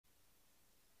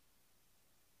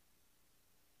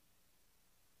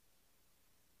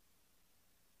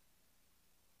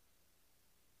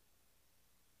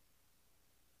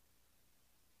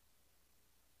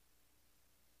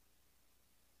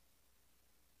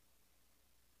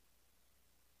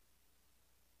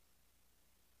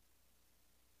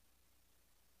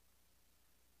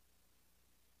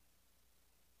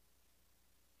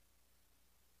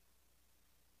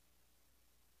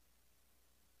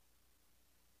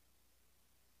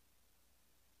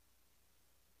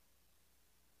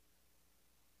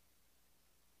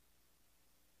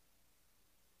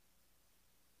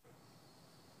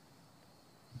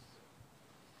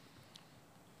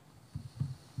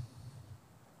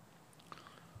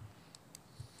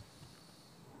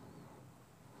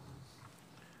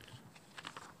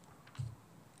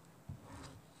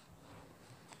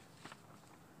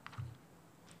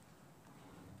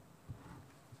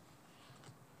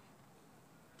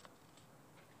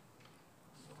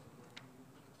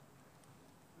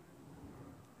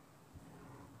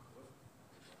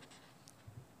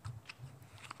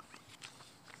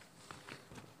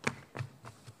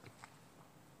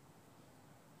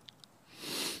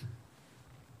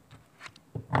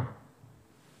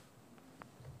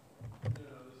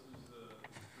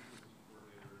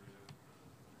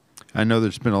I know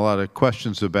there's been a lot of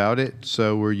questions about it,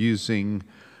 so we're using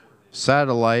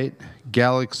satellite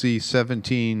Galaxy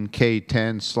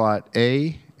 17K10 slot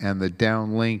A, and the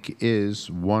downlink is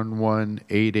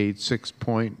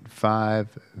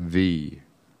 11886.5V.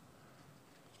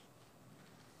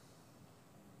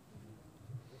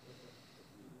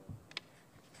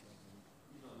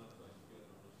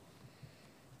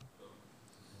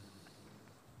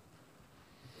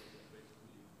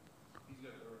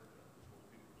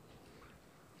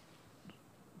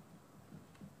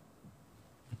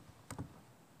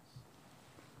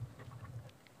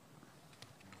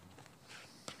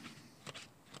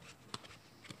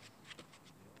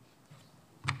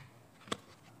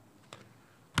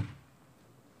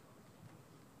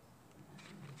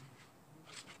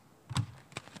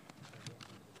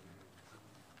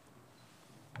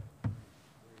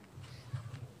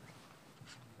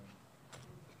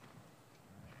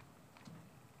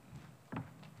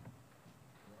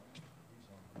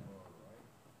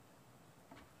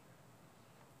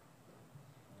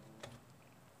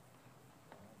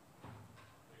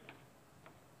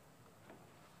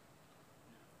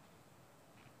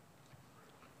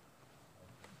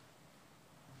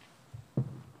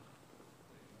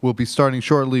 We'll be starting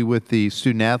shortly with the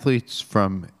student athletes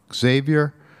from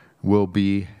Xavier. We'll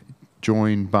be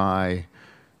joined by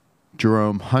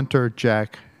Jerome Hunter,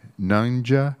 Jack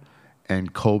Nunja,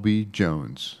 and Colby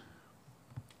Jones.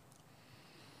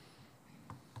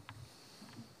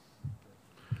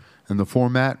 And the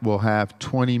format, we'll have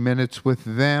 20 minutes with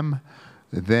them.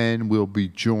 Then we'll be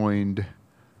joined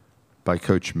by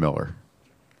Coach Miller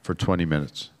for 20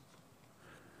 minutes.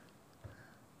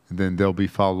 And then they'll be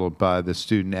followed by the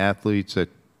student athletes at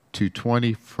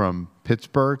 2:20 from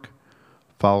Pittsburgh,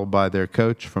 followed by their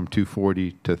coach from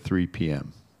 2:40 to 3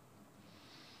 p.m.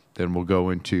 Then we'll go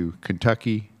into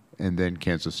Kentucky and then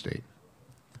Kansas State.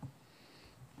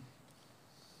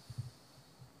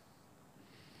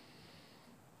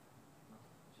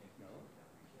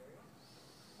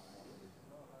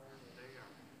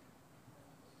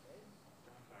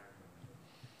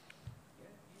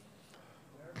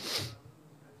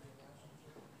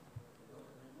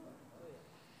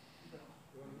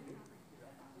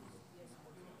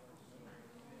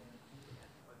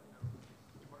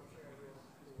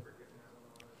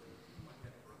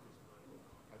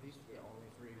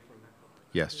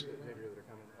 Yes.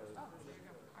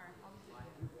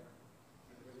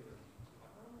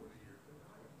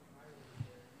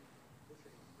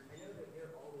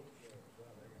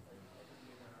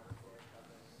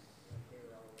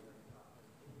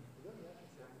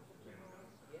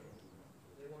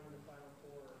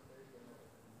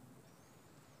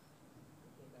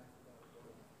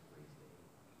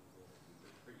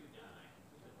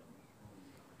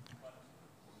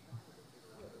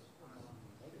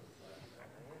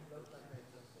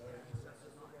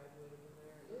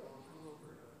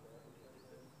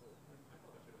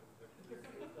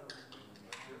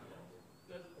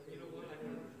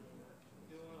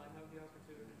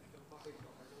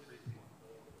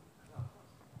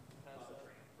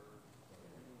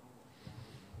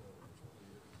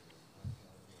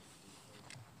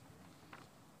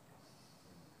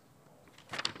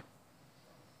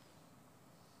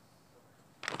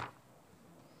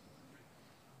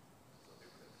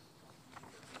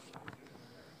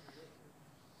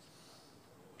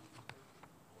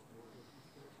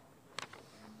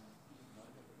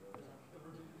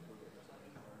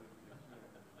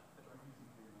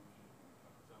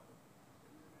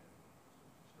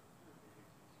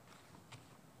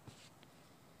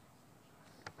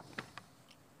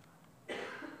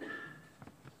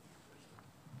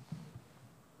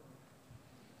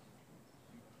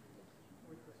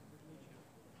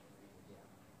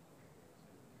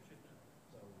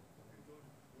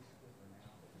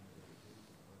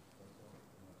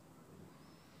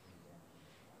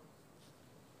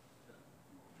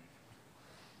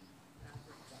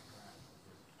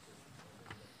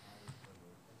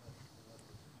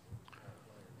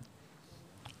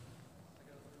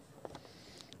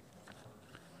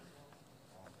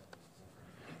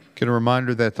 Get a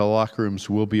reminder that the locker rooms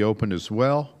will be open as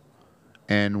well,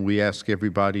 and we ask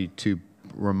everybody to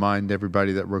remind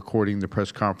everybody that recording the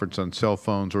press conference on cell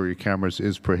phones or your cameras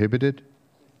is prohibited.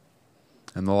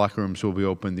 And the locker rooms will be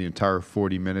open the entire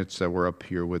 40 minutes that we're up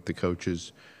here with the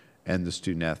coaches and the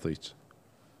student athletes.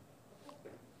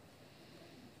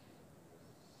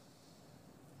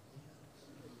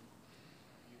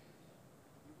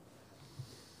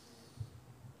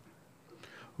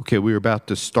 Okay, we're about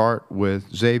to start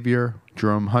with Xavier,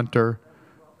 Jerome Hunter,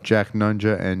 Jack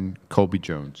Nunja, and Colby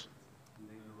Jones.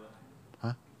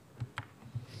 Huh?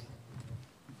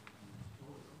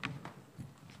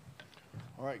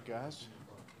 right, guys.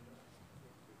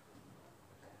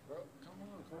 He's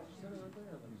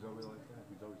always like that.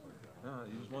 He's always like that. No,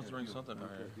 he just wants to bring something back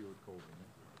here.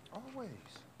 Always.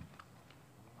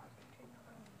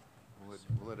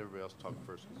 We'll let everybody else talk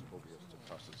first because Colby has to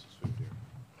process his food here.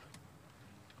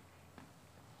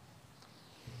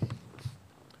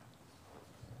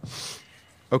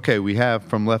 Okay, we have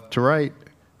from left to right,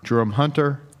 Jerome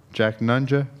Hunter, Jack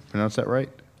Nunja, pronounce that right?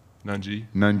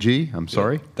 Nunji, I'm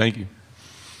sorry. Yeah, thank you.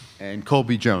 And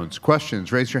Colby Jones.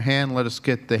 Questions, raise your hand. Let us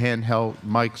get the handheld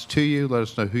mics to you. Let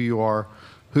us know who you are,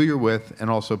 who you're with, and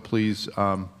also please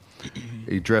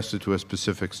address it to a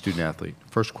specific student athlete.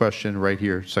 First question right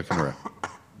here, second row.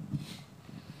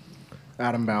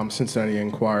 Adam Baum, Cincinnati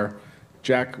Enquirer.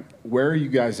 Jack, where are you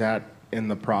guys at in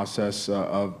the process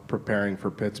of preparing for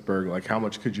Pittsburgh? Like, how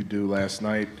much could you do last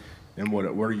night, and what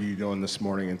are you doing this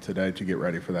morning and today to get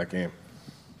ready for that game?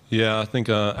 Yeah, I think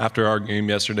after our game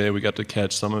yesterday, we got to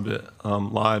catch some of it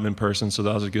live in person, so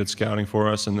that was a good scouting for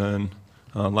us. And then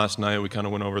last night, we kind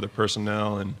of went over the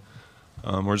personnel, and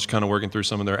we're just kind of working through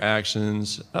some of their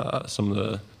actions, some of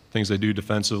the things they do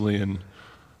defensively, and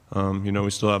you know, we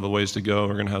still have a ways to go.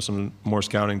 We're going to have some more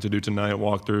scouting to do tonight,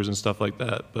 walkthroughs and stuff like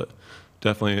that, but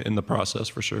definitely in the process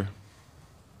for sure.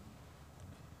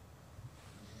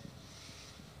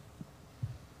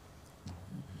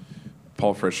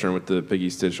 Paul Frischner with the Big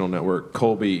East Digital Network.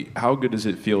 Colby, how good does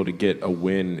it feel to get a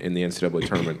win in the NCAA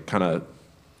tournament, kind of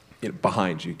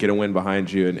behind you, get a win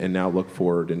behind you, and now look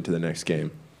forward into the next game?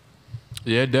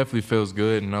 Yeah, it definitely feels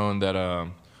good knowing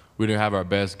that we didn't have our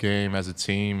best game as a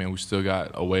team, and we still found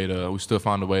a way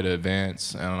to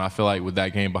advance. And I feel like with that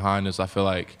game behind us, I feel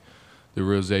like the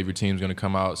real Xavier team is going to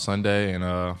come out Sunday,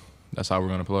 and that's how we're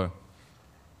going to play.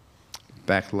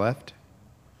 Back left.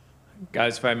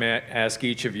 Guys, if I may ask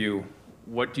each of you,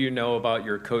 what do you know about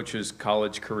your coach's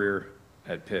college career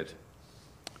at Pitt?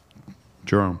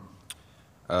 Jerome.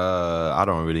 I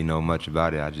don't really know much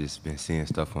about it. I just been seeing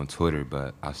stuff on Twitter,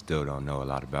 but I still don't know a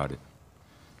lot about it.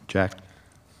 Jack.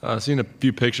 I've seen a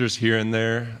few pictures here and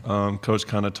there. Coach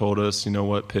kind of told us, you know,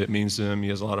 what Pitt means to him. He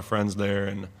has a lot of friends there,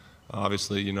 and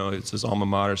obviously, you know, it's his alma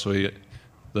mater, so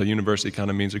the university kind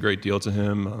of means a great deal to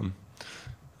him.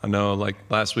 I know, like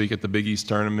last week at the Big East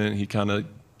tournament, he kind of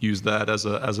used that as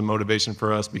a motivation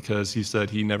for us because he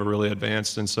said he never really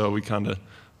advanced, and so we kind of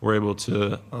were able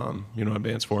to, you know,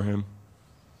 advance for him.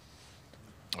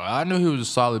 I knew he was a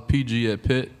solid PG at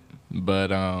Pitt,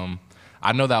 but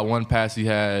I know that one pass he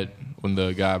had when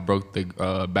the guy broke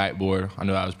the backboard, I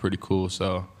know that was pretty cool.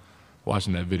 So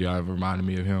watching that video, it reminded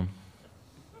me of him.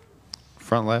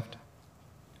 Front left.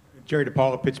 Jerry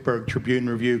DePaula, Pittsburgh Tribune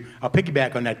Review. I'll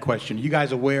piggyback on that question. You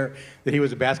guys aware that he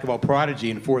was a basketball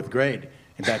prodigy in 4th grade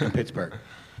and back in Pittsburgh?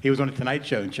 He was on the Tonight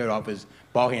Show and showed off his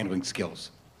ball handling skills.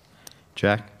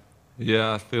 Jack?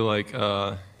 Yeah, I feel like,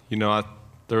 you know,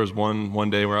 there was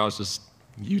one day where I was just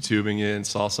YouTubing it and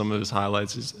saw some of his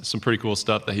highlights. It's some pretty cool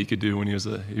stuff that he could do when he was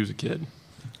a kid.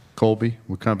 Colby,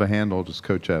 what kind of a handle does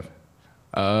Coach have?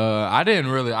 I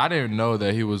didn't know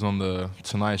that he was on the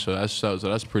Tonight Show. So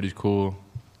that's pretty cool,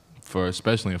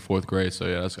 especially in 4th grade. So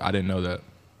yeah, I didn't know that.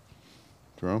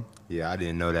 Jerome? Yeah, I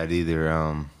didn't know that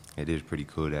either. It is pretty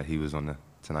cool that he was on the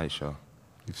Tonight Show.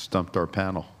 You've stumped our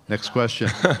panel. Next question.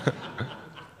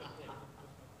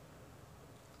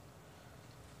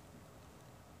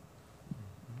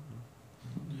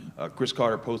 Chris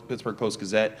Carter, Pittsburgh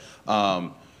Post-Gazette.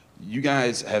 You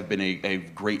guys have been a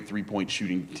great three-point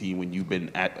shooting team when you've been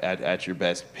at your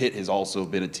best. Pitt has also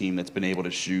been a team that's been able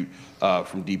to shoot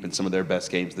from deep in some of their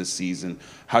best games this season.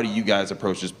 How do you guys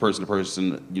approach this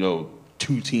person-to-person, you know,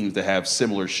 two teams that have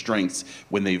similar strengths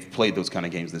when they've played those kind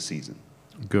of games this season?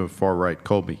 Go far right.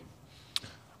 Colby.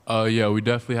 Yeah, we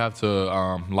definitely have to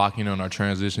lock in on our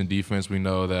transition defense. We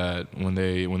know that when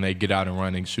they get out and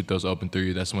run and shoot those open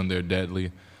threes, that's when they're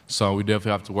deadly. So we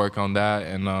definitely have to work on that.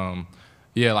 And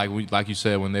yeah, like you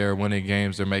said, when they're winning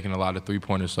games, they're making a lot of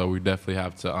three-pointers. So we definitely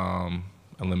have to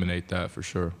eliminate that for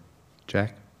sure.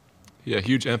 Jack? Yeah,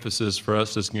 huge emphasis for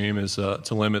us this game is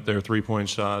to limit their three-point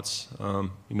shots. You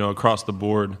know, across the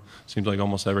board, seems like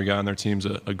almost every guy on their team's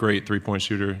a great three-point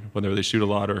shooter, whether they shoot a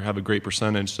lot or have a great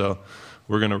percentage. So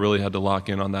we're going to really have to lock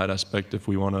in on that aspect if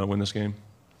we want to win this game.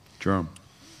 Jerome?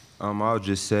 I'll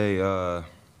just say, yeah,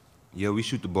 we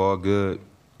shoot the ball good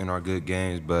in our good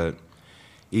games, but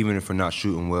even if we're not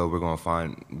shooting well,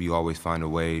 we always find a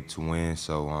way to win.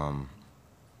 So,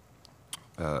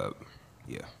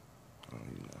 yeah.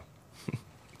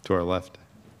 To our left.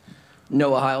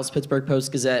 Noah Hiles, Pittsburgh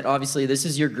Post-Gazette. Obviously, this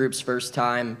is your group's first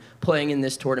time playing in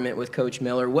this tournament with Coach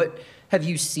Miller. What have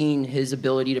you seen his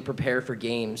ability to prepare for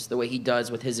games the way he does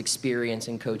with his experience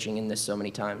in coaching in this so many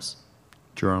times?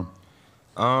 Jerome.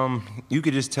 You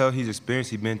could just tell he's experienced.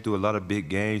 He's been through a lot of big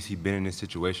games. He's been in this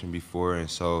situation before, and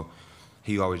so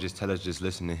he always just tell us just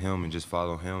listen to him and just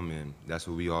follow him, and that's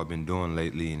what we all been doing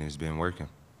lately, and it's been working.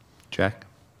 Jack.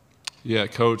 Yeah,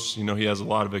 Coach, he has a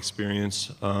lot of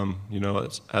experience.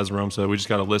 As Rome said, we just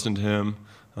got to listen to him.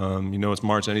 It's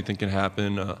March, anything can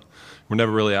happen. We're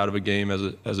never really out of a game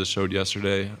as it showed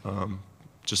yesterday.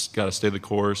 Just got to stay the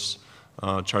course,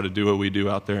 try to do what we do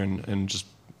out there and just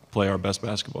play our best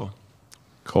basketball.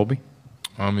 Colby.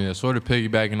 Sort of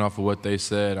piggybacking off of what they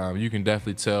said, you can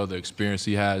definitely tell the experience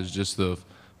he has, just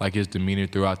like his demeanor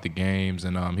throughout the games,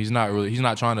 and he's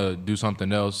not trying to do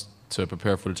something else to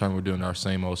prepare for the tournament. We're doing our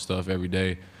same old stuff every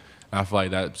day. And I feel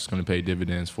like that's going to pay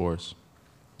dividends for us.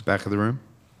 Back of the room.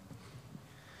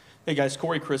 Hey guys,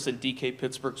 Corey Chris and DK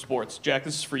Pittsburgh Sports. Jack,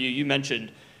 this is for you. You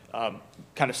mentioned kind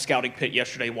of scouting Pitt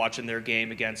yesterday, watching their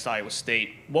game against Iowa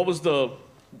State. What was the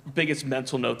biggest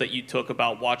mental note that you took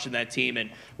about watching that team, and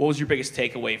what was your biggest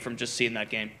takeaway from just seeing that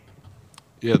game?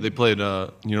 Yeah, they played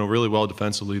really well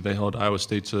defensively. They held Iowa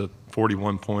State to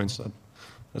 41 points.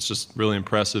 That's just really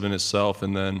impressive in itself.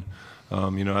 And then,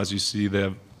 as you see, they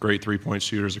have great three-point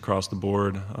shooters across the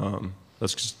board.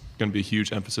 That's just going to be a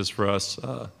huge emphasis for us.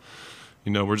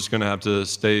 We're just going to have to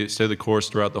stay the course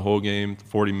throughout the whole game,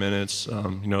 40 minutes.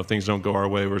 If things don't go our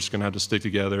way, we're just going to have to stick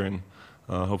together and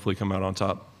hopefully come out on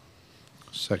top.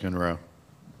 Second row.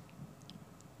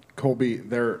 Colby,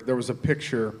 there was a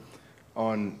picture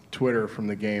on Twitter from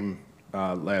the game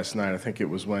last night. I think it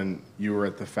was when you were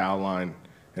at the foul line,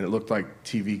 and it looked like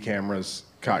TV cameras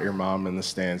caught your mom in the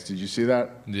stands. Did you see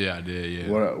that? Yeah, I did,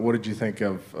 yeah. What did you think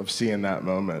of seeing that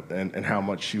moment and how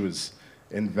much she was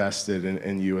invested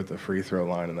in you at the free throw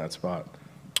line in that spot?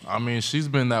 She's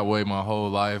been that way my whole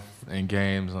life in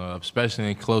games, especially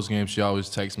in close games. She always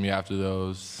texts me after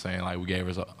those saying, like, we gave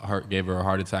her a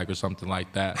heart attack or something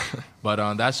like that.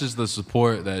 But that's just the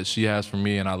support that she has for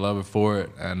me, and I love her for it.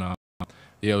 And,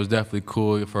 it was definitely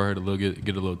cool for her to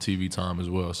get a little TV time as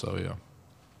well, so, yeah.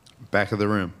 Back of the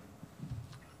room.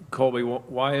 Colby,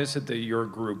 why is it that your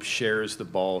group shares the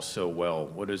ball so well?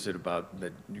 What is it about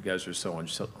that you guys are so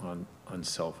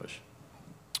unselfish?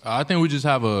 I think we just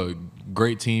have a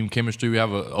great team chemistry. We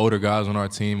have older guys on our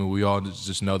team, and we all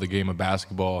just know the game of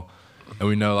basketball. And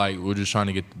we know, like, we're just trying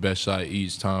to get the best shot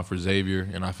each time for Xavier,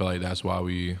 and I feel like that's why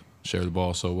we share the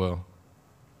ball so well.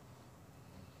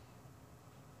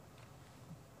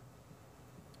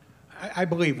 I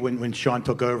believe when Sean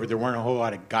took over, there weren't a whole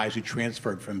lot of guys who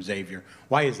transferred from Xavier.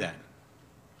 Why is that?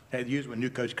 Usually when a new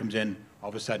coach comes in, all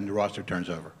of a sudden the roster turns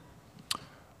over.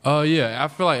 Yeah, I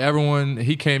feel like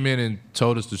he came in and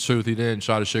told us the truth. He didn't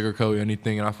try to sugarcoat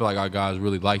anything, and I feel like our guys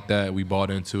really liked that. We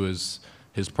bought into his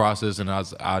process and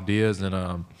his ideas, and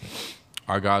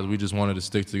our guys, we just wanted to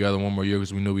stick together one more year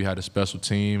because we knew we had a special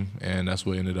team, and that's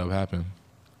what ended up happening.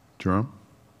 Jerome?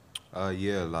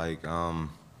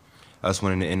 Us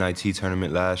winning the NIT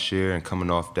tournament last year and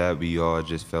coming off that, we all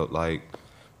just felt like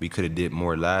we could have did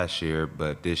more last year,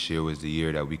 but this year was the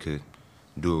year that we could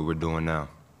do what we're doing now.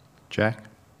 Jack?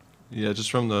 Yeah, just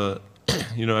from the,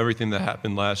 everything that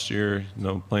happened last year,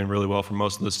 playing really well for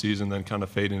most of the season, then kind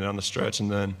of fading down the stretch, and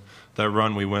then that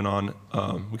run we went on,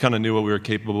 we kind of knew what we were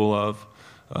capable of,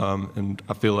 and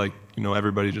I feel like,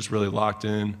 everybody just really locked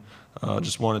in,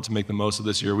 just wanted to make the most of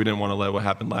this year. We didn't want to let what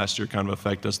happened last year kind of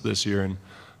affect us this year, and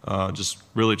just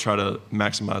really try to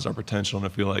maximize our potential, and I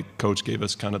feel like Coach gave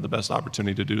us kind of the best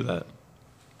opportunity to do that.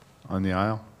 On the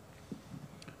aisle.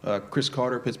 Chris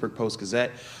Carter, Pittsburgh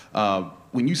Post-Gazette.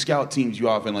 When you scout teams, you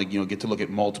often get to look at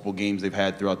multiple games they've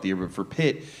had throughout the year. But for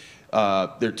Pitt,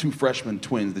 they're two freshman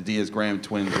twins. The Diaz-Graham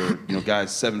twins are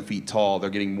guys 7 feet tall. They're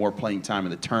getting more playing time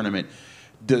in the tournament.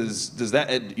 Does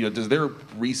their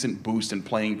recent boost in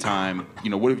playing time,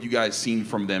 what have you guys seen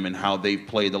from them and how they've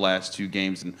played the last two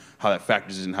games and how that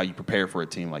factors in how you prepare for a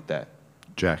team like that?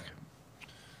 Jack.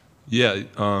 Yeah,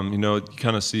 you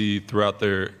kind of see throughout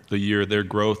the year their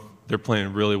growth. They're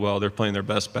playing really well. They're playing their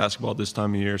best basketball this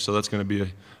time of year, so that's going to be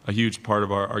a huge part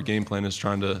of our game plan is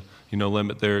trying to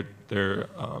limit their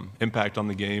impact on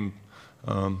the game.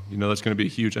 That's going to be a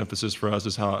huge emphasis for us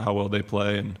is how well they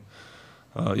play, and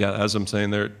as I'm saying,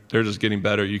 they're just getting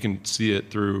better. You can see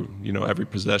it through every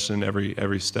possession,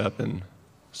 every step, and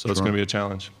so it's going to be a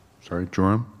challenge. Sorry,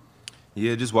 Jerome.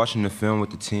 Yeah, just watching the film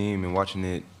with the team and watching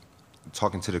it,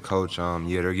 talking to the coach.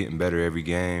 They're getting better every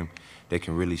game. They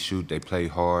can really shoot. They play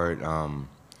hard. We're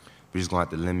just going to have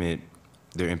to limit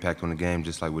their impact on the game,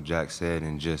 just like what Jack said,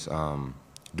 and just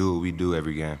do what we do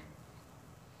every game.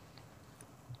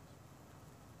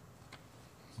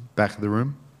 Back of the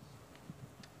room.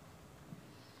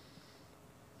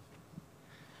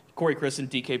 Corey Chris and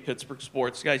DK Pittsburgh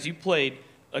Sports. Guys, you played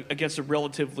against a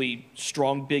relatively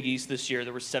strong Big East this year.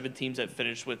 There were 7 teams that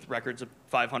finished with records of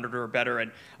 500 or better.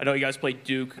 And I know you guys played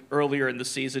Duke earlier in the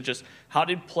season. Just how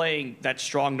did playing that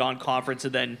strong non-conference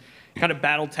and then kind of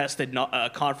battle-tested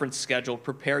conference schedule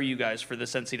prepare you guys for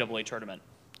this NCAA tournament?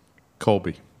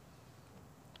 Colby.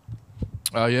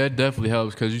 Yeah, it definitely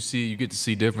helps because you get to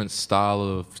see different style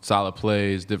of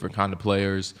plays, different kind of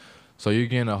players. So you're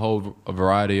getting a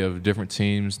variety of different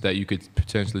teams that you could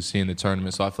potentially see in the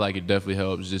tournament. So I feel like it definitely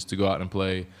helps just to go out and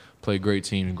play great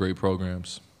teams and great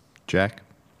programs. Jack?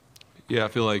 Yeah, I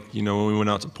feel like, when we went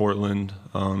out to Portland,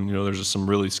 there's just some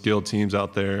really skilled teams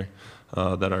out there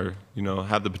that are,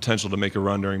 have the potential to make a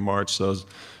run during March. So it's,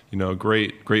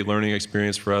 great learning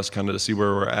experience for us kind of to see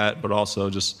where we're at, but also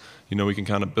just, we can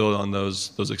kind of build on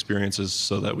those experiences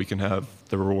so that we can have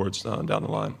the rewards down the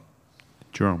line.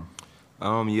 Jerome?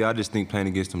 Yeah, I just think playing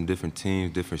against some different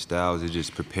teams, different styles, it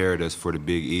just prepared us for the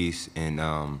Big East.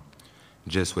 And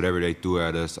just whatever they threw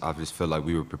at us, I just felt like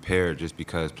we were prepared just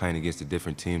because playing against the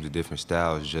different teams, the different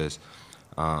styles just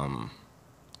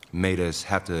made us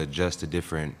have to adjust to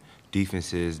different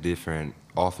defenses, different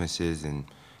offenses, and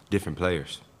different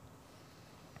players.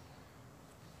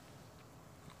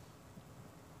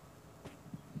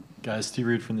 Guys, Steve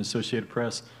Reed from the Associated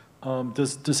Press.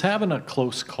 Does having a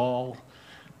close call,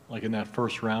 like in that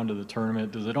first round of the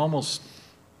tournament, does it almost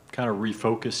kind of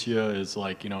refocus you as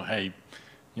like, hey,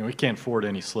 we can't afford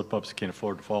any slip-ups, can't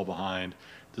afford to fall behind.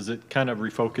 Does it kind of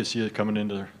refocus you coming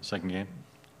into the second game?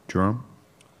 Jerome?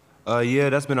 Yeah,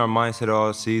 that's been our mindset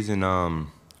all season.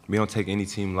 We don't take any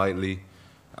team lightly.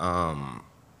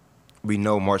 We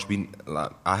know March,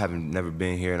 I haven't never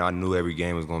been here, and I knew every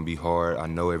game was going to be hard. I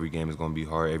know every game is going to be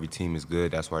hard. Every team is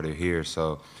good. That's why they're here.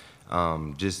 So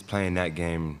just playing that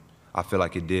game, I feel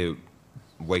like it did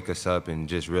wake us up and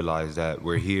just realize that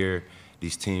we're here.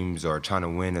 These teams are trying to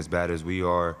win as bad as we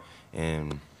are,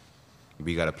 and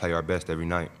we got to play our best every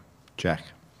night. Jack?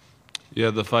 Yeah,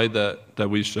 the fight that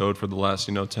we showed for the last,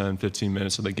 10, 15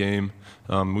 minutes of the game,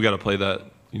 we got to play that,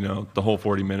 the whole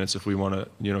 40 minutes if we want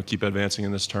to, keep advancing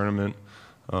in this tournament.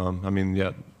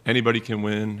 Anybody can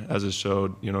win, as it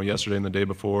showed, yesterday and the day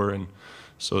before. And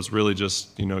so it's really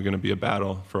just, going to be a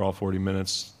battle for all 40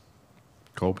 minutes.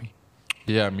 Colby?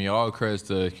 Yeah, all credits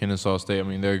to Kennesaw State.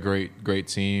 They're a great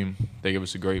team. They give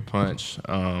us a great punch.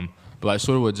 But like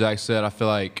sort of what Jack said, I feel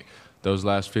like those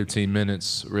last 15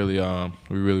 minutes really,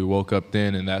 we really woke up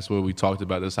then, and that's what we talked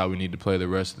about. That's how we need to play the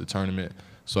rest of the tournament.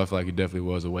 So I feel like it definitely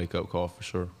was a wake-up call for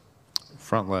sure.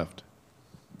 Front left.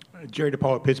 Jerry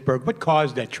DePaul of Pittsburgh, what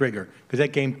caused that trigger? Because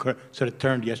that game sort of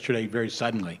turned yesterday very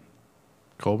suddenly.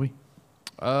 Colby?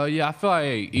 Yeah, I feel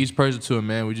like each person to a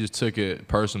man, we just took it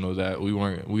personal that we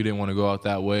didn't want to go out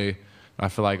that way. I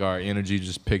feel like our energy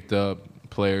just picked up,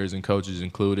 players and coaches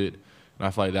included, and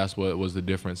I feel like that's what was the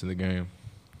difference in the game.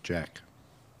 Jack?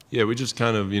 Yeah, we just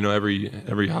kind of,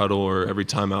 every huddle or every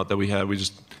timeout that we had, we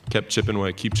just keep chipping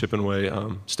away,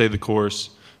 stay the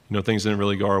course. Things didn't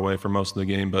really go our way for most of the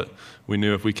game, but we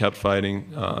knew if we kept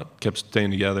fighting, kept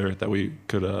staying together, that we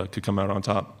could come out on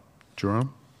top.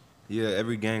 Jerome? Yeah,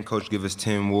 every game, coach give us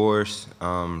 10 wars.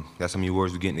 That's how many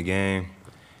wars we get in the game,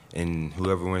 and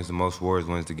whoever wins the most wars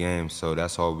wins the game. So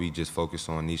that's all we just focus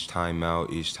on each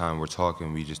timeout, each time we're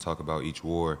talking. We just talk about each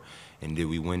war, and did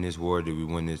we win this war? Did we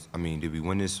win this? Did we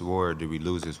win this war? Or did we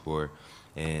lose this war?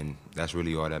 And that's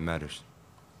really all that matters.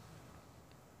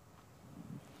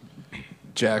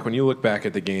 Jack, when you look back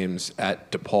at the games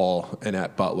at DePaul and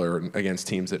at Butler against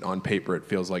teams that on paper it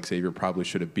feels like Xavier probably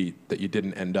should have beat, that you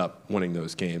didn't end up winning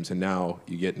those games, and now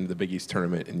you get into the Big East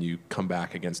tournament and you come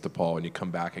back against DePaul and you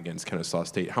come back against Kennesaw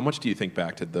State. How much do you think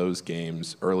back to those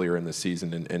games earlier in the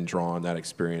season and draw on that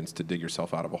experience to dig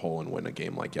yourself out of a hole and win a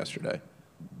game like yesterday?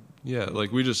 Yeah,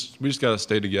 like we just got to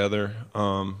stay together.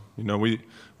 We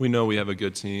know we have a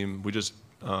good team. We just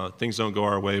things don't go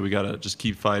our way. We got to just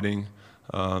keep fighting.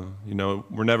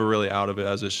 We're never really out of it,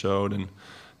 as it showed, and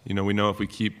we know if we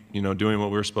keep doing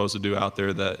what we're supposed to do out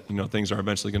there, that things are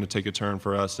eventually going to take a turn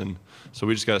for us. And so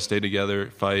we just got to stay together,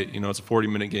 fight. It's a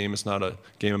 40-minute game. It's not a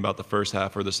game about the first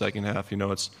half or the second half.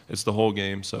 It's the whole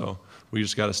game. So we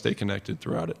just got to stay connected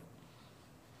throughout it.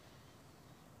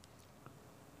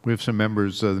 We have some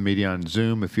members of the media on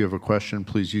Zoom. If you have a question,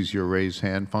 please use your raise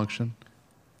hand function.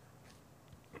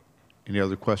 Any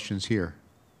other questions here?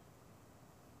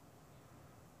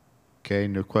 Okay,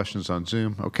 no questions on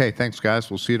Zoom. Okay, thanks,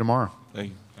 guys. We'll see you tomorrow. Thank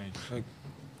you. Thank you.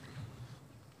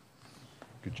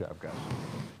 Good job, guys.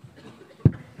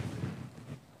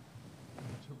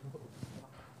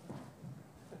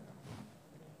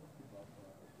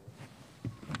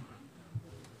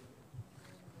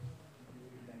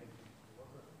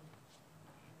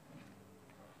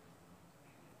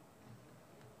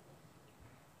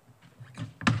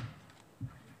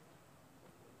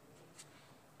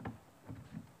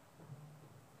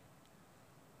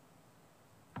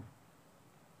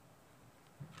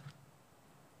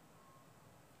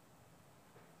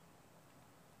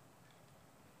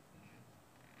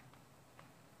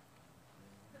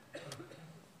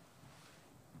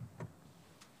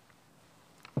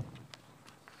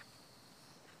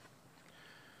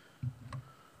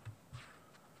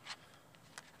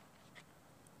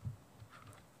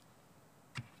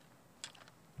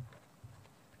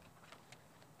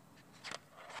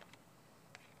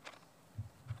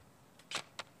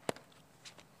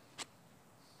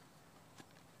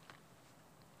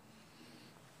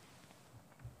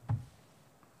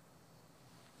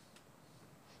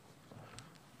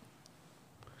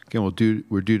 Again,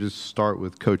 we're due to start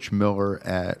with Coach Miller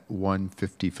at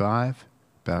 1:55,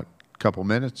 about a couple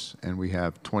minutes, and we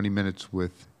have 20 minutes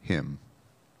with him.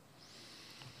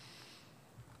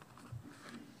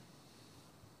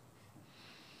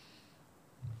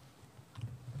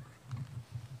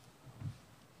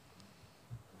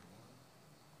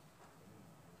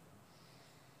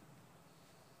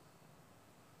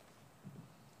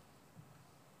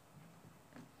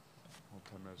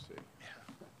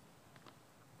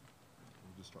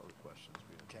 We'll just start with questions.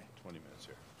 We have 20 minutes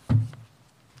here.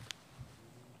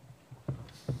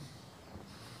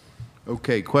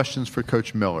 Okay, questions for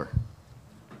Coach Miller.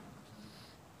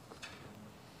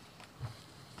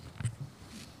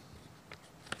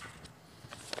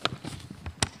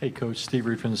 Hey, Coach, Steve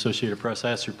Reed from the Associated Press.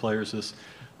 I asked your players this.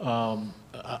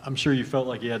 I'm sure you felt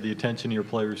like you had the attention of your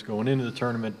players going into the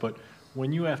tournament, but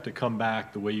when you have to come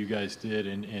back the way you guys did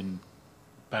and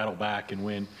battle back and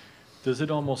win, does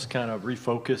it almost kind of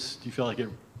refocus? Do you feel like it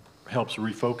helps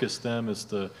refocus them as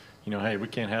to, hey, we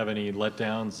can't have any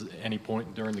letdowns at any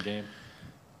point during the game?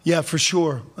 Yeah, for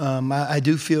sure. I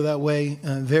do feel that way.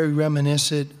 Very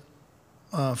reminiscent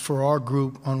for our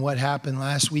group on what happened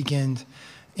last weekend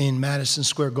in Madison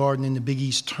Square Garden in the Big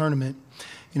East tournament.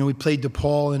 We played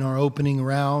DePaul in our opening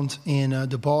round, and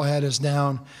DePaul had us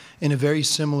down in a very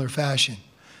similar fashion.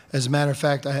 As a matter of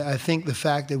fact, I think the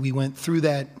fact that we went through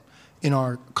that in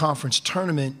our conference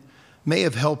tournament may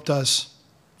have helped us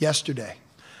yesterday.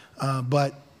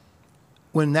 But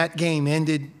when that game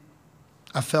ended,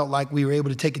 I felt like we were able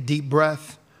to take a deep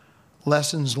breath,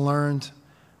 lessons learned.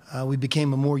 We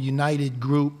became a more united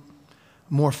group,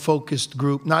 more focused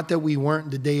group. Not that we weren't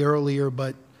the day earlier,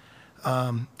 but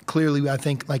clearly, I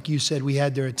think, like you said, we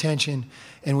had their attention,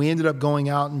 and we ended up going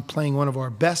out and playing one of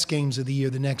our best games of the year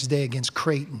the next day against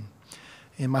Creighton.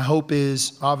 And my hope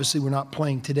is, obviously we're not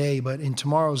playing today, but in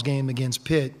tomorrow's game against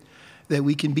Pitt, that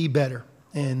we can be better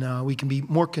and we can be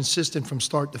more consistent from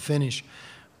start to finish.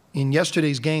 In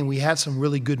yesterday's game, we had some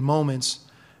really good moments,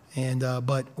 and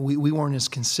but we weren't as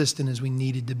consistent as we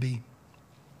needed to be.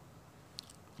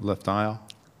 Left aisle.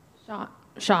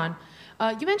 Sean,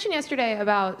 you mentioned yesterday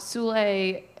about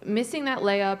Sule missing that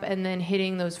layup and then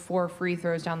hitting those 4 free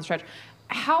throws down the stretch.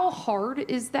 How hard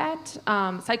is that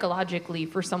psychologically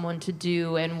for someone to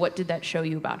do, and what did that show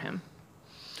you about him?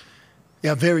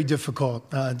 Yeah, very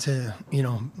difficult to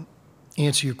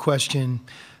answer your question.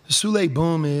 Sule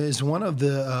Boom is one of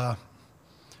the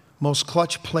most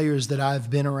clutch players that I've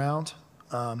been around.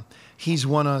 He's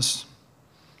won us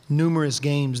numerous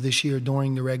games this year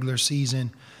during the regular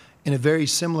season in a very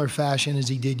similar fashion as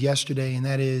he did yesterday, and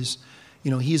that is,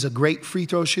 he's a great free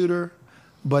throw shooter,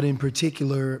 but in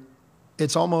particular,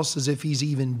 it's almost as if he's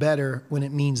even better when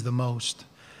it means the most.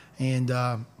 And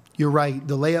you're right,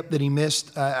 the layup that he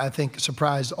missed, I think,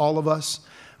 surprised all of us.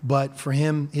 But for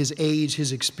him, his age,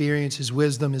 his experience, his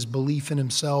wisdom, his belief in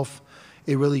himself,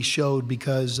 it really showed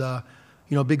because, a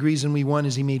big reason we won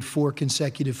is he made 4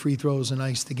 consecutive free throws and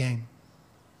iced the game.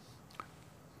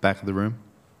 Back of the room.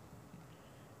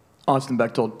 Austin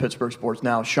Bechtold, Pittsburgh Sports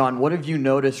Now. Sean, what have you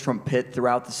noticed from Pitt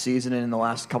throughout the season and in the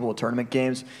last couple of tournament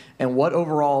games? And what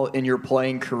overall in your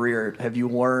playing career have you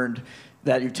learned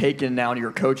that you've taken now into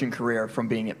your coaching career from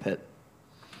being at Pitt?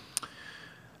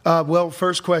 Well,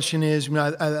 first question is,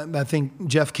 I think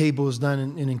Jeff Cable has done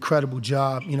an incredible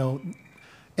job.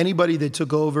 Anybody that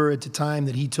took over at the time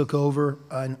that he took over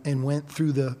and went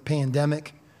through the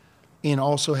pandemic and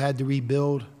also had to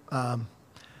rebuild,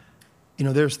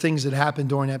 there's things that happened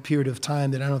during that period of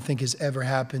time that I don't think has ever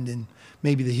happened in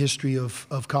maybe the history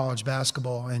of college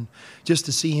basketball. And just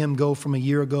to see him go from a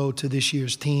year ago to this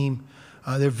year's team,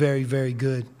 they're very, very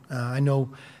good. I know,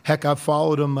 heck, I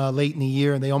followed them late in the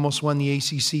year, and they almost won the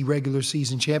ACC regular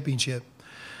season championship.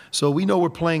 So we know we're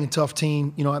playing a tough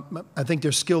team. I think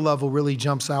their skill level really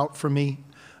jumps out for me.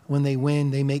 When they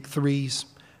win, they make threes.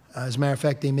 As a matter of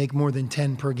fact, they make more than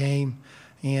 10 per game.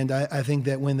 And I think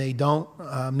that when they don't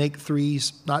make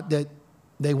threes, not that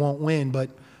they won't win, but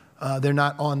they're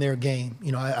not on their game.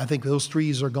 I think those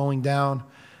threes are going down.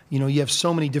 You have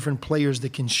so many different players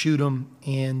that can shoot them.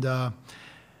 And,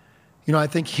 I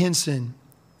think Hinson,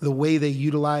 the way they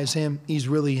utilize him, he's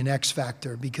really an X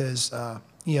factor because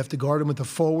you have to guard him with a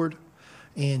forward,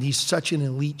 and he's such an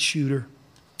elite shooter,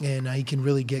 and he can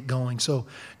really get going. So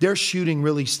their shooting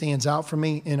really stands out for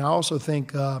me. And I also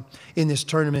think in this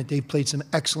tournament, they've played some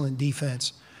excellent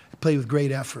defense, played with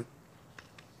great effort.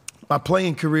 My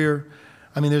playing career,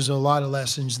 there's a lot of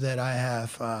lessons that I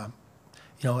have,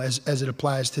 as it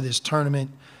applies to this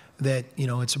tournament, that,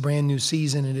 it's a brand new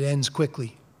season and it ends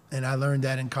quickly. And I learned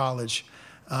that in college,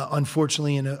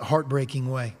 unfortunately, in a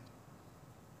heartbreaking way.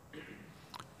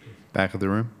 Back of the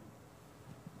room.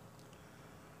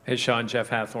 Hey, Sean,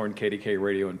 Jeff Hathorn, KDK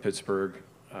Radio in Pittsburgh.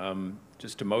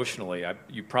 Just emotionally,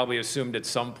 you probably assumed at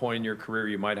some point in your career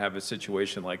you might have a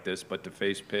situation like this, but to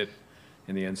face Pitt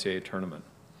in the NCAA tournament.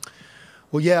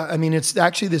 Well, yeah, I mean, it's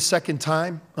actually the second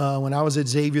time. When I was at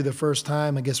Xavier the first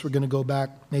time, I guess we're going to go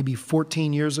back maybe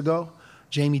 14 years ago.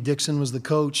 Jamie Dixon was the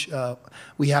coach.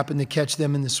 We happened to catch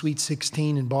them in the Sweet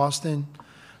 16 in Boston.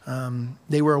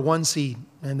 They were a 1 seed,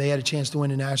 and they had a chance to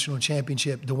win a national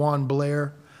championship. DeJuan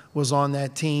Blair was on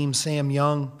that team, Sam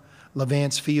Young,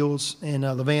 Levance Fields, and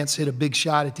Levance hit a big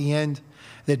shot at the end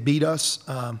that beat us.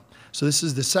 So this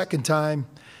is the second time,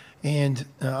 and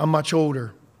I'm much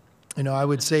older. You know, I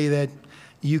would say that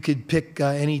you could pick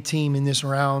any team in this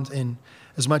round, and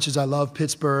as much as I love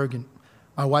Pittsburgh, and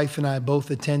my wife and I both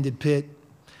attended Pitt,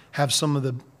 have some of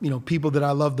the people that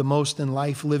I love the most in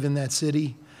life live in that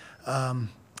city.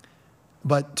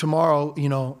 But tomorrow,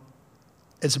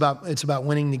 it's about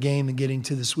winning the game and getting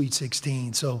to the Sweet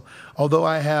 16. So although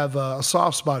I have a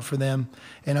soft spot for them,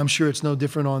 and I'm sure it's no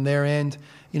different on their end,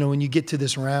 when you get to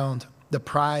this round, the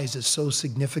prize is so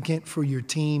significant for your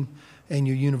team and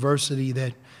your university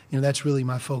that, that's really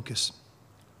my focus.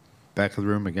 Back of the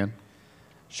room again.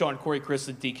 Sean, Corey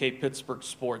Christen, DK Pittsburgh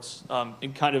Sports.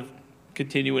 And kind of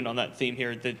continuing on that theme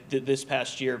here, this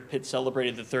past year, Pitt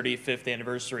celebrated the 35th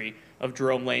anniversary of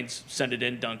Jerome Lane's send it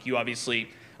in dunk. You obviously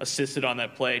assisted on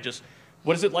that play. Just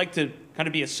what is it like to kind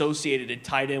of be associated and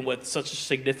tied in with such a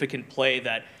significant play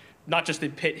that not just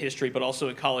in Pitt history, but also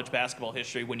in college basketball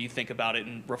history when you think about it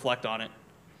and reflect on it?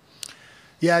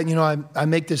 Yeah, I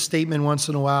make this statement once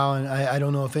in a while, and I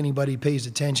don't know if anybody pays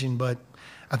attention, but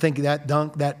I think that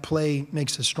dunk, that play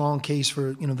makes a strong case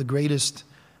for, the greatest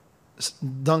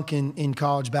dunk in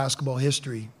college basketball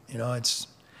history. It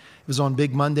was on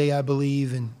Big Monday, I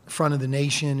believe, in front of the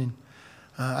nation. And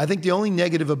I think the only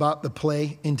negative about the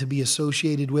play and to be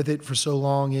associated with it for so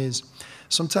long is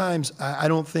sometimes I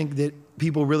don't think that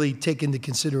people really take into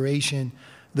consideration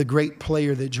the great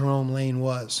player that Jerome Lane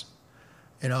was.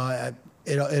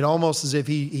 It almost as if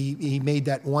he made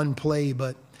that one play,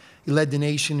 but he led the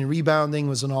nation in rebounding,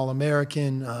 was an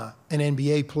All-American, an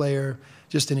NBA player,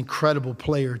 just an incredible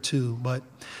player too. But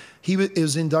he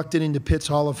was inducted into Pitt's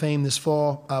Hall of Fame this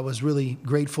fall. I was really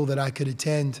grateful that I could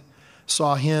attend.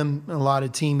 Saw him and a lot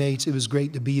of teammates. It was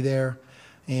great to be there.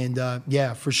 And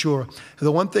yeah, for sure.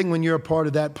 The one thing when you're a part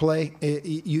of that play,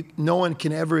 no one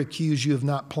can ever accuse you of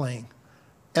not playing.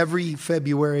 Every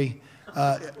February,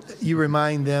 you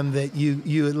remind them that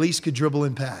you at least could dribble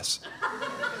and pass.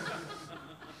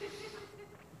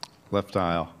 Left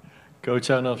aisle.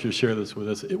 Coach, I don't know if you'll share this with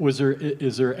us.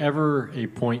 Is there ever a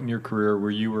point in your career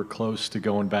where you were close to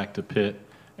going back to Pitt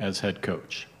as head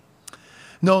coach?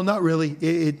 No, not really.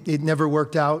 It never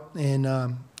worked out. And,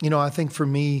 I think for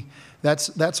me,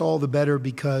 that's all the better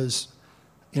because,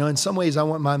 in some ways I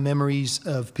want my memories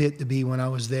of Pitt to be when I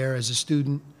was there as a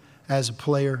student, as a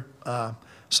player,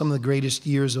 some of the greatest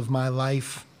years of my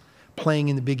life, playing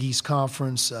in the Big East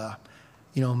Conference,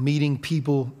 meeting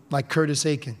people like Curtis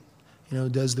Aiken, who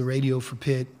does the radio for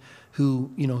Pitt, who,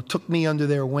 took me under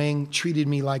their wing, treated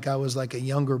me like I was like a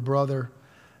younger brother.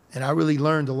 And I really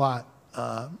learned a lot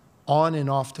on and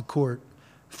off the court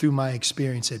through my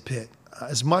experience at Pitt,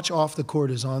 as much off the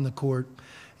court as on the court.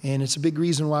 And it's a big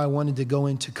reason why I wanted to go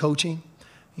into coaching,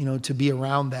 to be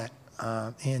around that.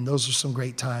 And those are some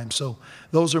great times. So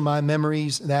those are my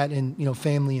memories, that and,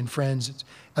 family and friends.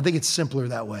 I think it's simpler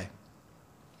that way.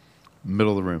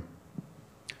 Middle of the room.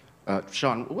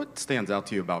 Sean, what stands out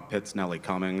to you about Pitt's Nellie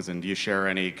Cummings, and do you share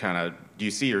any do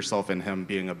you see yourself in him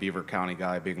being a Beaver County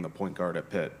guy, being the point guard at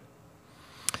Pitt?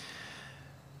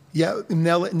 Yeah,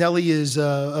 Nellie is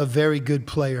a very good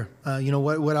player.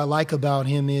 What I like about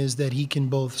him is that he can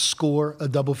both score, a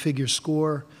double-figure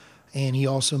score, and he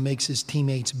also makes his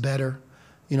teammates better.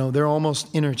 They're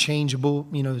almost interchangeable.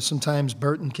 Sometimes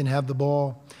Burton can have the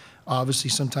ball. Obviously,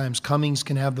 sometimes Cummings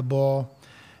can have the ball.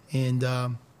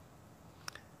 And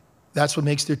that's what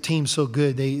makes their team so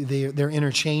good. They're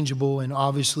interchangeable, and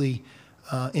obviously,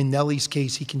 in Nellie's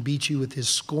case, he can beat you with his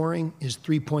scoring, his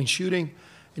three-point shooting,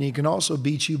 and he can also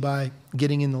beat you by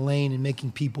getting in the lane and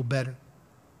making people better.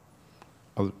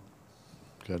 Oh,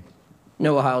 good.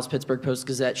 Noah Hiles, Pittsburgh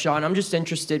Post-Gazette. Sean, I'm just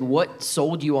interested, what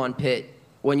sold you on Pitt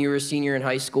when you were a senior in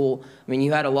high school? I mean,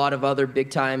 you had a lot of other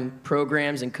big-time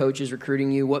programs and coaches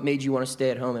recruiting you. What made you want to stay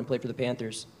at home and play for the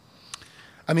Panthers?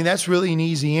 I mean, that's really an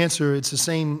easy answer. It's the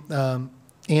same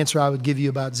answer I would give you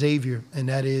about Xavier, and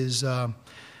that is, I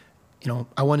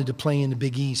wanted to play in the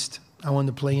Big East. I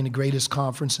wanted to play in the greatest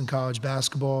conference in college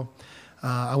basketball.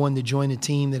 I wanted to join a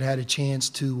team that had a chance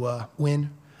to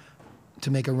win, to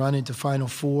make a run into Final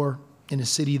Four in a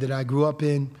city that I grew up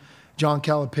in, John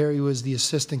Calipari was the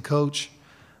assistant coach.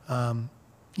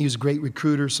 He was a great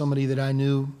recruiter, somebody that I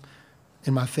knew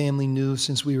and my family knew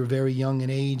since we were very young in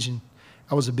age, and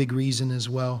I was a big reason as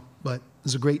well. But it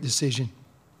was a great decision.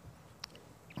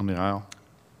 On the aisle.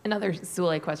 Another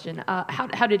Sule question.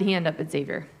 How did he end up at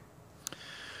Xavier?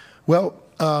 Well,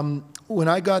 when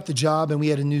I got the job and we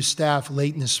had a new staff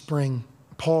late in the spring,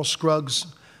 Paul Scruggs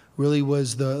really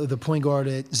was the point guard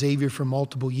at Xavier for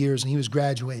multiple years, and he was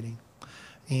graduating.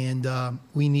 And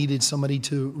we needed somebody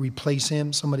to replace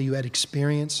him, somebody who had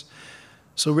experience.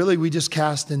 So really we just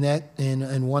cast the net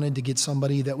and wanted to get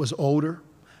somebody that was older,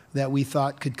 that we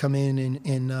thought could come in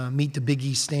and meet the Big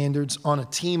East standards on a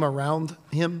team around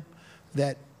him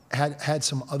that had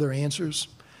some other answers.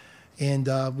 And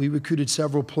we recruited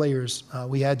several players.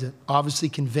 We had to obviously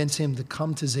convince him to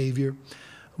come to Xavier,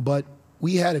 but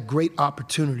we had a great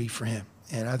opportunity for him.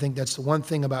 And I think that's the one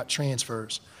thing about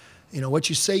transfers. You know, what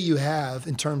you say you have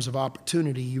in terms of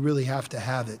opportunity, you really have to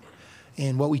have it.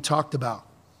 And what we talked about,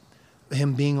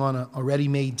 him being on a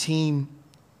ready-made team,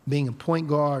 being a point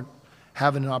guard,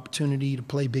 having an opportunity to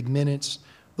play big minutes,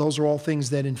 those are all things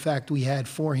that, in fact, we had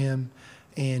for him.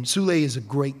 And Sule is a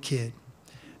great kid.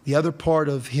 The other part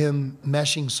of him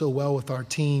meshing so well with our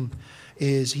team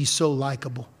is he's so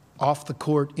likable. Off the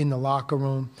court, in the locker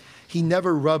room, he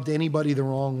never rubbed anybody the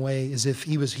wrong way, as if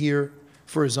he was here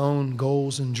for his own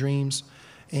goals and dreams.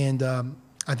 And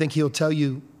I think he'll tell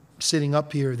you, sitting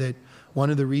up here, that one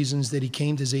of the reasons that he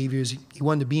came to Xavier is he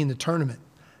wanted to be in the tournament.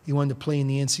 He wanted to play in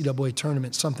the NCAA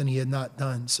tournament, something he had not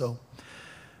done. So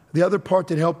the other part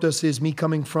that helped us is me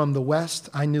coming from the West.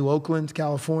 I knew Oakland,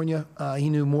 California. He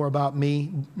knew more about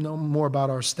me, more about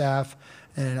our staff,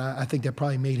 and I think that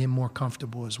probably made him more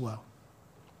comfortable as well.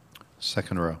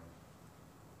 Second row.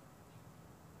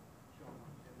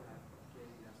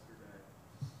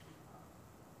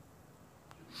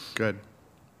 Good.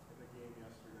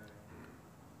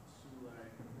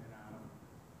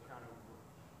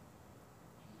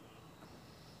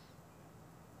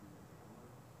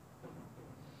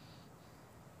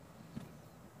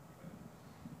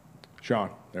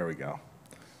 Sean, there we go.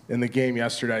 In the game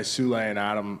yesterday, Sule and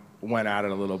Adam went at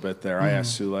it a little bit there. I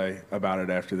asked Sule about it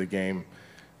after the game.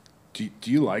 Do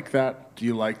you like that? Do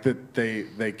you like that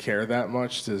they care that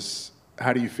much?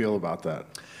 How do you feel about that?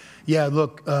 Yeah,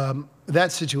 look,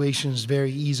 that situation is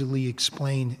very easily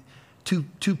explained.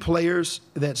 Two players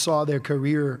that saw their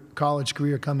college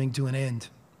career coming to an end.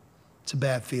 It's a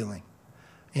bad feeling.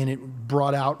 And it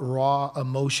brought out raw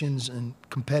emotions and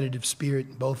competitive spirit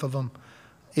in both of them.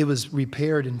 It was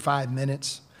repaired in 5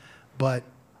 minutes, but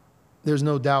there's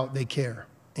no doubt they care.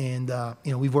 And,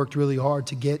 we've worked really hard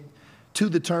to get to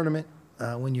the tournament.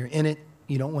 When you're in it,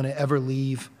 you don't want to ever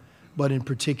leave, but in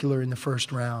particular in the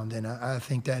first round. And I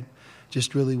think that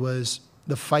just really was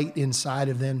the fight inside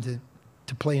of them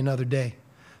to play another day.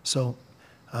 So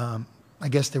I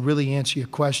guess to really answer your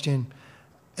question,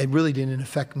 it really didn't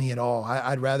affect me at all.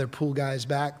 I'd rather pull guys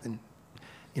back than,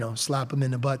 slap them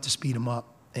in the butt to speed them up.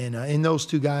 And those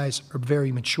two guys are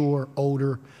very mature,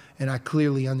 older, and I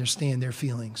clearly understand their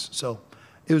feelings. So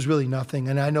it was really nothing.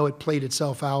 And I know it played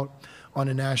itself out on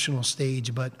a national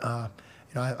stage, but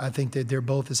I think that they're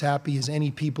both as happy as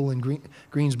any people in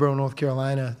Greensboro, North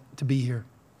Carolina, to be here.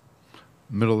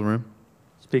 Middle of the room.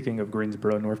 Speaking of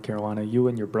Greensboro, North Carolina, you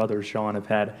and your brother, Sean, have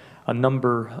had a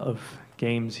number of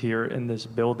games here in this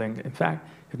building. In fact,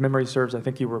 if memory serves, I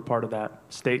think you were part of that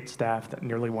state staff that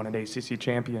nearly won an ACC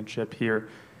championship here.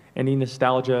 Any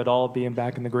nostalgia at all being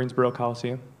back in the Greensboro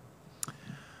Coliseum?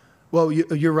 Well,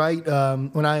 you're right.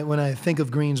 When I think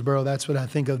of Greensboro, that's what I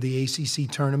think of, the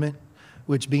ACC tournament,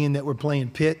 which, being that we're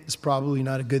playing Pitt, is probably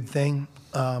not a good thing.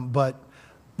 But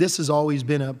this has always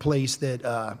been a place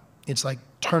that it's like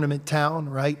tournament town,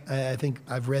 right? I think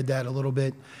I've read that a little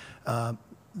bit.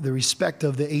 The respect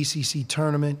of the ACC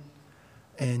tournament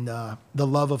and the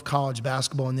love of college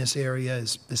basketball in this area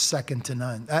is second to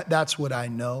none. That's what I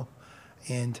know.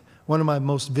 And one of my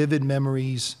most vivid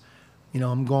memories,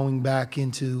 I'm going back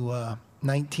into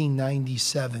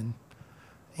 1997.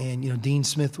 And, Dean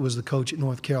Smith was the coach at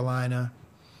North Carolina.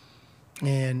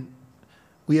 And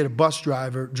we had a bus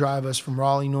driver drive us from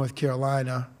Raleigh, North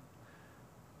Carolina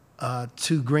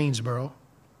to Greensboro.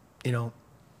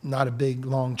 Not a big,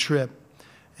 long trip.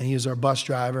 And he was our bus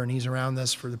driver, and he's around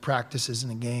us for the practices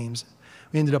and the games.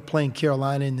 We ended up playing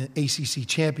Carolina in the ACC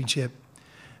championship.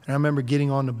 And I remember getting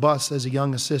on the bus as a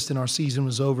young assistant. Our season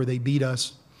was over. They beat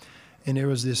us. And there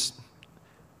was this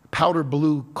powder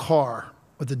blue car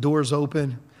with the doors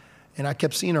open. And I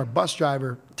kept seeing our bus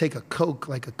driver take a Coke,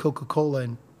 like a Coca-Cola,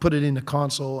 and put it in the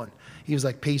console. And he was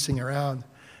like pacing around.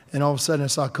 And all of a sudden I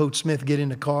saw Coach Smith get in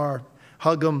the car,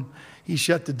 hug him. he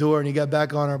shut the door and he got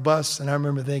back on our bus. And I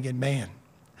remember thinking, man,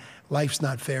 life's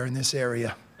not fair in this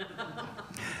area.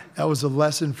 That was a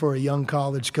lesson for a young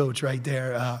college coach right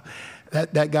there.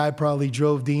 That guy probably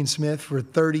drove Dean Smith for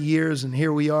 30 years, and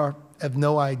here we are, have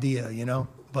no idea, you know.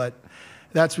 But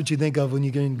that's what you think of when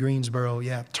you get in Greensboro.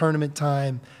 Yeah, tournament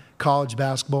time, college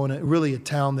basketball, and really a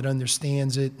town that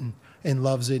understands it and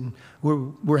loves it. And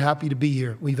we're happy to be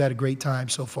here. We've had a great time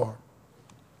so far.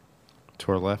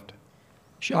 To our left.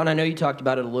 Sean, I know you talked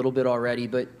about it a little bit already,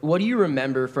 but what do you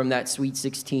remember from that Sweet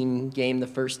 16 game the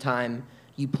first time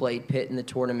you played Pitt in the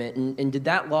tournament? And did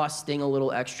that loss sting a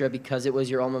little extra because it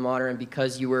was your alma mater and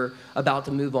because you were about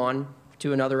to move on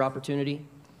to another opportunity?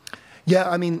 Yeah,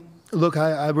 I mean, look,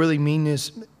 I really mean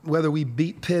this. Whether we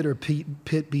beat Pitt or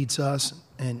Pitt beats us,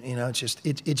 and you know,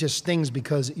 it just stings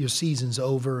because your season's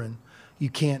over and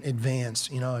you can't advance.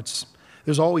 You know,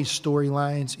 there's always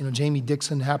storylines. You know, Jamie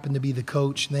Dixon happened to be the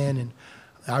coach then, and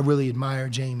I really admire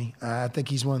Jamie. I think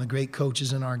he's one of the great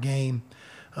coaches in our game.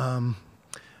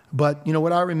 But, you know,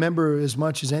 what I remember as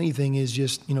much as anything is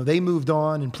just, you know, they moved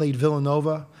on and played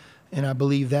Villanova, and I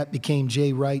believe that became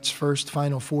Jay Wright's first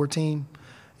Final Four team.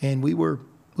 And we were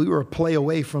a play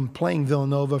away from playing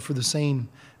Villanova for the same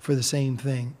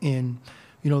thing. And,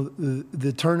 you know,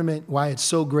 the tournament, why it's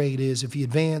so great is if you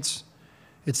advance,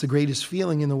 it's the greatest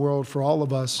feeling in the world for all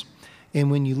of us.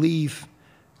 And when you leave,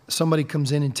 somebody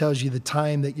comes in and tells you the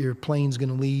time that your plane's going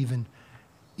to leave, and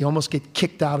you almost get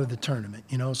kicked out of the tournament,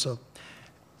 you know. So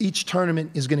each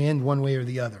tournament is going to end one way or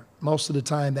the other. Most of the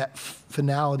time, that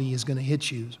finality is going to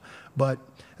hit you. But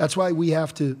that's why we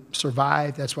have to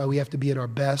survive. That's why we have to be at our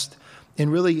best.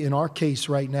 And really, in our case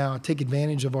right now, take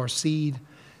advantage of our seed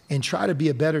and try to be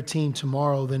a better team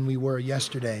tomorrow than we were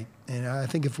yesterday. And I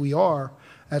think if we are,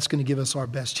 that's going to give us our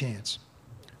best chance.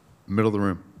 Middle of the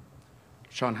room.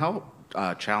 Sean, how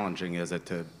challenging is it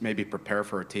to maybe prepare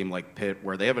for a team like Pitt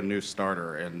where they have a new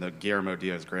starter and the Guillermo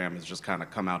Diaz-Graham has just kind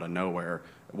of come out of nowhere?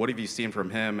 What have you seen from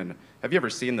him, and have you ever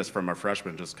seen this from a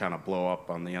freshman just kind of blow up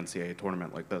on the NCAA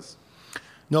tournament like this?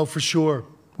 No, for sure.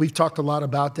 We've talked a lot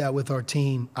about that with our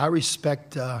team. I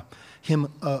respect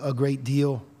him a great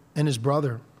deal, and his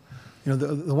brother. You know,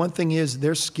 the one thing is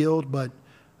they're skilled, but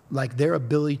like their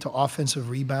ability to offensive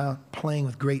rebound, playing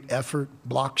with great effort,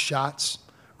 block shots,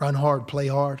 run hard, play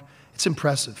hard, it's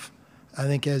impressive. I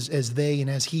think as they and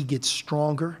as he gets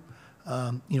stronger,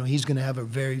 you know, he's going to have a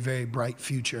very, very bright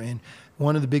future. And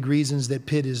one of the big reasons that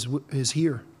Pitt is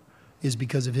here is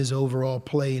because of his overall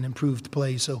play and improved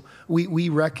play. So we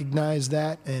recognize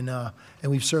that, and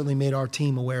we've certainly made our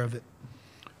team aware of it.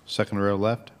 Second row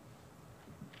left.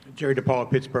 Jerry DePaul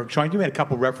of Pittsburgh. Sean, you made a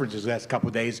couple references the last couple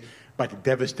of days about the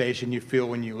devastation you feel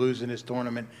when you lose in this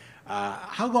tournament.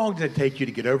 How long did it take you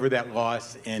to get over that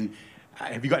loss, and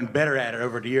have you gotten better at it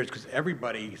over the years? Because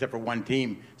everybody, except for one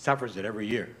team, suffers it every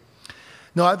year.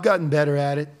 No, I've gotten better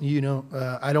at it. You know,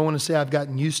 I don't want to say I've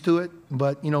gotten used to it,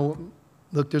 but, you know,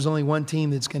 look, there's only one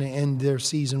team that's going to end their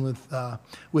season with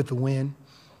a win.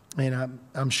 And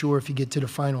I'm sure if you get to the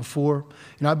Final Four,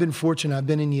 you know, I've been fortunate. I've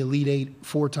been in the Elite Eight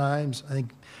 4 times. I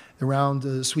think around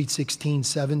the Sweet 16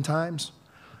 7 times.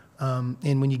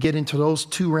 And when you get into those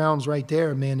 2 rounds right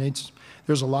there, man,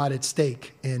 there's a lot at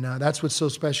stake. And that's what's so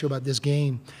special about this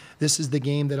game. This is the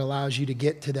game that allows you to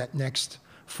get to that next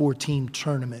 4-team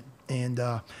tournament. And,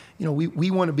 you know,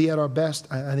 we want to be at our best.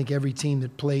 I think every team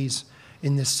that plays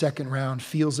in this second round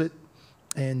feels it.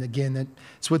 And, again,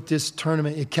 that's what this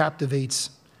tournament, it captivates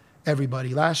everybody.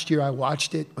 Last year I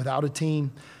watched it without a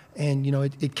team, and, you know,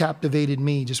 it captivated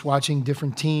me just watching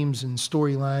different teams and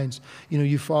storylines. You know,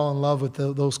 you fall in love with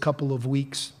those couple of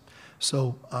weeks.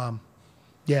 So,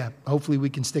 yeah, hopefully we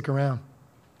can stick around.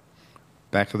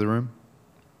 Back of the room.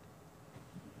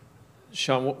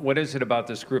 Sean, what is it about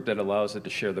this group that allows it to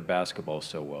share the basketball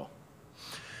so well?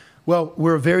 Well,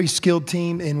 we're a very skilled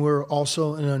team, and we're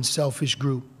also an unselfish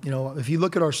group. You know, if you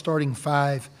look at our starting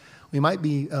 5, we might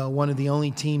be one of the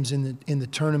only teams in the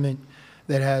tournament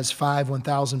that has 5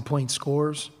 1,000-point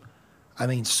scorers. I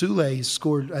mean, Sule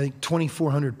scored, I think,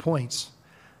 2,400 points.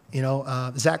 You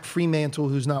know, Zach Fremantle,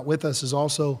 who's not with us, is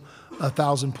also a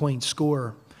 1,000-point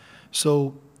scorer.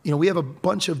 So, you know, we have a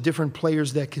bunch of different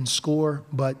players that can score,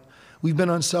 but we've been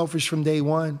unselfish from day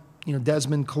one. You know,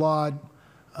 Desmond Claude,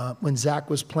 when Zach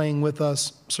was playing with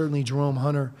us, certainly Jerome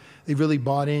Hunter, they really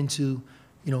bought into,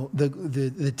 you know,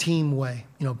 the team way,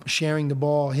 you know, sharing the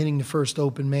ball, hitting the first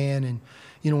open man. And,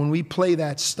 you know, when we play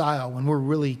that style, when we're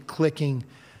really clicking,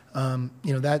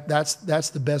 you know, that's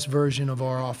the best version of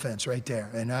our offense right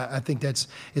there. And I think it's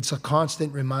a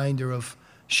constant reminder of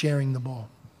sharing the ball.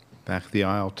 Back of the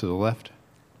aisle to the left.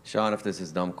 Sean, if this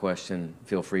is a dumb question,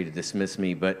 feel free to dismiss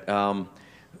me. But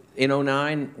In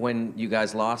 '09, when you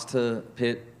guys lost to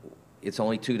Pitt, it's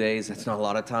only 2 days. That's not a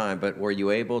lot of time. But were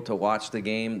you able to watch the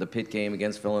game, the Pitt game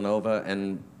against Villanova,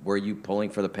 and were you pulling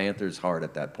for the Panthers hard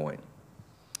at that point?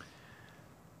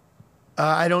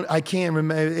 I can't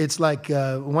remember. It's like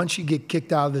once you get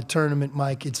kicked out of the tournament,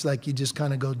 Mike, it's like you just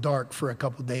kind of go dark for a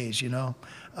couple days, you know.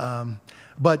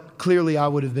 But clearly, I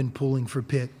would have been pulling for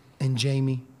Pitt and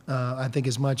Jamie. I think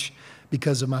as much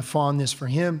because of my fondness for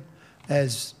him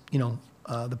as, you know,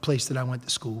 the place that I went to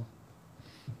school.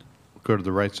 Go to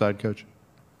the right side, Coach.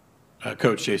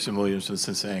 Coach Jason Williams from the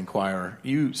Cincinnati Enquirer.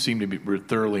 You seem to be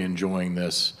thoroughly enjoying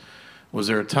this. Was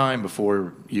there a time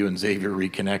before you and Xavier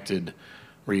reconnected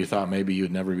where you thought maybe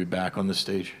you'd never be back on the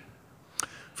stage?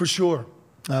 For sure.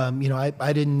 You know,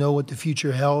 I didn't know what the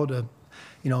future held,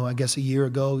 you know, I guess a year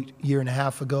and a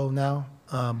half ago now.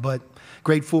 But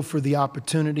grateful for the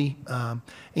opportunity.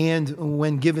 And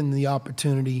when given the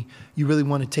opportunity, you really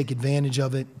want to take advantage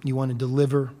of it. You want to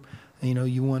deliver. You know,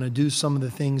 you want to do some of the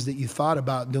things that you thought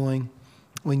about doing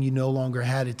when you no longer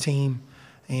had a team.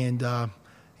 And,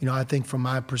 you know, I think from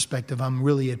my perspective, I'm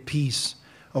really at peace.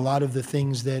 A lot of the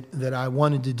things that I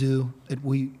wanted to do, that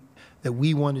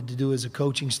we wanted to do as a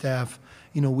coaching staff,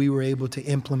 you know, we were able to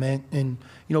implement. And,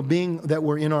 you know, being that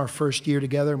we're in our first year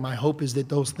together, my hope is that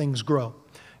those things grow.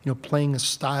 You know, playing a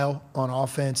style on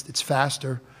offense that's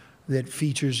faster, that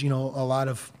features, you know, a lot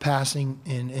of passing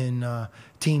and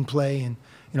team play. And,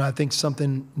 you know, I think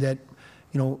something that,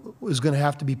 you know, is going to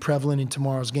have to be prevalent in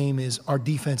tomorrow's game is our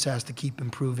defense has to keep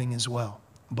improving as well.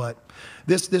 But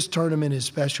this tournament is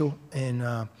special,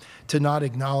 and to not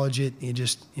acknowledge it,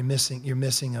 you're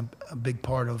missing a big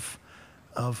part of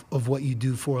what you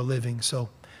do for a living. So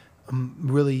I'm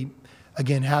really,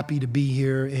 again, happy to be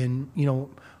here, and you know,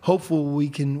 hopeful we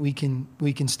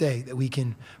can stay, that we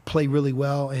can play really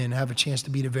well and have a chance to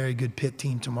beat a very good Pitt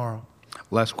team tomorrow.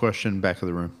 Last question, back of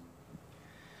the room.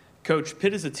 Coach,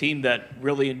 Pitt is a team that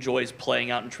really enjoys playing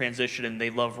out in transition, and they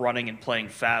love running and playing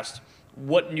fast.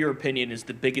 What, in your opinion, is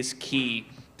the biggest key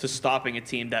to stopping a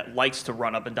team that likes to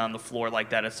run up and down the floor like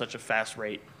that at such a fast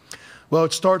rate? Well,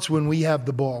 it starts when we have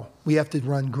the ball. We have to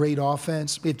run great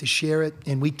offense. We have to share it,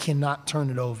 and we cannot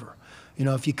turn it over. You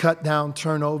know, if you cut down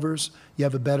turnovers, you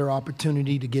have a better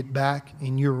opportunity to get back,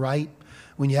 and you're right.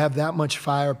 When you have that much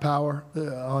firepower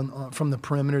from the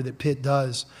perimeter that Pitt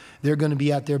does, they're going to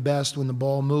be at their best when the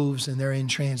ball moves and they're in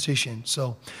transition.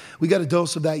 So we got a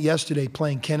dose of that yesterday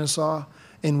playing Kennesaw,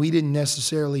 and we didn't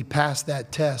necessarily pass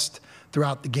that test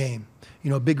throughout the game. You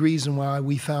know, a big reason why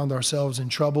we found ourselves in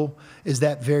trouble is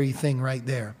that very thing right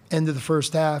there. End of the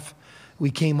first half, we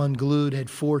came unglued,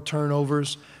 had 4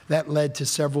 turnovers. That led to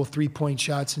several three-point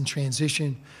shots in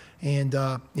transition. And,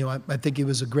 you know, I think it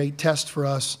was a great test for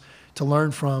us to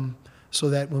learn from, so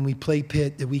that when we play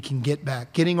Pitt, that we can get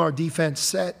back. Getting our defense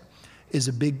set is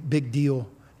a big deal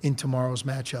in tomorrow's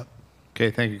matchup.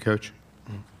 Okay, thank you, Coach.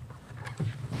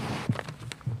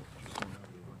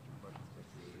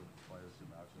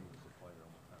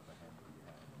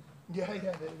 Yeah,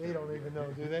 they don't even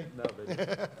know, do they? No, they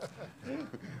don't.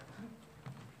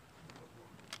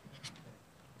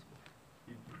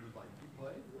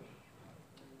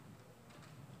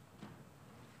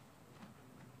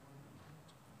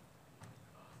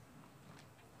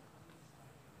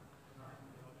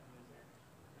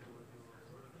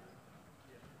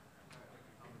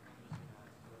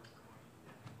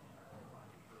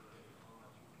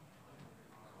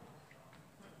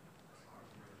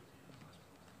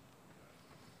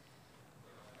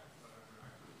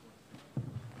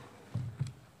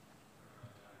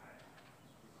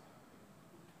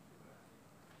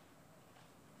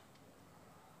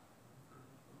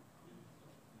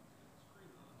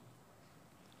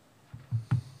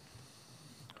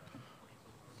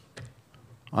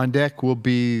 On deck will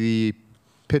be the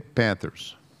Pitt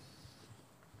Panthers.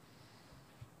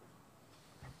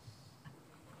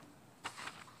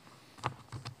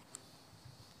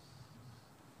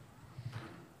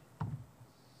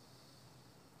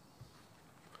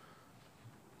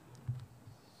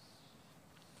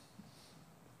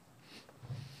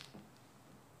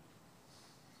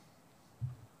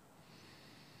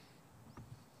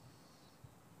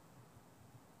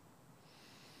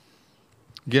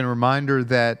 Again, a reminder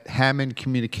that Hammond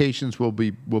Communications will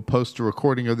post a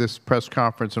recording of this press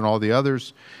conference and all the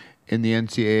others in the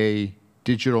NCAA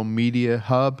Digital Media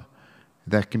Hub.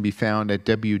 That can be found at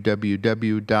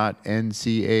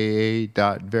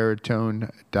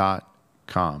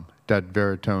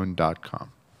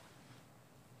www.ncaa.veritone.com.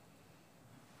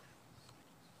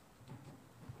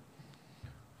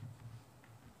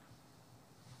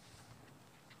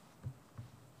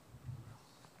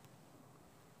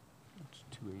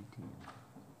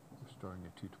 starting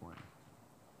at 2:20.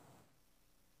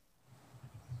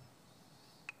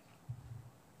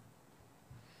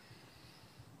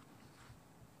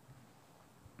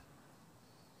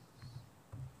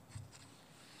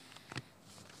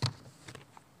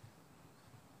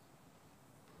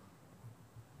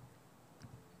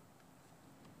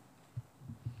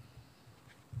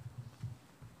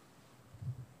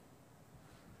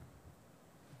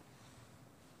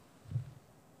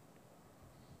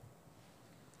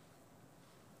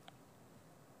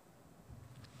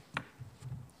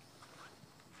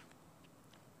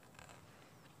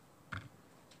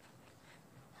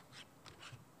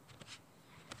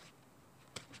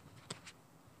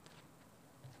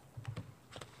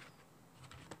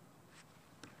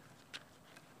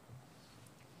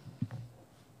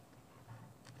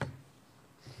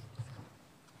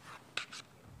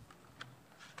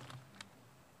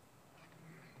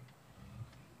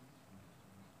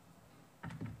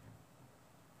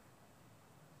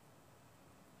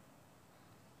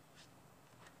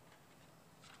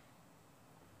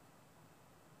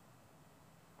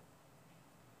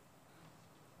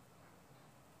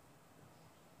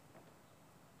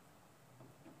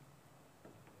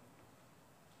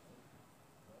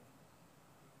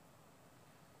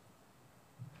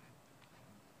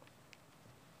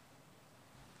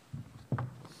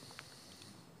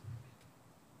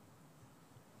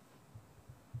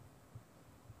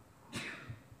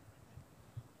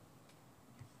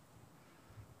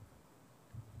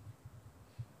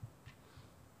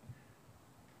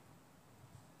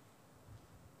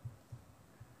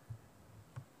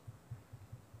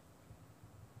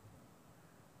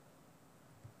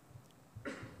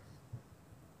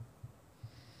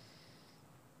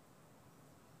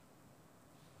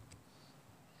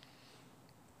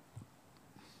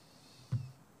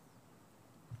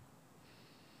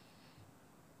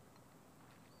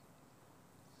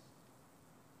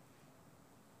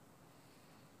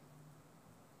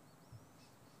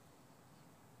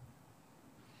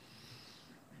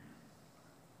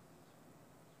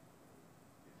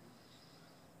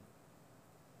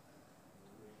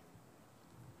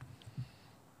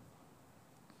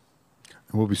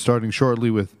 We'll be starting shortly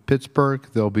with Pittsburgh.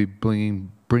 They'll be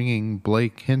bringing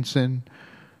Blake Hinson,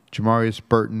 Jamarius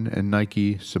Burton, and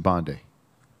Nike Sabande.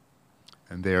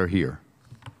 And they are here.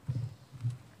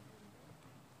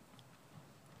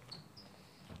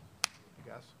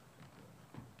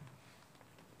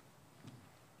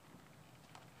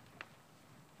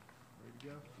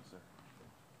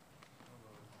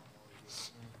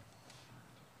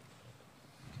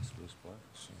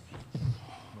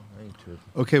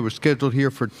 Okay, we're scheduled here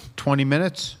for 20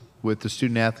 minutes with the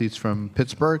student athletes from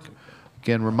Pittsburgh.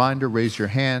 Again, reminder, raise your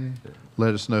hand.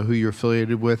 Let us know who you're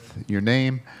affiliated with, your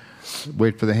name.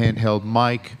 Wait for the handheld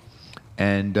mic.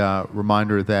 And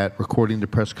reminder that recording the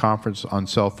press conference on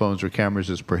cell phones or cameras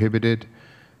is prohibited.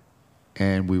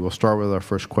 And we will start with our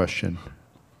first question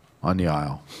on the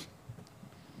aisle.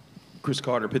 Chris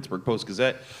Carter, Pittsburgh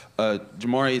Post-Gazette.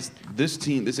 Jamari, this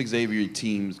team, this Xavier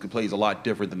team plays a lot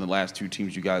different than the last two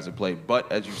teams you guys have played.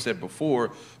 But as you said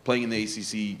before, playing in the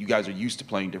ACC, you guys are used to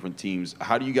playing different teams.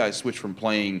 How do you guys switch from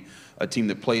playing a team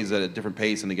that plays at a different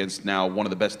pace and against now one of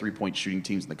the best three-point shooting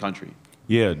teams in the country?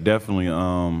 Yeah, definitely.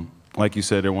 Like you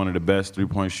said, they're one of the best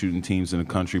three-point shooting teams in the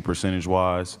country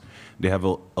percentage-wise. They have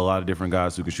a lot of different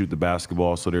guys who can shoot the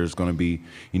basketball, so there's going to be,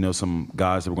 some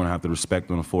guys that we're going to have to respect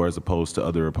on the floor as opposed to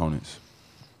other opponents.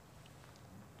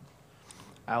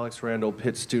 Alex Randall,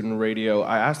 Pitt Student Radio.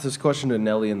 I asked this question to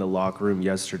Nelly in the locker room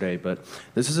yesterday, but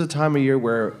this is a time of year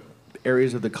where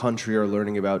areas of the country are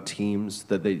learning about teams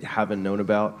that they haven't known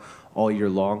about all year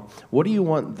long. What do you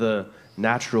want the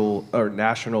national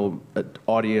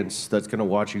audience that's going to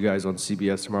watch you guys on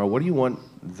CBS tomorrow, what do you want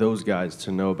those guys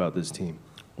to know about this team?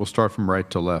 We'll start from right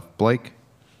to left. Blake?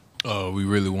 We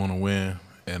really want to win,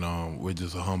 and we're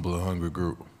just a humble and hungry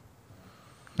group.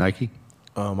 Nike?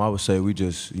 I would say we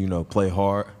just, play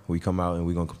hard. We come out and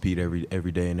we're going to compete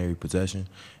every day in every possession,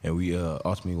 and we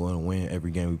ultimately want to win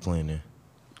every game we play in.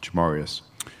 Jamarius?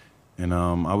 And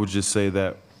I would just say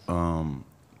that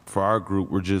for our group,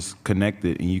 we're just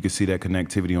connected, and you can see that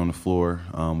connectivity on the floor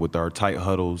with our tight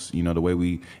huddles, the way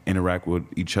we interact with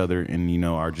each other, and,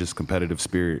 our just competitive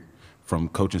spirit from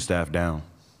coaching staff down.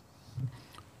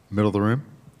 Middle of the room?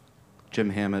 Jim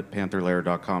Hammett,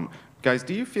 PantherLair.com. Guys,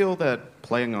 do you feel that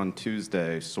playing on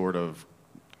Tuesday sort of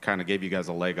kind of gave you guys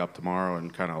a leg up tomorrow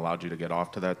and kind of allowed you to get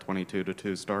off to that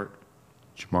 22-2 start?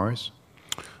 Jamarius?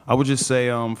 I would just say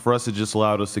for us, it just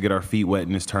allowed us to get our feet wet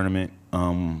in this tournament.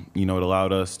 It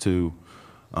allowed us to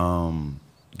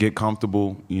get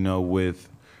comfortable, with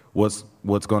what's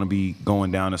going to be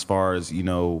going down as far as, you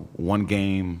know, one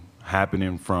game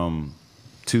happening from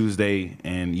Tuesday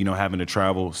and, you know, having to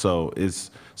travel. So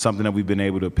it's something that we've been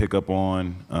able to pick up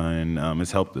on, and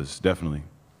it's helped us, definitely.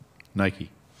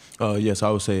 Nike. Yes, I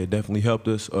would say it definitely helped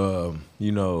us.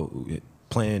 You know,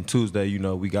 playing Tuesday, you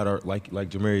know, we got our, like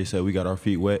Jamari said, we got our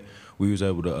feet wet. We was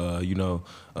able to, you know,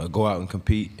 go out and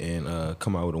compete and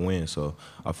come out with a win. So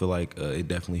I feel like it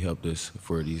definitely helped us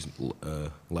for these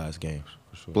last games.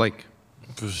 For sure. Blake.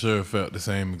 For sure felt the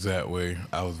same exact way.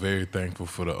 I was very thankful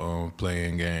for the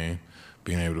playing game,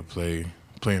 being able to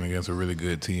playing against a really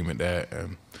good team at that,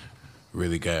 and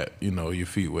really got, you know, your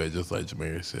feet wet, just like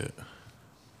Jamari said.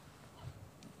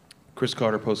 Chris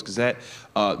Carter, Post-Gazette.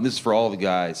 This is for all the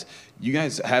guys. You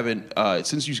guys haven't,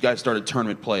 since you guys started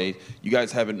tournament play, you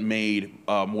guys haven't made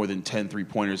more than 10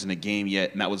 3-pointers in a game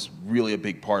yet, and that was really a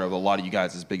big part of a lot of you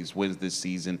guys' biggest wins this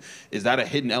season. Is that a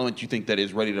hidden element you think that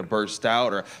is ready to burst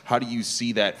out, or how do you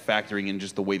see that factoring in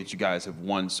just the way that you guys have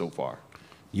won so far?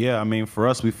 Yeah, I mean, for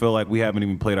us, we feel like we haven't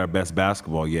even played our best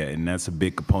basketball yet, and that's a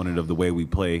big component of the way we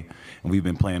play, and we've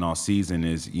been playing all season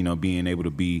is, you know, being able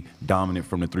to be dominant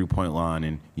from the three-point line.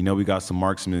 And, you know, we got some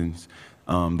marksmen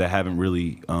that haven't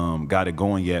really got it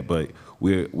going yet, but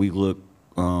we look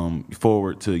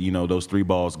forward to, you know, those three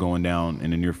balls going down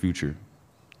in the near future.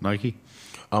 Nike?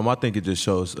 I think it just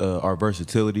shows our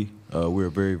versatility. We're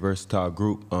a very versatile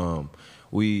group.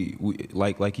 We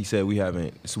like he said, we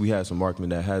had some marksmen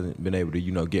that hasn't been able to,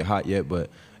 you know, get hot yet, but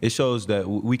it shows that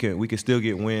we can still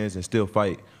get wins and still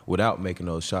fight without making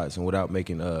those shots and without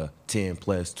making 10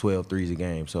 plus 12 threes a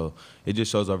game. So it just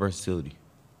shows our versatility.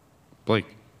 Blake.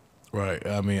 Right.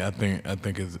 I mean, I think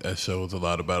it shows a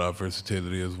lot about our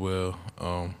versatility as well.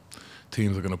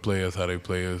 Teams are going to play us how they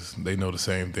play us. They know the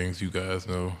same things you guys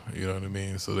know, you know what I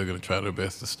mean? So they're going to try their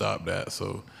best to stop that.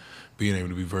 So being able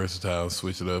to be versatile,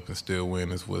 switch it up, and still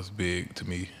win is what's big to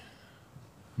me.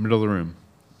 Middle of the room.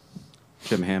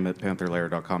 Jim Hammett,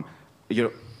 PantherLair.com. You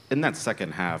know, in that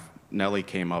second half, Nelly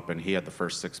came up and he had the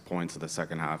first 6 points of the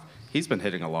second half. He's been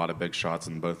hitting a lot of big shots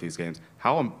in both these games.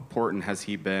 How important has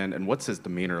he been, and what's his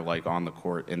demeanor like on the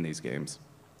court in these games?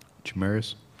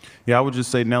 Chamaris? Yeah, I would just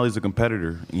say Nelly's a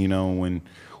competitor. You know, when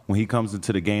he comes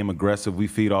into the game aggressive, we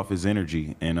feed off his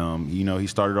energy. And, you know, he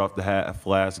started off the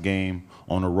last game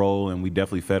on a roll, and we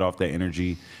definitely fed off that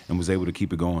energy and was able to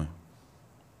keep it going.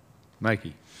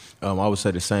 Nike. I would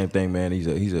say the same thing, man. He's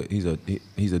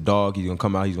a dog. He's gonna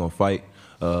come out. He's gonna fight.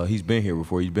 He's been here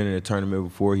before. He's been in a tournament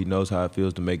before. He knows how it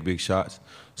feels to make big shots.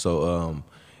 So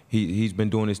he's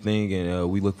been doing his thing, and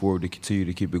we look forward to continue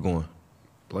to keep it going.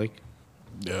 Blake.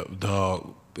 Yeah,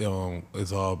 dog.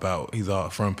 It's all about, he's all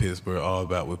from Pittsburgh, all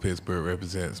about what Pittsburgh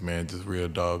represents, man. Just real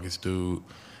doggish dude.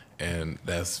 And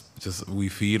that's just, we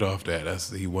feed off that.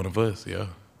 He one of us, yeah.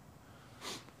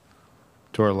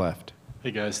 To our left.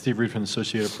 Hey guys, Steve Reed from the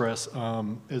Associated Press.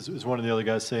 As one of the other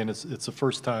guys saying, it's the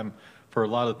first time for a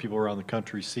lot of people around the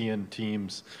country seeing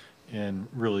teams and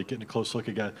really getting a close look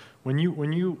at guys.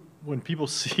 When people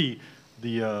see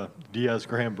the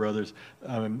Diaz-Graham brothers,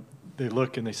 they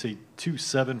look and they see 2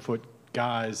 7-foot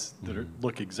guys that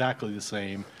look exactly the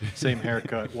same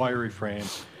haircut, wiry frame.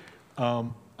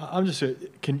 I'm just,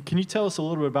 can you tell us a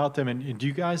little bit about them, and do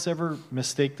you guys ever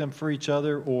mistake them for each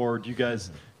other, or do you guys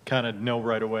kind of know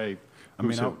right away? I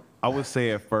mean, I would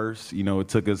say at first, you know, it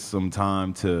took us some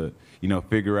time to, you know,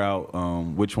 figure out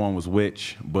which one was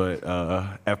which. But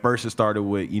at first it started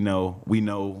with, you know, we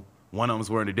know one of them was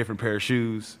wearing a different pair of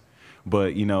shoes.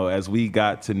 But, you know, as we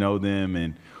got to know them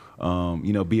and,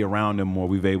 you know, be around them more,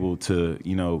 we've able to,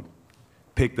 you know,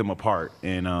 pick them apart.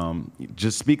 And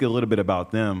just speak a little bit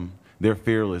about them. They're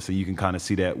fearless, and you can kind of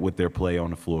see that with their play on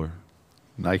the floor.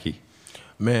 Nike.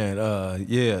 Man,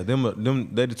 yeah, they're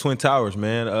the Twin Towers,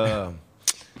 man.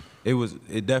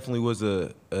 It definitely was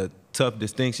a tough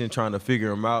distinction trying to figure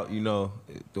them out, you know,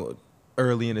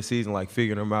 early in the season, like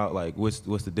figuring them out, like what's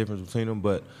the difference between them.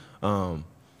 But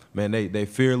man, they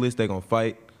fearless. They gonna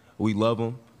fight. We love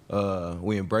them.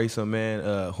 We embrace them,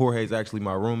 man. Jorge's actually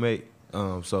my roommate,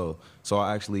 so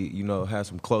I actually, you know, had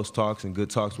some close talks and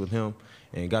good talks with him,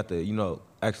 and got to, you know,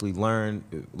 actually learn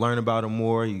about him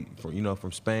more. He,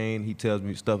 from Spain. He tells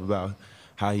me stuff about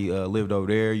how he lived over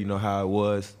there. You know how it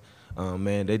was.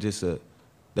 Man, they just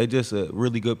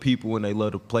really good people, and they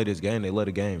love to play this game. They love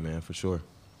the game, man, for sure.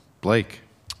 Blake.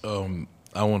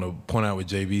 I want to point out what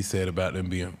JB said about them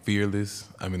being fearless.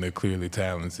 I mean, they're clearly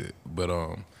talented, but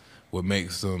what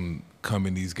makes them come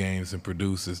in these games and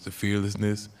produce is the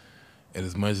fearlessness. And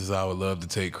as much as I would love to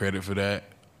take credit for that,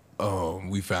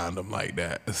 we found them like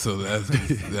that. So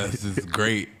that's just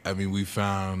great. I mean, we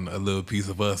found a little piece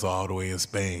of us all the way in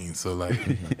Spain. So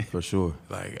like, for sure,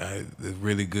 like it's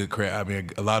really good credit. I mean,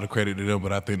 a lot of credit to them,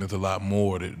 but I think there's a lot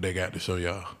more that they got to show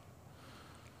y'all.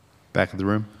 Back of the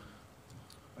room.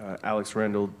 Alex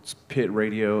Reynolds, Pitt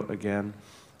Radio again.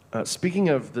 Speaking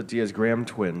of the Diaz-Graham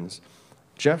twins,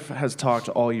 Jeff has talked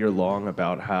all year long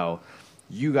about how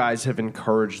you guys have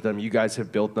encouraged them, you guys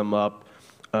have built them up.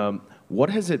 What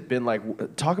has it been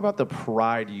like? Talk about the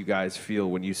pride you guys feel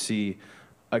when you see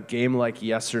a game like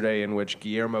yesterday in which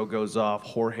Guillermo goes off,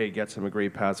 Jorge gets him a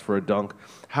great pass for a dunk.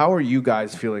 How are you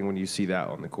guys feeling when you see that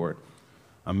on the court?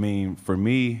 I mean, for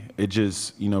me, it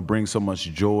just, brings so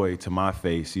much joy to my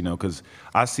face, because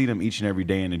I see them each and every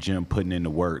day in the gym putting in the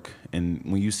work. And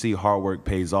when you see hard work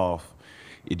pays off,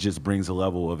 it just brings a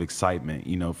level of excitement,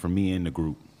 for me and the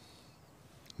group.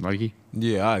 Mikey?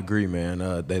 Yeah, I agree, man.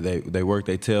 They work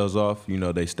their tails off.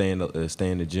 They stay in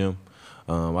the gym.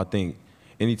 I think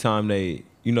anytime they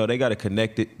got a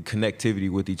connectivity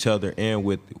with each other and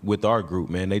with our group,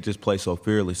 man. They just play so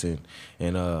fearless and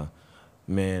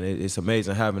man, it's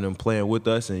amazing having them playing with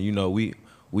us. And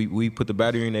we put the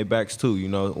battery in their backs too.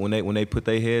 When they put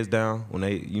their heads down, when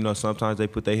they sometimes they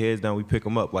put their heads down, we pick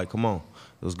them up like, come on,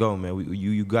 let's go, man.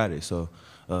 You got it. So.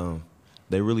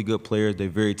 They're really good players. They're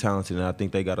very talented, and I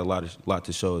think they got a lot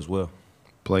to show as well.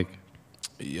 Blake?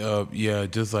 Yeah,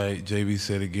 just like JB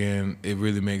said again, it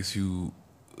really makes you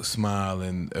smile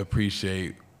and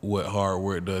appreciate what hard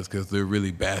work does because they're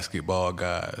really basketball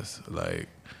guys. Like,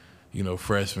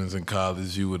 freshmen in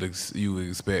college, you would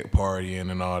expect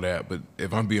partying and all that. But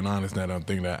if I'm being honest now, I'm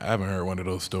thinking that I haven't heard one of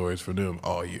those stories from them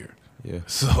all year. Yeah.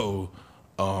 So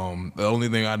the only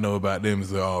thing I know about them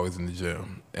is they're always in the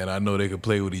gym. And I know they can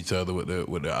play with each other with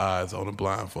their eyes on a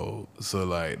blindfold. So,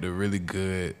 like, they're really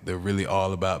good. They're really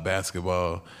all about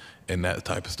basketball, and that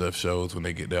type of stuff shows when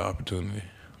they get their opportunity.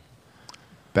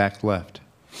 Back left.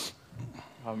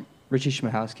 Richie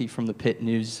Schmahowski from the Pitt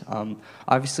News.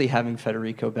 Obviously, having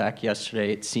Federico back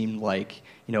yesterday, it seemed like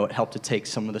it helped to take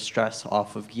some of the stress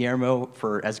off of Guillermo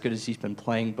for as good as he's been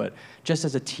playing. But just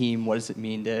as a team, what does it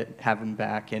mean to have him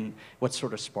back, and what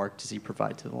sort of spark does he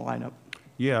provide to the lineup?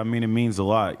 Yeah, I mean, it means a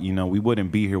lot. We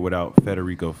wouldn't be here without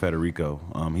Federico.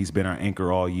 He's been our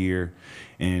anchor all year.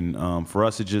 And for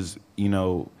us, it just,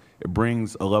 it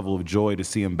brings a level of joy to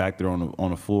see him back there on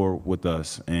the floor with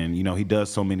us. And, he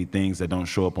does so many things that don't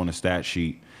show up on the stat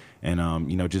sheet. And,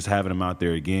 just having him out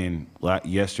there again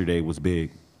yesterday was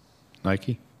big.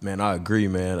 Nike? Man, I agree,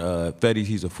 man. Fetty,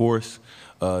 he's a force.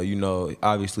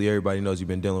 Obviously everybody knows he's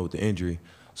been dealing with the injury.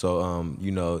 So,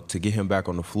 to get him back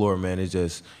on the floor, man,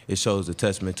 it shows a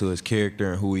testament to his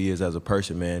character and who he is as a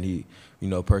person, man. He,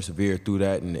 persevered through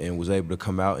that and was able to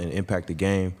come out and impact the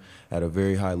game at a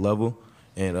very high level.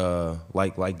 And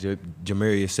like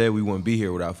Jamarius said, we wouldn't be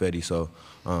here without Fetty. So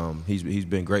he's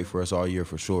been great for us all year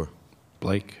for sure.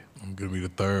 Blake? I'm going to be the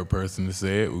third person to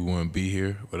say it. We wouldn't be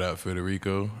here without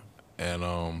Federico.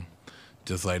 And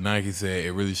just like Nike said,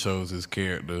 it really shows his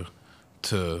character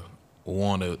to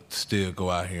want to still go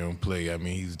out here and play. I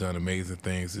mean, he's done amazing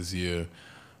things this year.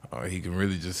 He can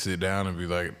really just sit down and be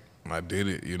like, I did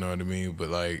it, you know what I mean? But,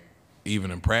 like, even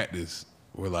in practice,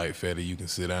 we're like, Fetty, you can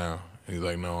sit down. And he's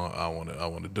like, no, I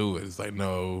want to do it. It's like,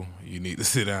 no, you need to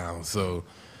sit down. So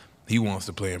he wants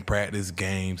to play in practice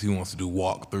games. He wants to do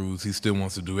walkthroughs. He still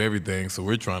wants to do everything. So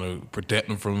we're trying to protect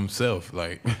him from himself.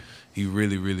 Like, he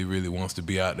really, really, really wants to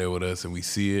be out there with us, and we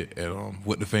see it. And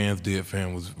what the fans did for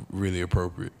him was really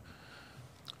appropriate.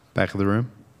 Back of the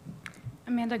room.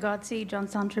 Amanda Gotzi,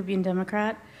 Johnstown Tribune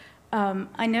Democrat.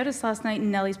 I noticed last night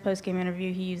in Nelly's postgame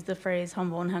interview, he used the phrase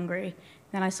humble and hungry.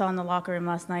 Then I saw in the locker room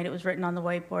last night, it was written on the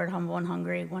whiteboard, humble and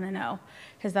hungry, 1-0.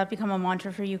 Has that become a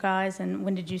mantra for you guys, and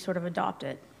when did you sort of adopt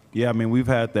it? Yeah, I mean, we've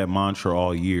had that mantra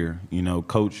all year.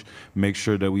 Coach makes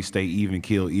sure that we stay even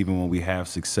keel even when we have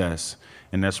success,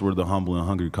 and that's where the humble and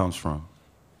hungry comes from.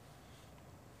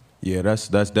 Yeah, that's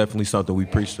definitely something we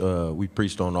preached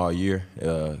on all year.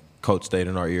 Coach stayed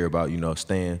in our ear about,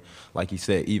 staying, like he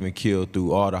said, even keel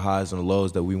through all the highs and the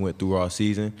lows that we went through all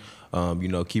season.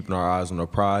 Keeping our eyes on the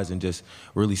prize and just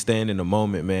really staying in the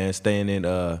moment, man, staying in,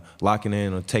 locking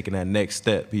in on taking that next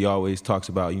step. He always talks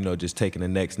about, just taking the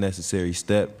next necessary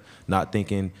step, not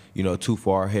thinking, too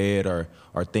far ahead or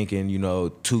thinking,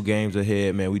 2 games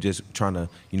ahead, man. We just trying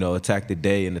to, attack the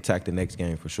day and attack the next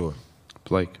game for sure.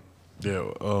 Blake?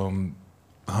 Yeah,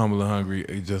 humble and hungry,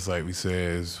 just like we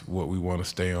said, is what we want to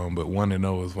stay on. But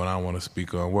 1-0 is what I want to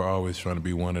speak on. We're always trying to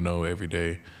be 1-0 every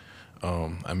day.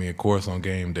 I mean, of course, on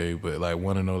game day, but like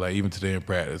 1-0, like even today in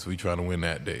practice, we trying to win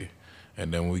that day.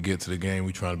 And then when we get to the game,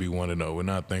 we trying to be 1-0. We're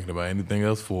not thinking about anything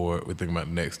else forward. We're thinking about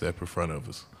the next step in front of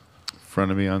us.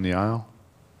 Front of me on the aisle.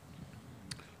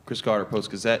 Chris Carter,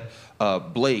 Post-Gazette.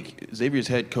 Blake, Xavier's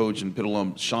head coach and Pitt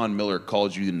alum Sean Miller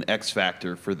called you an X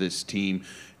factor for this team.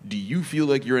 Do you feel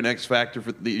like you're an X factor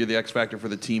you're the X factor for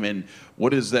the team? And what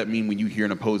does that mean when you hear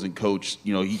an opposing coach?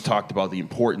 You know, he talked about the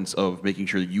importance of making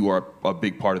sure that you are a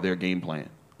big part of their game plan.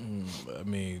 I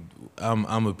mean,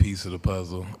 I'm a piece of the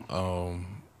puzzle.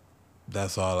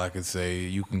 That's all I can say.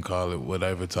 You can call it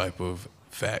whatever type of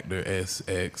factor, S,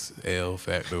 X, L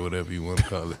factor, whatever you want to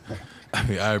call it. I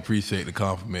mean, I appreciate the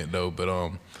compliment though, but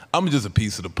I'm just a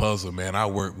piece of the puzzle, man. I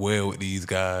work well with these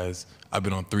guys. I've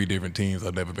been on 3 different teams.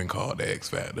 I've never been called the X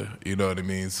factor. You know what I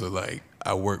mean? So like,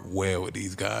 I work well with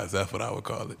these guys. That's what I would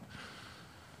call it.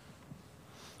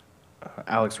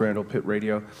 Alex Randall, Pitt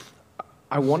Radio.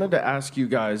 I wanted to ask you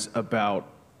guys about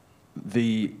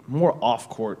the more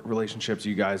off-court relationships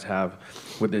you guys have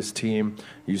with this team.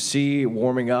 You see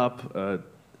warming up,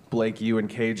 Blake, you and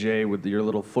KJ with your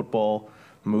little football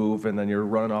move, and then you're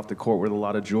running off the court with a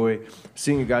lot of joy.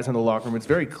 Seeing you guys in the locker room, it's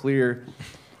very clear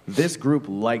this group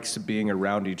likes being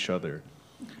around each other.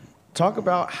 Talk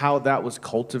about how that was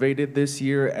cultivated this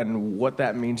year and what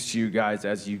that means to you guys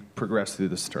as you progress through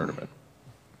this tournament.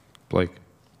 Blake.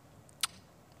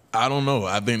 I don't know.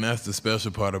 I think that's the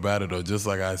special part about it, though. Just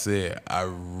like I said, I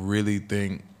really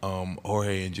think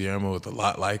Jorge and Guillermo is a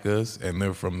lot like us, and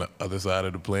they're from the other side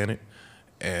of the planet.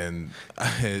 And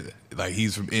like,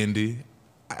 he's from Indy.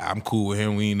 I'm cool with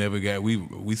him. We ain't never got,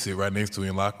 we sit right next to him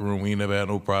in the locker room. We ain't never had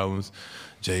no problems.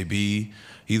 JB,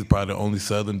 he's probably the only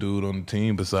Southern dude on the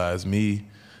team besides me.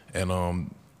 And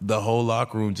the whole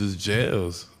locker room just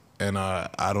gels. And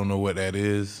I don't know what that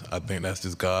is. I think that's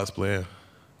just God's plan.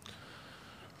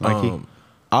 Mikey?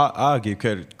 I'll give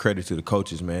credit to the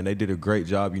coaches, man. They did a great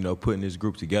job, you know, putting this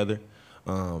group together.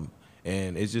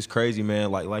 And it's just crazy,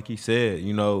 man. Like he said,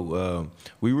 you know,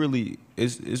 we really,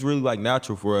 it's really like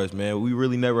natural for us, man. We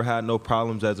really never had no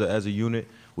problems as a unit.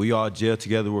 We all gel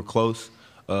together. We're close.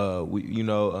 We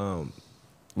all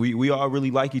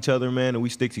really like each other, man, and we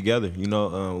stick together. You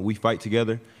know, we fight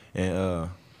together, and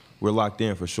we're locked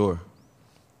in for sure.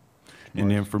 And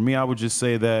then for me, I would just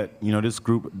say that, you know, this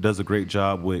group does a great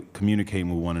job with communicating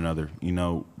with one another. You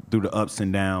know, through the ups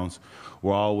and downs,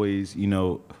 we're always, you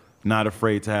know, not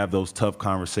afraid to have those tough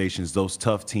conversations, those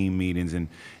tough team meetings, and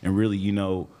really, you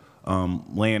know,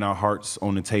 laying our hearts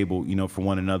on the table, you know, for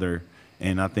one another.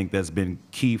 And I think that's been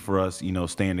key for us, you know,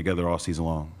 staying together all season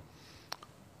long.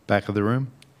 Back of the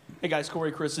room. Hey guys,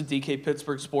 Corey Christen, DK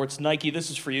Pittsburgh Sports. Nike, this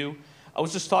is for you. I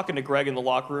was just talking to Greg in the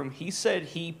locker room. He said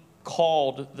he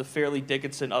called the Fairleigh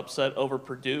Dickinson upset over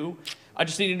Purdue. I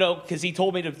just need to know, because he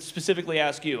told me to specifically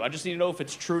ask you. I just need to know if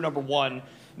it's true, number one.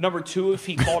 Number two, if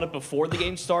he called it before the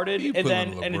game started. And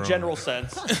then in a general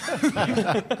sense,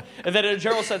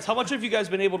 how much have you guys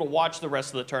been able to watch the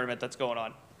rest of the tournament that's going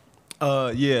on?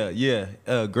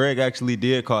 Yeah. Greg actually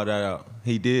did call that out.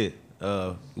 He did.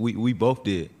 We both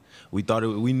did. We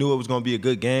knew it was going to be a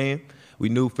good game. We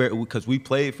knew because we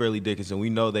played Fairleigh Dickinson. We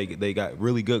know they got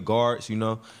really good guards, you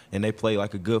know, and they play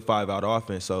like a good 5-out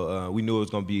offense. So we knew it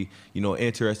was going to be, you know, an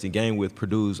interesting game with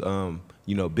Purdue's,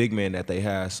 you know, big man that they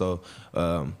had. So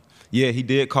yeah, he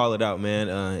did call it out, man,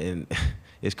 and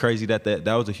it's crazy that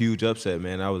was a huge upset,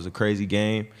 man. That was a crazy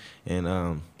game,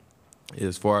 and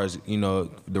as far as, you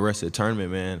know, the rest of the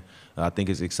tournament, man, I think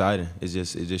it's exciting. It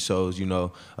just shows, you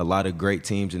know, a lot of great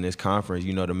teams in this conference,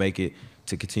 you know, to make it,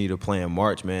 to continue to play in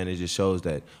March, man. It just shows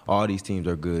that all these teams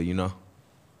are good, you know.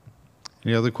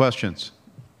 Any other questions?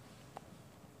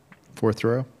 Fourth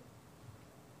row.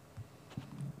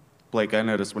 Blake, I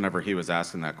noticed whenever he was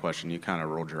asking that question, you kind of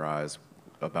rolled your eyes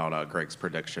about Greg's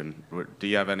prediction. Do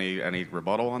you have any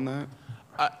rebuttal on that?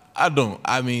 I don't.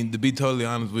 I mean, to be totally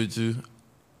honest with you,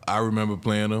 I remember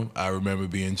playing him. I remember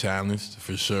being challenged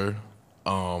for sure.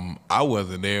 I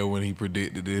wasn't there when he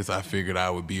predicted this. I figured I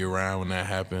would be around when that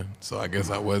happened, so I guess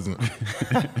I wasn't.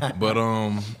 But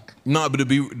no, but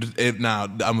now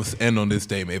I'm gonna end on this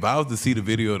statement. If I was to see the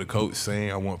video of the coach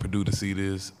saying I want Purdue to see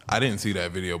this, I didn't see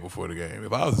that video before the game.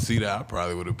 If I was to see that, I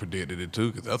probably would have predicted it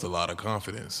too, because that's a lot of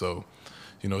confidence. So,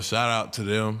 you know, shout out to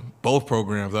them. Both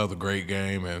programs. That was a great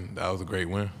game, and that was a great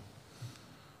win.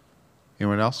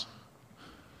 Anyone else?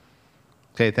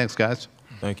 Okay, thanks, guys.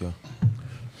 Thank you.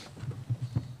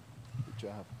 Good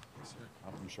job. Yes, sir.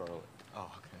 I'm from Charlotte.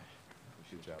 Oh, okay.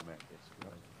 Good job, man.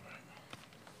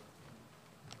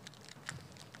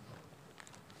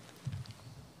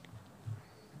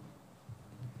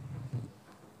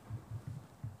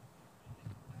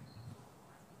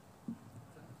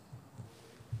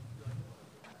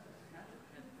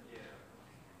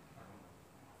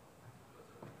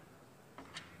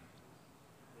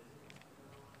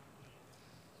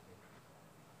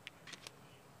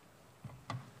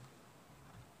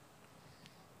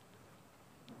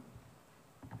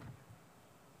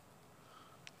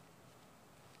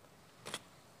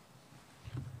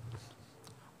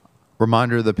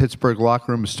 Reminder, the Pittsburgh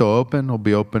locker room is still open. It'll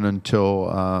be open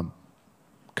until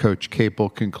Coach Capel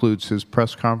concludes his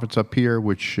press conference up here,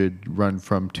 which should run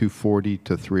from 2:40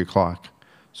 to 3 o'clock.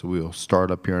 So we'll start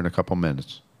up here in a couple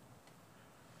minutes.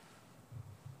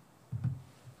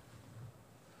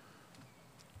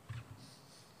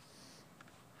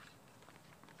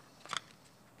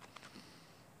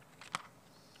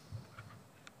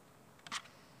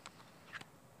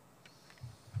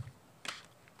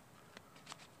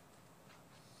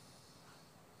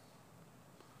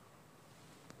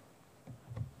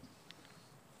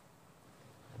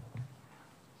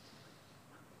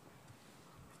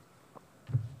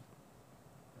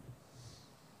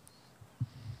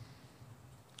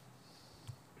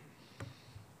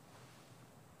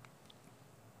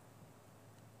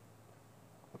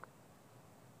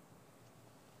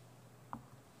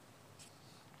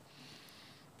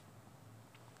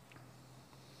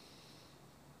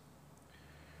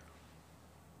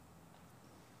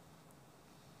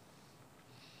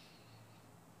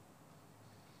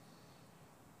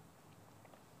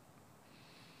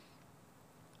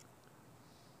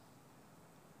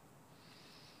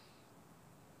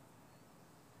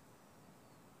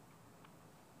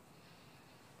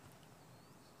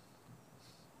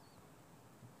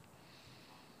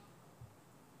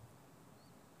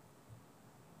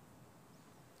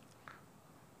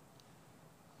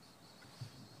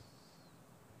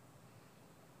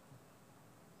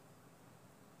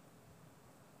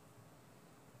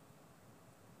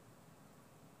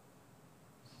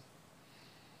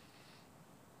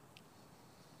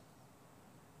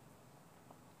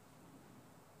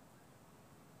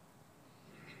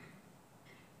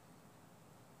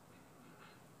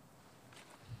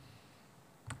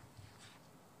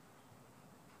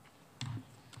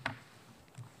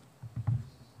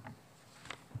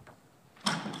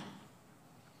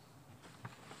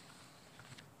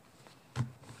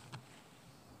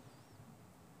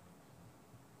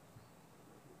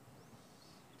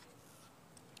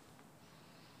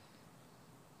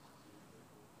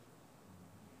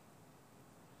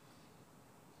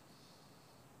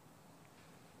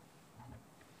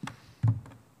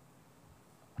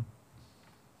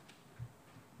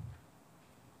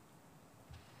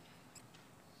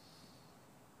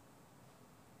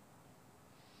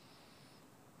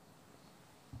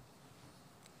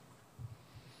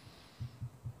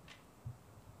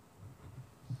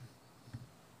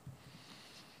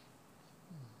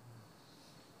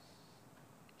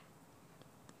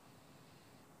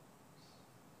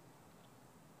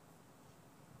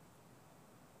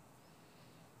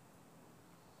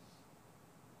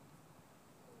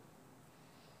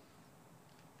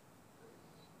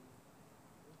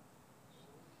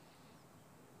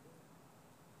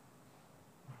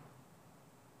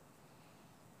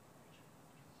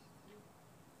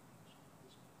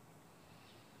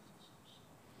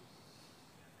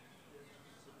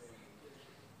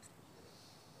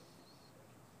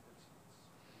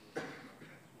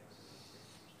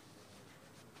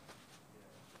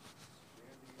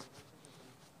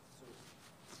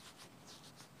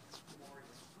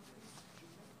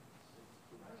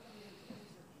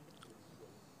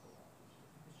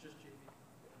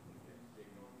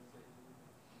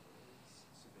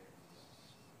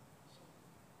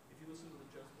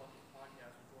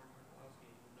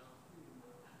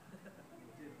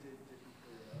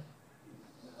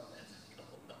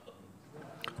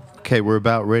 Okay, we're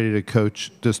about ready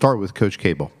to start with Coach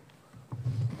Capel.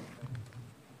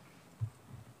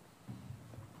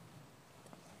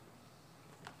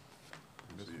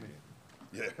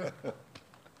 Yeah.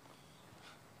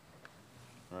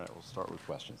 All right, we'll start with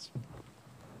questions.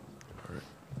 All right.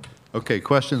 Okay,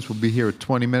 questions. We'll be here at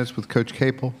 20 minutes with Coach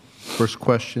Capel. First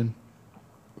question,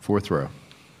 fourth row.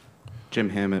 Jim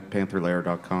Hammett,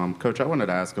 PantherLair.com. Coach, I wanted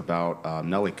to ask about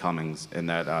Nelly Cummings in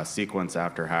that sequence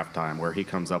after halftime where he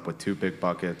comes up with 2 big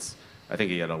buckets. I think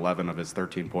he had 11 of his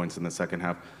 13 points in the second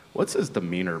half. What's his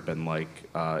demeanor been like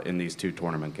in these 2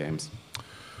 tournament games?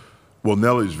 Well,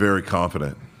 Nelly's very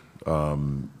confident.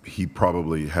 He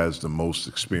probably has the most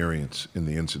experience in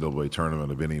the NCAA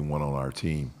tournament of anyone on our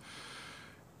team.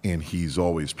 And he's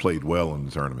always played well in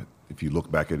the tournament. If you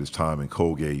look back at his time in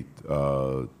Colgate,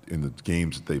 in the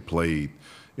games that they played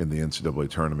in the NCAA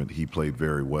tournament, he played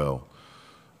very well.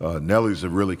 Nelly's a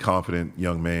really confident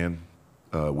young man.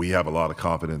 We have a lot of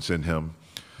confidence in him.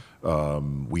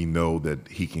 We know that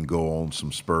he can go on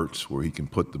some spurts where he can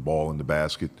put the ball in the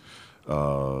basket.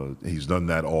 He's done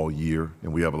that all year,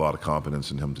 and we have a lot of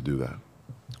confidence in him to do that.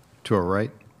 To our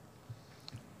right.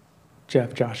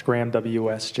 Josh Graham,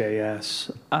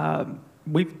 WSJS.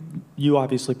 You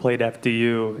obviously played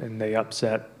FDU, and they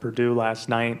upset Purdue last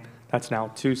night. That's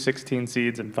now 2 16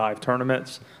 seeds in 5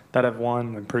 tournaments that have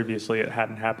won, when previously it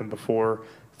hadn't happened before.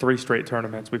 3 straight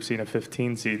tournaments, we've seen a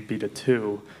 15 seed beat a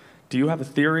 2. Do you have a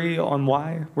theory on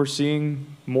why we're seeing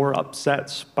more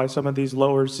upsets by some of these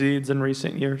lower seeds in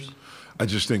recent years? I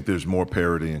just think there's more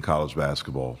parity in college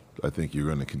basketball. I think you're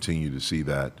going to continue to see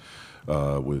that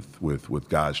with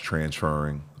guys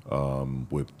transferring,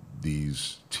 with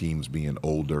these teams being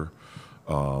older,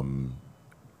 and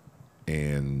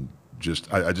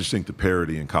I just think the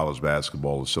parity in college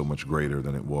basketball is so much greater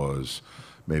than it was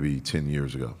maybe 10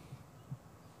 years ago.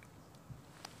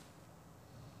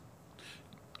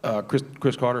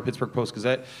 Chris Carter, Pittsburgh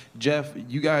Post-Gazette. Jeff,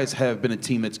 you guys have been a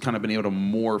team that's kind of been able to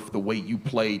morph the way you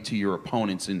play to your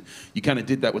opponents, and you kind of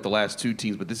did that with the last 2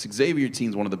 teams. But this Xavier team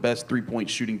is one of the best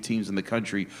three-point shooting teams in the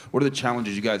country. What are the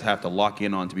challenges you guys have to lock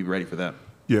in on to be ready for them?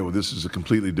 Yeah, well, this is a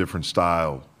completely different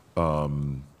style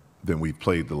than we've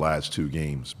played the last 2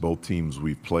 games. Both teams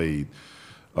we've played,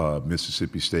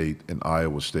 Mississippi State and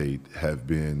Iowa State, have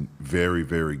been very,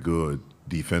 very good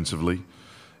defensively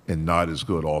and not as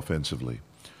good offensively.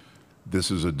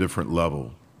 This is a different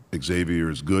level.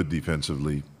 Xavier is good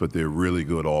defensively, but they're really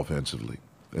good offensively.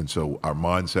 And so our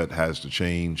mindset has to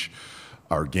change.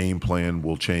 Our game plan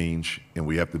will change, and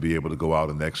we have to be able to go out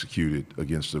and execute it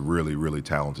against a really, really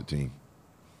talented team.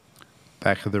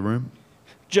 Back of the room.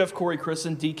 Jeff, Corey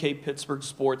Christen, DK Pittsburgh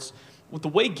Sports. With the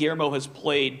way Guillermo has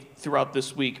played throughout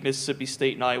this week, Mississippi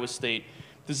State and Iowa State,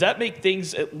 does that make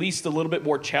things at least a little bit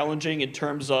more challenging in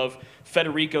terms of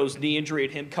Federico's knee injury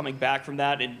and him coming back from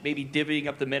that and maybe divvying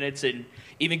up the minutes and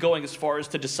even going as far as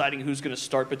to deciding who's going to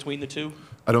start between the two?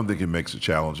 I don't think it makes it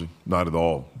challenging, not at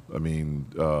all. I mean,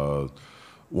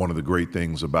 one of the great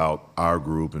things about our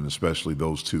group, and especially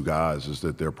those 2 guys, is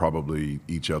that they're probably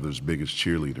each other's biggest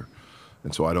cheerleader.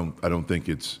 And so I don't think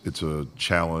it's a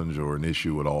challenge or an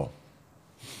issue at all.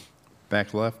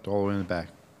 Back left, all the way in the back.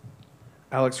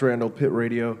 Alex Randall, Pit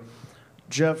Radio.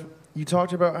 Jeff, you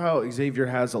talked about how Xavier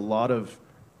has a lot of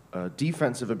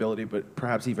defensive ability, but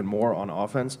perhaps even more on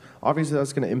offense. Obviously,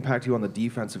 that's going to impact you on the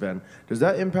defensive end. Does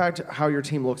that impact how your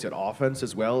team looks at offense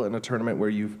as well in a tournament where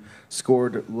you've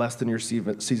scored less than your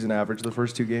season average the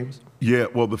first 2 games? Yeah,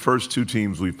 well, the first 2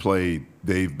 teams we've played,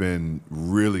 they've been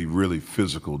really, really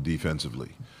physical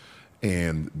defensively.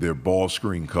 And their ball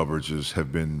screen coverages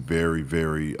have been very,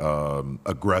 very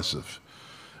aggressive.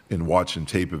 In watching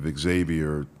tape of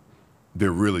Xavier,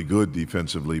 they're really good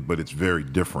defensively, but it's very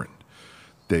different.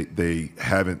 They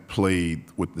haven't played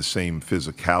with the same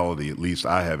physicality, at least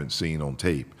I haven't seen on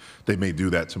tape. They may do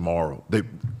that tomorrow. They're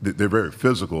very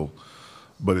physical,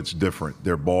 but it's different.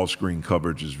 Their ball screen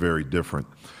coverage is very different.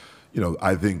 You know,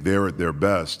 I think they're at their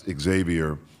best,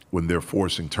 Xavier, when they're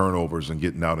forcing turnovers and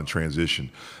getting out in transition.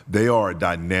 They are a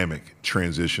dynamic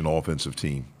transition offensive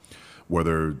team,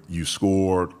 whether you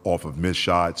score off of missed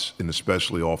shots and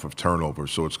especially off of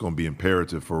turnovers. So it's going to be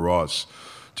imperative for us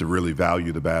to really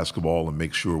value the basketball and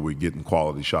make sure we're getting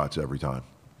quality shots every time.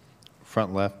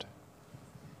 Front left.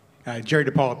 Jerry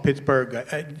DePaul, Pittsburgh.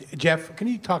 Jeff, can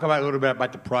you talk about a little bit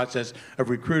about the process of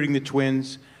recruiting the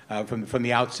twins from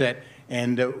the outset?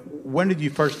 And when did you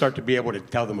first start to be able to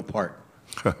tell them apart?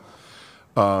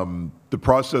 The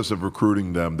process of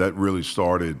recruiting them, that really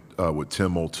started with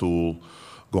Tim O'Toole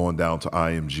going down to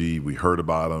IMG. We heard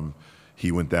about him.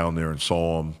 He went down there and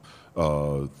saw him,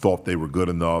 thought they were good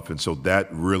enough. And so that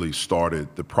really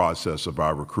started the process of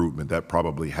our recruitment. That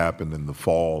probably happened in the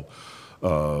fall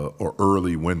or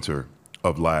early winter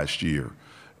of last year.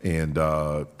 And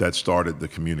that started the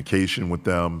communication with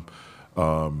them.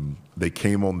 They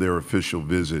came on their official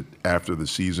visit after the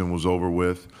season was over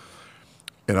with.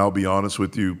 And I'll be honest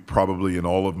with you, probably in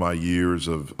all of my years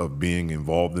of being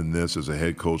involved in this as a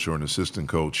head coach or an assistant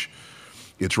coach,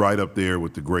 it's right up there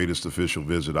with the greatest official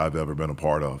visit I've ever been a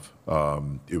part of.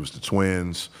 It was the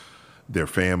twins, their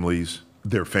families,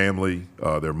 their family,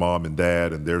 their mom and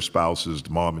dad and their spouses. The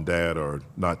mom and dad are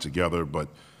not together, but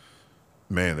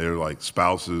man, they're like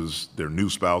spouses, their new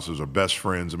spouses are best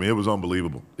friends. I mean, it was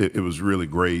unbelievable. It was really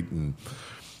great, and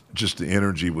just the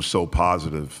energy was so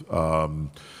positive.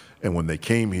 And when they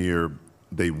came here,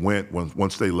 they went,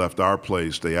 once they left our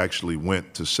place, they actually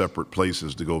went to separate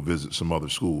places to go visit some other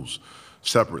schools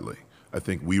separately. I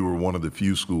think we were one of the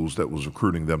few schools that was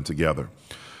recruiting them together.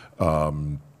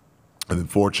 And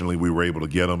unfortunately, we were able to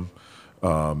get them.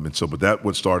 But that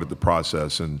what started the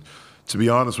process. And to be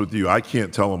honest with you, I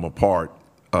can't tell them apart.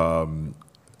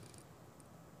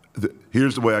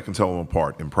 Here's the way I can tell them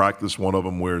apart. In practice, one of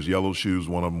them wears yellow shoes,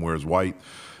 one of them wears white.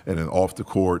 And then off the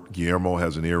court, Guillermo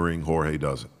has an earring, Jorge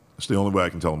doesn't. It's the only way I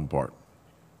can tell them apart.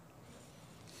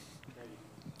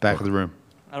 Back of the room.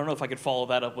 I don't know if I could follow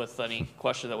that up with any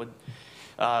question that would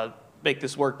make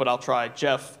this work, but I'll try.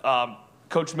 Jeff,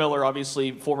 Coach Miller,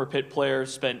 obviously former Pitt player,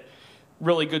 spent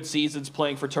really good seasons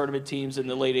playing for tournament teams in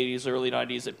the late 80s, early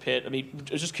 90s at Pitt. I mean,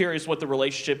 I was just curious what the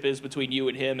relationship is between you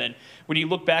and him. And when you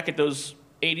look back at those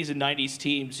 80s and 90s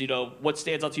teams, you know, what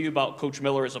stands out to you about Coach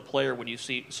Miller as a player when you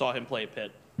saw him play at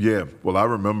Pitt? Yeah, well, I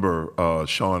remember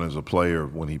Sean as a player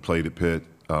when he played at Pitt.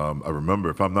 I remember,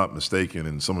 if I'm not mistaken,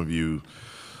 and some of you,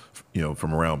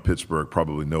 from around Pittsburgh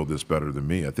probably know this better than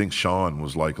me, I think Sean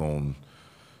was like on,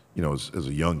 as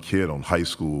a young kid on high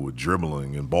school with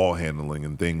dribbling and ball handling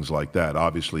and things like that.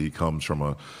 Obviously, he comes from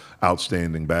an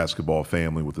outstanding basketball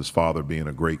family with his father being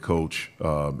a great coach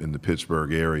in the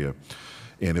Pittsburgh area.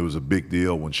 And it was a big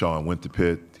deal when Sean went to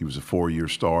Pitt. He was a 4-year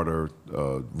starter,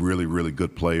 really, really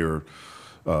good player.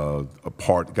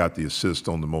 Got the assist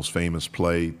on the most famous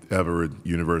play ever at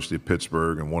University of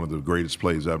Pittsburgh and one of the greatest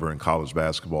plays ever in college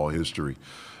basketball history.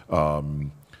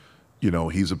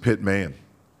 He's a Pitt man.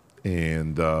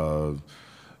 And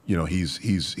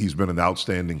he's been an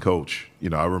outstanding coach.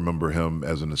 I remember him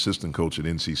as an assistant coach at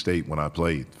NC State when I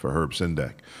played for Herb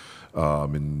Sendek.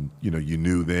 You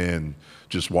knew then,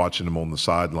 just watching him on the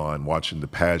sideline, watching the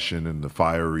passion and the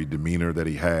fiery demeanor that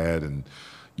he had, and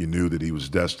you knew that he was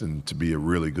destined to be a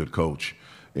really good coach.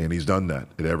 And he's done that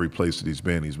at every place that he's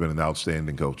been. He's been an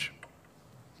outstanding coach.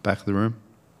 Back of the room.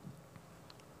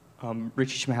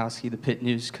 Richie Schmahowski, the Pitt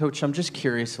News. Coach, I'm just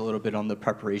curious a little bit on the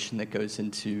preparation that goes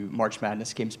into March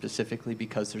Madness games specifically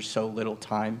because there's so little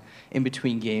time in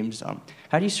between games.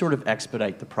 How do you sort of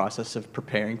expedite the process of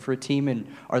preparing for a team, and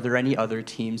are there any other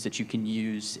teams that you can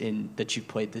use that you've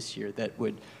played this year that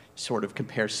would sort of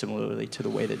compare similarly to the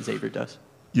way that Xavier does?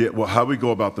 Yeah, well, how we go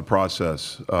about the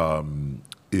process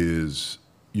is,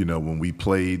 when we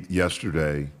played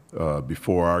yesterday,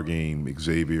 before our game,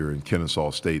 Xavier and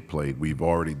Kennesaw State played, we've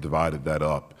already divided that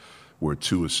up where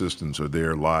 2 assistants are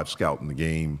there live scouting the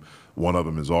game. One of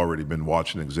them has already been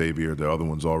watching Xavier. The other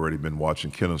one's already been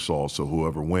watching Kennesaw. So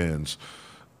whoever wins,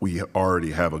 we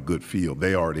already have a good feel.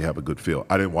 They already have a good feel.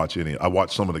 I didn't watch any. I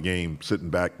watched some of the game sitting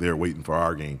back there waiting for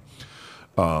our game.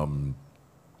 And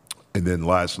then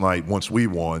last night, once we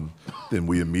won, then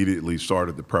we immediately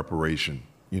started the preparation.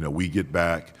 We get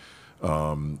back.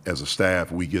 As a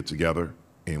staff, we get together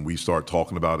and we start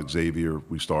talking about Xavier.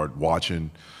 We start watching.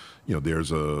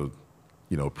 There's a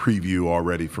preview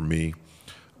already for me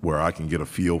where I can get a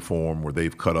feel for them, where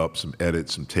they've cut up some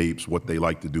edits, some tapes, what they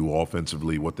like to do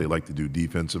offensively, what they like to do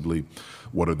defensively,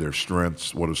 what are their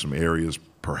strengths, what are some areas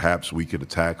perhaps we could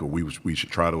attack or we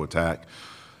should try to attack.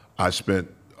 I spent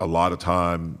a lot of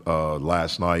time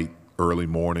last night, early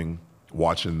morning,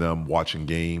 watching them, watching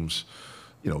games.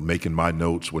 Making my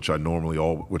notes, which I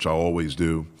always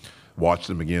do. Watched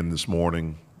them again this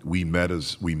morning. We met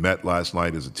last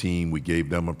night as a team. We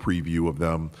gave them a preview of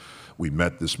them. We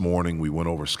met this morning. We went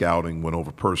over scouting, went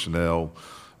over personnel.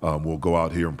 We'll go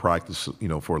out here and practice,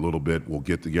 for a little bit. We'll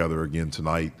get together again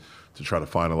tonight to try to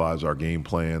finalize our game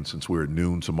plan since we're at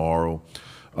noon tomorrow.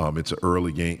 It's an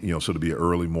early game, so it'll be an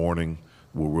early morning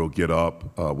where we'll get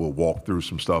up. We'll walk through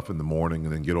some stuff in the morning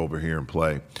and then get over here and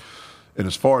play. And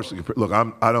as far as look,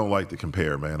 I don't like to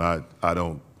compare, man. I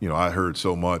don't. I heard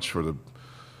so much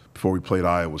before we played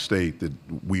Iowa State that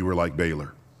we were like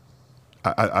Baylor.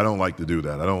 I don't like to do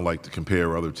that. I don't like to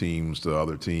compare other teams to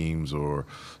other teams or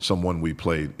someone we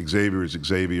played. Xavier is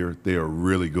Xavier. They are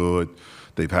really good.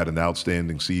 They've had an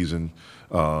outstanding season,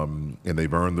 and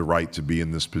they've earned the right to be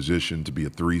in this position, to be a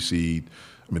 3 seed.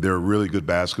 I mean, they're a really good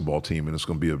basketball team, and it's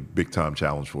going to be a big-time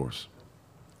challenge for us.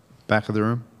 Back of the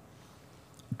room.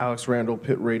 Alex Randall,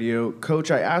 Pitt Radio. Coach,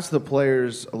 I asked the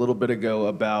players a little bit ago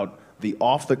about the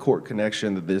off-the-court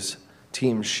connection that this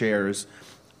team shares.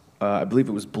 I believe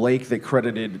it was Blake that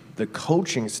credited the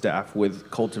coaching staff with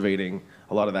cultivating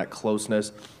a lot of that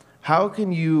closeness. How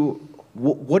can you,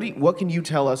 what can you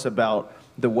tell us about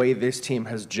the way this team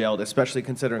has gelled, especially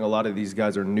considering a lot of these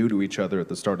guys are new to each other at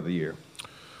the start of the year?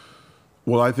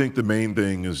 Well, I think the main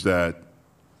thing is that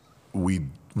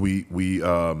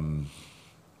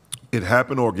it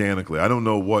happened organically. I don't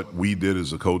know what we did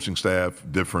as a coaching staff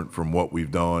different from what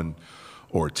we've done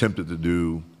or attempted to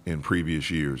do in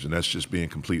previous years, and that's just being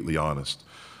completely honest.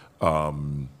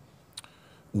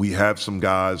 We have some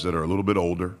guys that are a little bit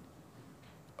older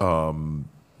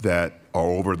that are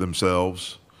over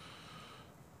themselves.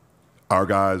 Our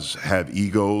guys have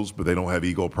egos, but they don't have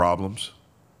ego problems.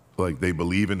 Like, they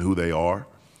believe in who they are,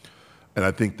 and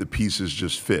I think the pieces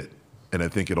just fit. And I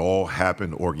think it all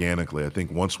happened organically. I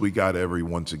think once we got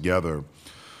everyone together,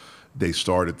 they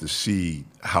started to see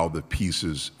how the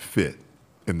pieces fit,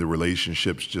 and the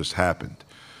relationships just happened.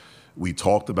 We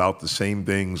talked about the same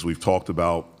things we've talked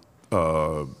about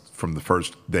from the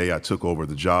first day I took over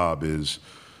the job, is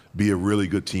be a really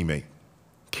good teammate.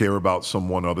 Care about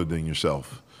someone other than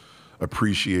yourself.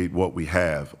 Appreciate what we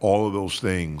have. All of those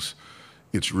things,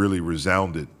 it's really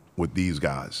resounded with these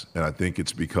guys. And I think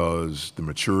it's because the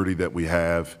maturity that we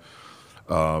have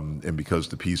and because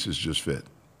the pieces just fit.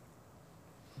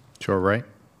 Sure, right?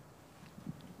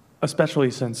 Especially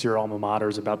since your alma mater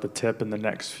is about to tip in the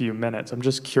next few minutes, I'm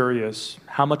just curious,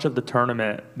 how much of the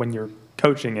tournament, when you're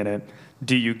coaching in it,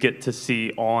 do you get to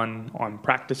see on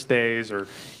practice days or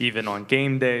even on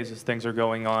game days as things are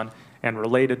going on? And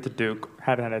related to Duke,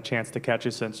 haven't had a chance to catch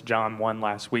you since John won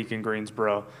last week in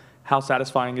Greensboro. How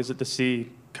satisfying is it to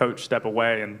see Coach step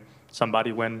away and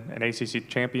somebody win an ACC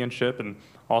championship and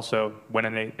also win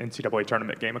an NCAA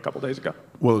tournament game a couple days ago?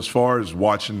 Well, as far as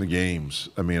watching the games,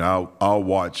 I mean, I'll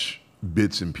watch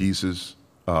bits and pieces.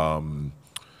 You know,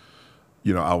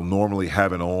 I'll normally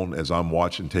have it on as I'm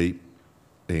watching tape.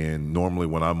 And normally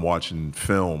when I'm watching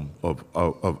film of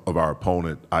our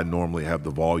opponent, I normally have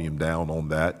the volume down on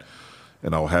that.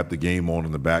 And I'll have the game on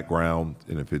in the background.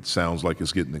 And if it sounds like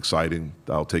it's getting exciting,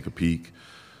 I'll take a peek.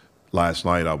 Last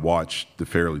night I watched the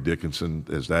Fairleigh Dickinson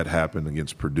as that happened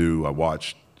against Purdue. I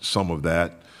watched some of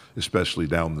that, especially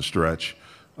down the stretch.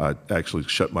 I actually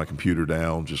shut my computer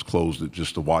down, just closed it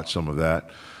just to watch some of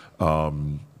that.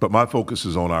 But my focus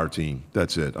is on our team.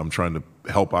 That's it. I'm trying to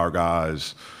help our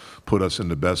guys, put us in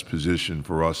the best position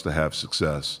for us to have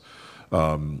success.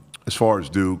 As far as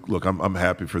Duke, look, I'm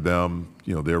happy for them.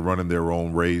 You know, they're running their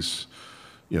own race.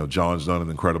 You know, John's done an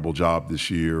incredible job this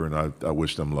year, and I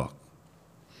wish them luck.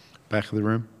 Back of the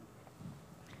room.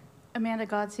 Amanda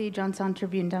Godsey, Johnstown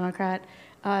Tribune Democrat.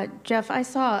 Jeff, I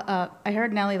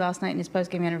heard Nelly last night in his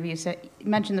post-game interview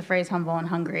mention the phrase humble and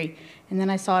hungry, and then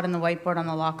I saw it in the whiteboard on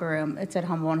the locker room. It said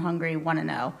humble and hungry,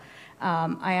 1-0.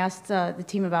 I asked the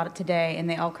team about it today, and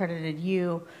they all credited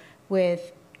you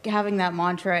with having that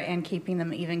mantra and keeping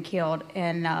them even-keeled.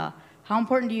 And how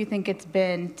important do you think it's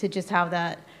been to just have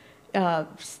that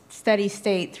steady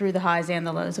state through the highs and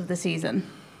the lows of the season?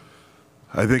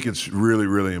 I think it's really,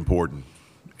 really important.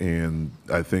 And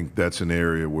I think that's an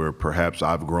area where perhaps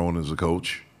I've grown as a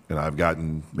coach, and I've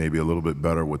gotten maybe a little bit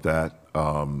better with that.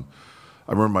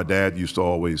 I remember my dad used to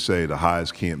always say the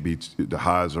highs can't be too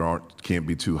high,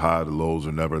 the lows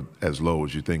are never as low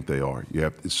as you think they are.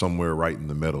 It's somewhere right in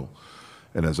the middle.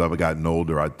 And as I've gotten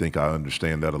older, I think I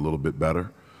understand that a little bit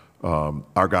better.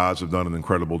 Our guys have done an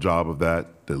incredible job of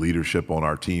that. The leadership on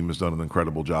our team has done an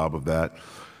incredible job of that.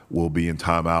 We'll be in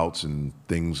timeouts and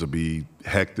things will be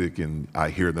hectic, and I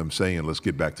hear them saying, let's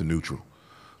get back to neutral.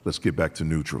 Let's get back to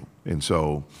neutral. And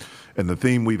the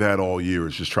theme we've had all year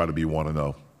is just try to be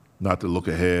 1-0. Not to look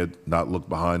ahead, not look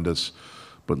behind us,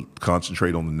 but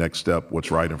concentrate on the next step,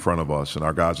 what's right in front of us. And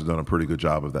our guys have done a pretty good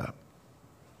job of that.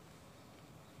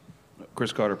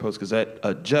 Chris Carter,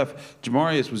 Post-Gazette. Jeff,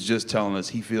 Jamarius was just telling us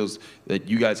he feels that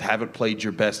you guys haven't played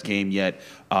your best game yet.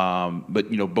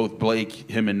 But, you know, both Blake,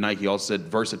 him, and Nike all said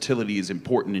versatility is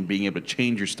important in being able to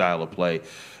change your style of play.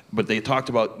 But they talked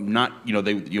about not,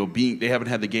 they haven't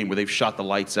had the game where they've shot the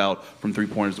lights out from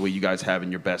three-pointers the way you guys have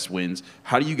in your best wins.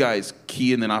 How do you guys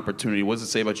key in an opportunity? What does it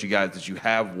say about you guys that you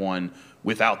have won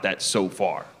without that so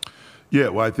far? Yeah,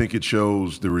 well, I think it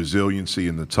shows the resiliency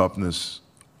and the toughness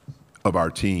of our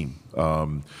team.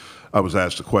 I was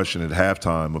asked a question at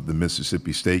halftime of the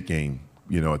Mississippi State game.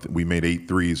 You know, we made 8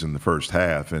 threes in the first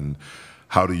half, and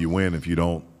how do you win if you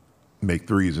don't make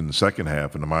threes in the second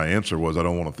half? And my answer was, I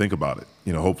don't want to think about it.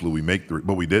 You know, hopefully we make 3,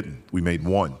 but we didn't. We made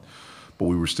 1, but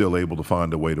we were still able to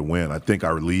find a way to win. I think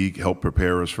our league helped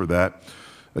prepare us for that.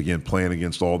 Again, playing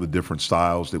against all the different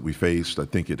styles that we faced, I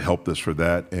think it helped us for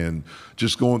that. And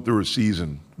just going through a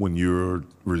season when you're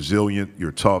resilient,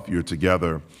 you're tough, you're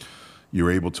together,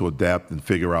 you're able to adapt and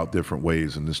figure out different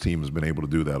ways, and this team has been able to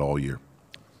do that all year.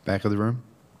 Back of the room.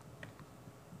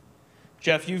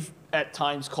 Jeff, you've at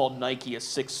times called Nike a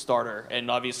 6th starter, and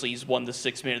obviously he's won the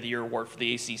 6th Man of the Year award for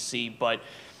the ACC, but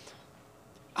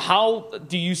how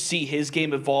do you see his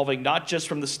game evolving, not just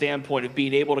from the standpoint of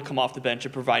being able to come off the bench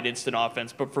and provide instant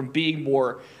offense, but from being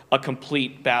more a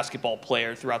complete basketball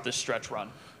player throughout this stretch run?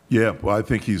 Yeah, well, I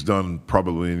think he's done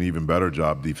probably an even better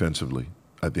job defensively.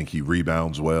 I think he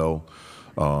rebounds well.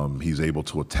 He's able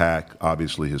to attack,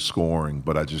 obviously, his scoring,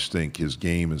 but I just think his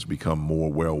game has become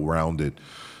more well-rounded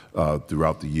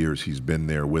throughout the years he's been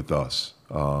there with us.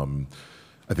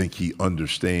 I think he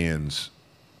understands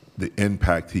the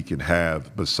impact he can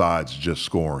have besides just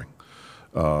scoring.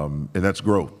 And that's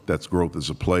growth. That's growth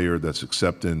as a player. That's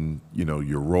accepting,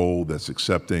 your role. That's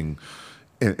accepting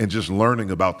and just learning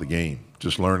about the game.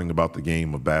 Just learning about the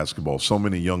game of basketball. So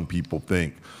many young people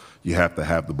think, you have to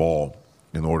have the ball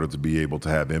in order to be able to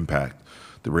have impact.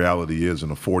 The reality is,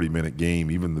 in a 40-minute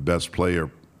game, even the best player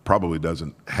probably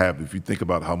doesn't have, if you think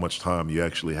about how much time you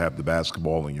actually have the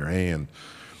basketball in your hand,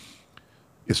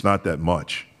 it's not that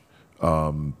much.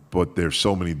 But there's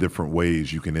so many different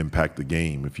ways you can impact the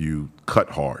game. If you cut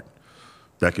hard,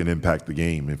 that can impact the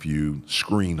game. If you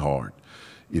screen hard,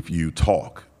 if you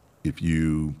talk, if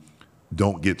you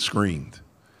don't get screened,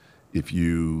 if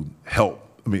you help.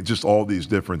 I mean, just all these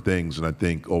different things. And I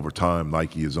think over time,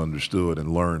 Nike has understood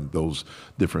and learned those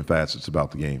different facets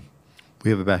about the game. We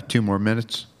have about 2 more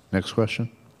minutes. Next question.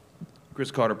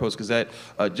 Chris Carter, Post-Gazette.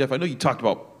 Jeff, I know you talked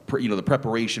about the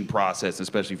preparation process,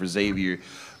 especially for Xavier.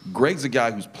 Greg's a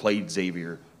guy who's played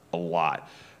Xavier a lot.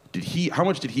 How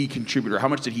much did he contribute, or how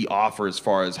much did he offer as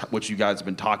far as what you guys have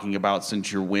been talking about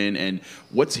since your win, and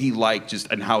what's he like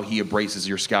and how he embraces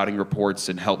your scouting reports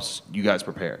and helps you guys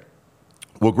prepare?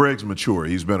 Well, Greg's mature.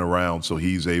 He's been around, so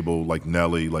he's able, like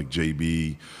Nelly, like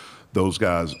JB, those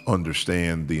guys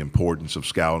understand the importance of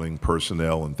scouting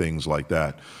personnel and things like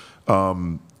that.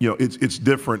 It's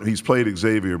different. He's played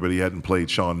Xavier, but he hadn't played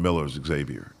Sean Miller's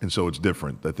Xavier. And so it's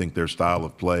different. I think their style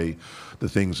of play, the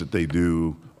things that they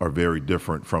do are very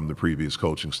different from the previous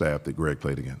coaching staff that Greg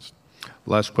played against.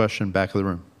 Last question, back of the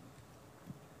room.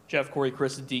 Jeff, Corey,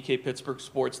 Chris, and DK Pittsburgh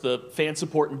Sports. The fan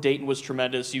support in Dayton was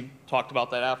tremendous. You talked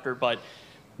about that after, but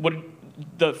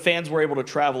the fans were able to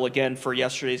travel again for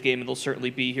yesterday's game, and they'll certainly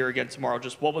be here again tomorrow.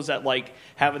 Just what was that like,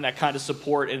 having that kind of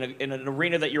support in an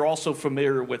arena that you're also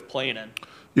familiar with playing in?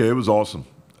 Yeah, it was awesome.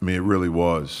 I mean, it really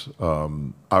was.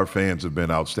 Our fans have been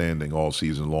outstanding all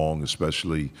season long,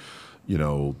 especially,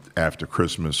 after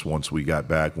Christmas, once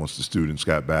the students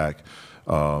got back.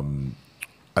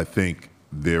 I think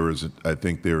there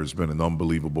has been an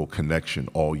unbelievable connection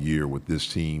all year with this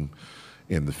team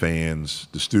and the fans,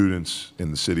 the students,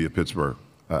 in the city of Pittsburgh.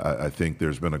 I think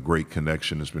there's been a great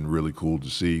connection. It's been really cool to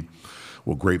see.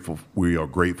 We are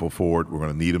grateful for it. We're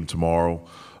going to need them tomorrow,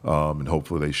 and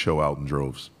hopefully they show out in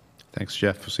droves. Thanks,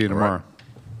 Jeff. We'll see you tomorrow.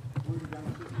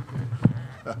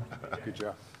 Good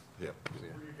job. Yeah.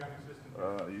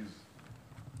 He's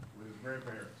with his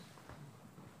grandparents.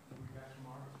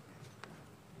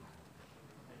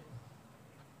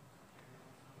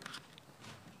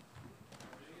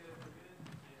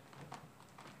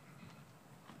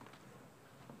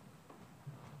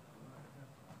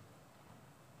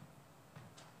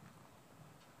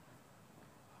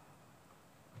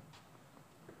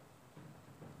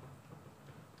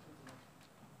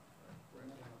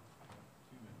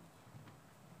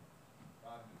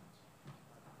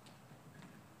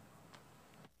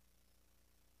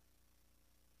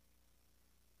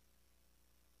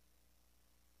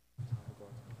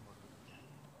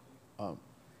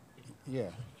 Yeah,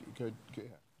 good. Yeah,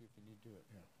 you can do it.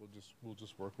 Yeah, we'll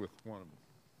just work with one of them.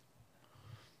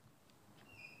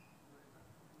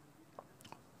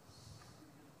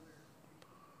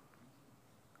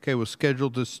 Okay, we're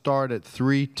scheduled to start at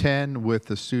 3:10 with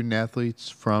the student athletes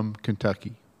from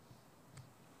Kentucky.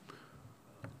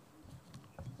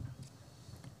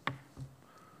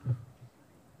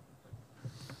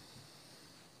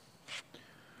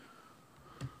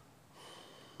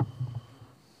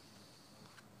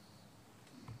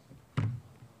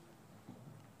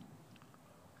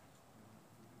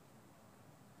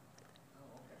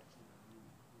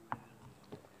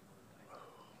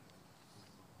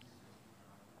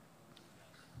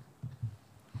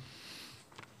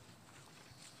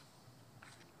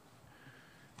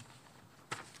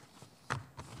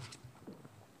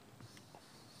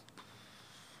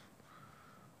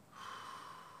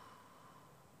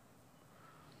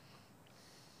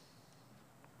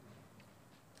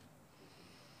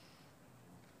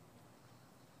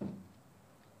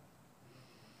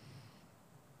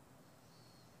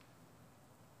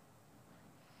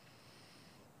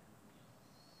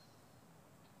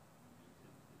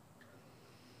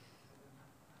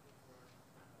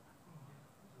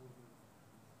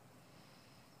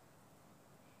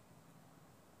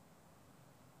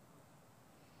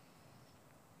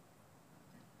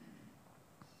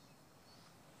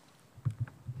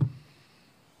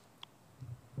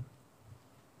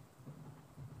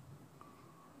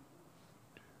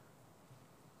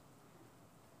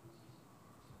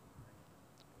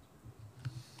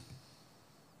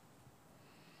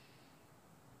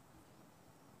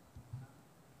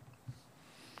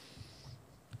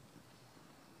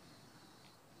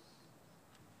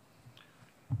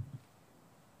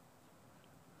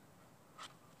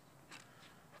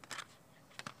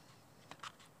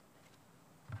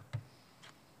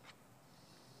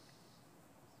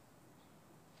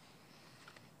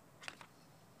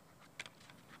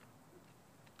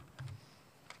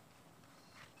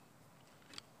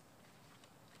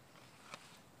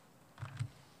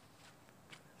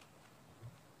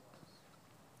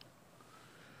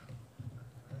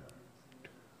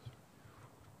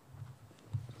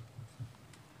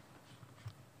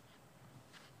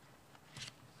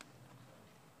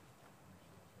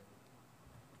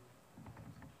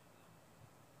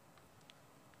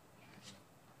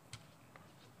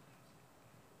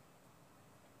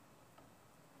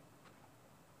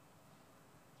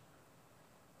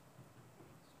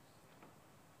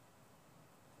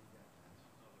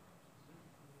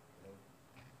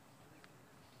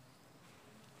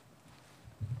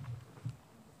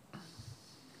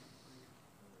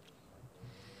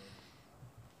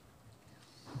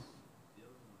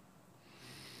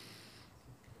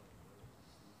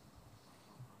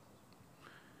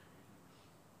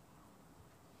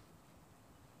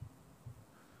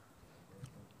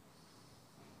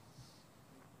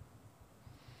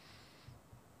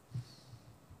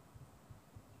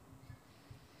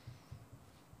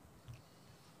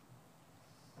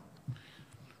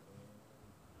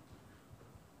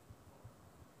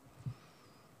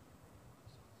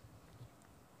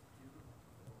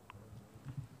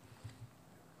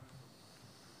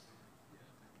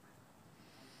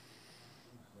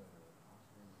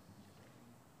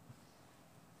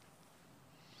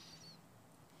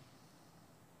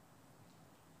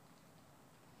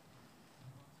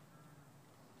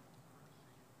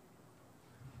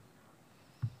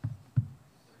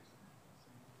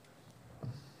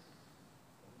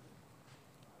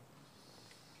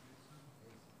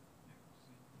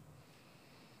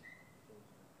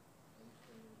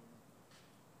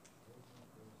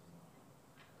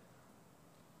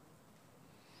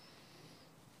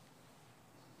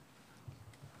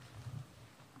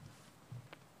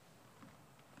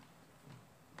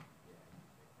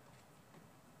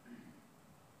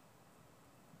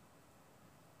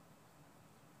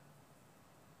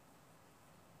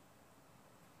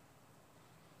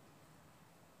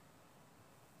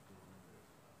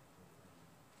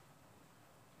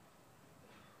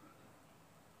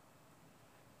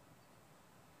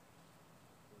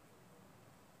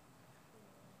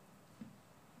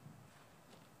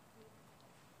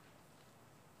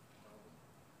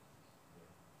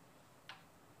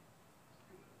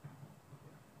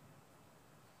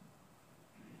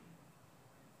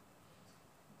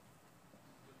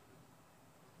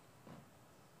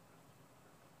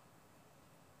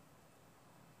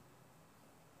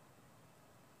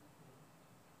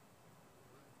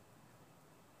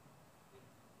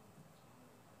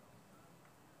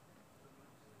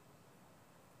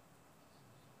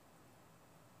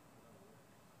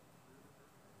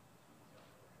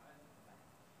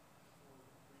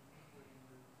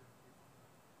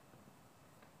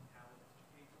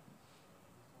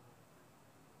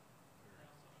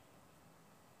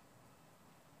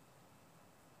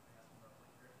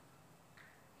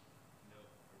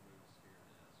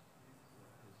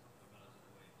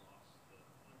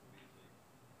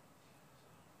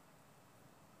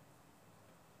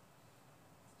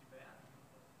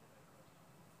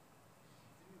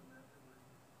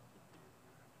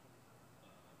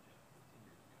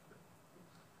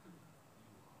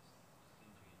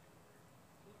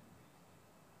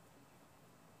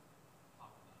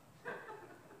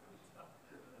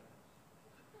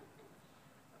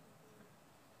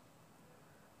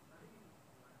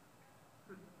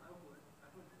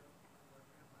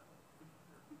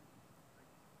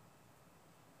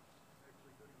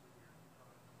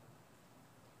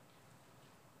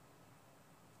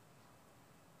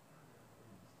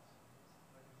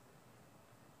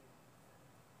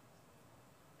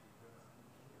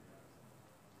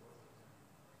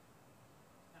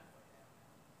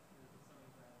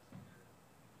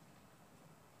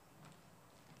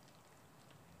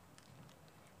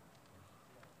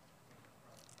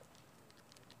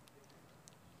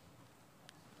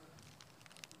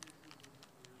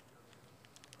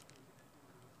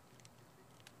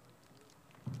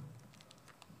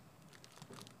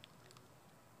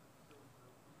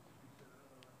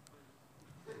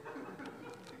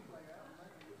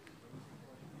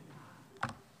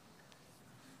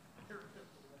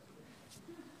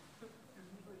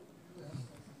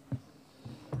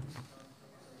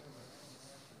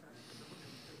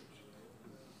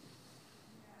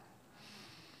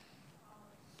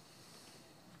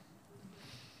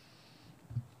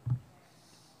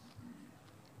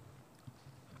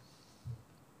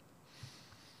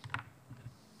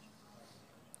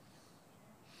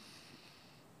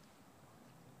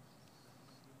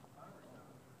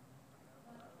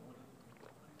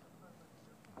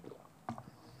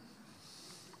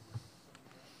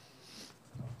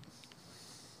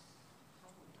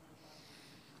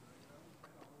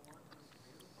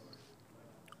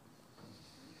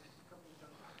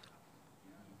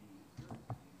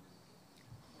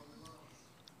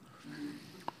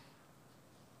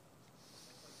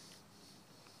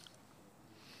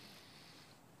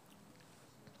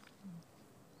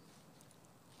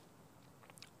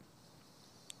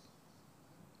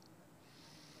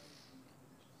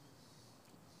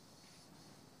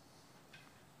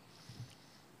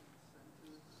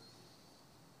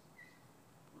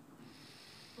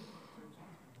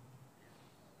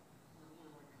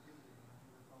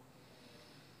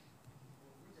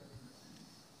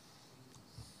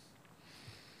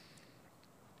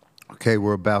 Okay,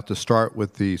 we're about to start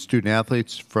with the student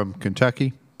athletes from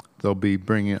Kentucky. They'll be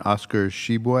bringing Oscar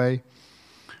Shibwe,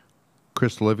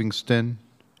 Chris Livingston,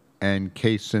 and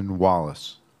Kason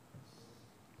Wallace.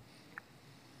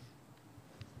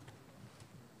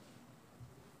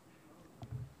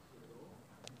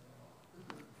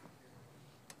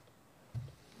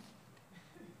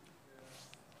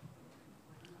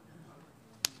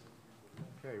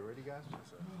 Okay, ready, guys?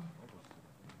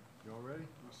 You all ready?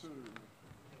 Yes, sir.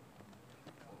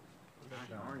 Is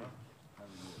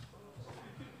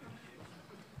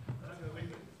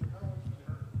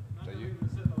that you?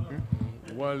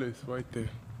 Wallace, right there.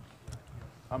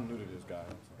 I'm new to this guy.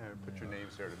 Put your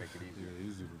names there to make it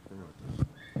easier.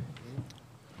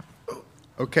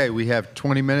 Okay, we have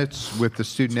 20 minutes with the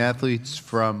student athletes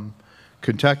from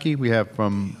Kentucky. We have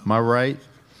from my right,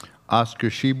 Oscar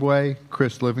Shibwe,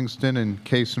 Chris Livingston, and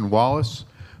Kason Wallace.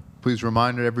 Please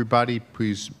remind everybody,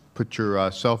 please put your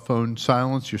cell phone,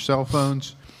 silence your cell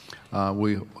phones.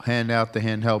 We hand out the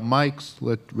handheld mics.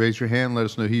 Raise your hand, let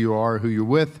us know who you are, who you're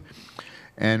with.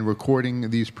 And recording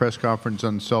these press conferences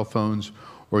on cell phones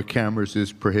or cameras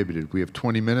is prohibited. We have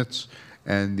 20 minutes,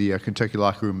 and the Kentucky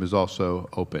locker room is also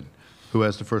open. Who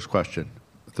has the first question?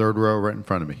 Third row right in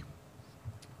front of me.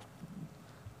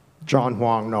 John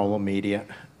Huang, NOLA Media.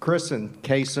 Chris and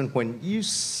Kason, when you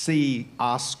see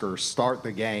Oscar start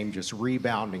the game just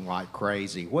rebounding like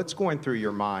crazy, what's going through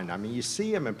your mind? I mean, you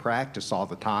see him in practice all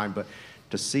the time, but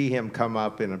to see him come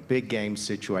up in a big game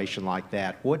situation like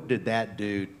that, what did that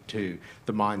do to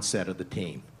the mindset of the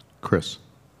team? Chris.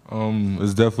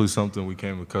 It's definitely something we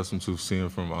came accustomed to seeing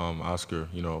from Oscar,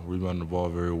 you know, rebounding the ball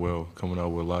very well, coming out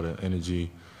with a lot of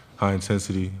energy, high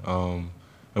intensity. And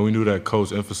we knew that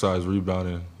coach emphasized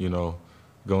rebounding, you know,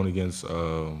 going against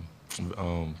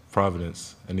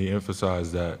Providence. And he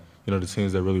emphasized that, you know, the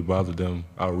teams that really bothered them,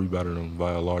 out-rebounded them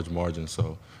by a large margin.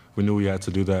 So we knew we had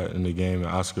to do that in the game, and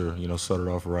Oscar, you know, started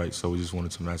off right, so we just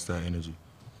wanted to match that energy.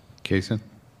 Kason?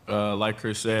 Like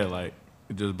Chris said, like,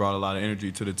 it just brought a lot of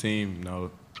energy to the team, you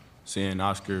know, seeing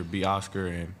Oscar be Oscar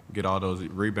and get all those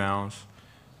rebounds.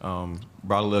 Brought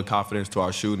a little confidence to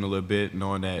our shooting a little bit,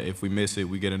 knowing that if we miss it,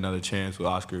 we get another chance with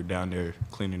Oscar down there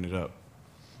cleaning it up.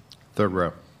 Third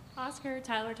row. Oscar,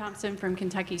 Tyler Thompson from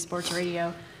Kentucky Sports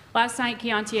Radio. Last night,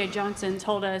 Keontae Johnson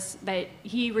told us that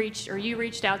you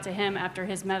reached out to him after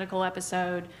his medical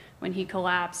episode when he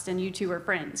collapsed, and you two were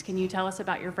friends. Can you tell us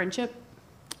about your friendship?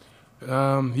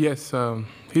 Yes,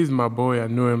 he's my boy. I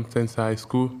knew him since high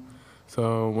school.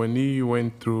 So when he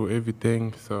went through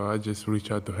everything, so I just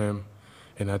reached out to him,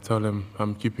 and I told him,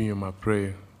 I'm keeping you in my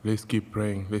prayer. Let's keep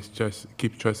praying. Let's just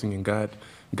keep trusting in God.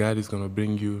 God is going to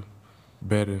bring you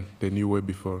better than you were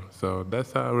before. So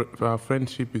that's how our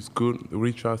friendship is good.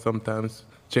 Reach out sometimes,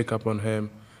 check up on him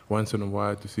once in a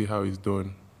while to see how he's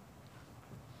doing.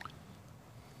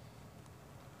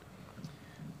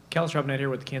 Callis Robinette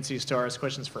here with the Kansas City Stars.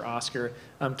 Questions for Oscar.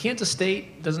 Kansas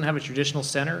State doesn't have a traditional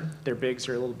center. Their bigs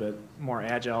are a little bit more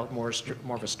agile, more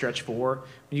of a stretch four.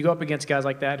 When you go up against guys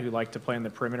like that who like to play on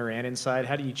the perimeter and inside,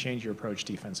 how do you change your approach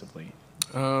defensively?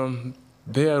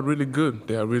 They are really good.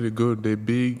 They are really good. They're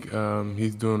big.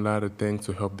 He's doing a lot of things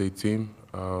to help their team.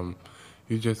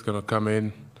 He's just going to come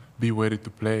in, be ready to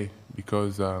play,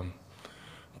 because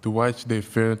to watch the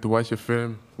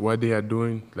film, what they are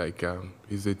doing, like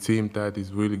it's a team that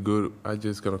is really good. I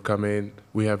just going to come in.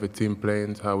 We have a team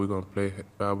plans, how we're going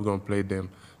to play them.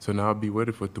 So now I'll be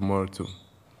ready for tomorrow too.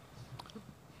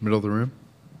 Middle of the room.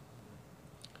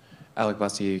 Alec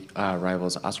Bussey,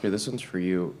 Rivals. Oscar, this one's for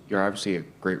you. You're obviously a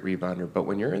great rebounder, but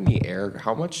when you're in the air,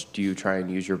 how much do you try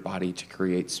and use your body to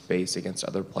create space against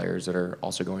other players that are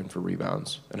also going for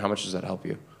rebounds? And how much does that help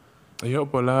you? It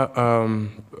helps a lot.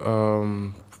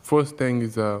 First thing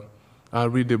is I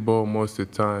read the ball most of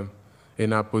the time,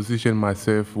 and I position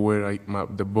myself where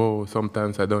the ball,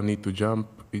 sometimes I don't need to jump.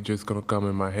 It's just going to come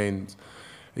in my hands.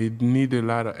 It needs a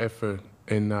lot of effort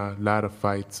and a lot of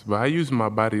fights. But I use my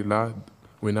body a lot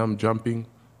when I'm jumping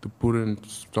to put in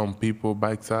some people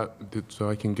backs out so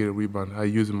I can get a rebound. I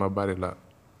use my body a lot.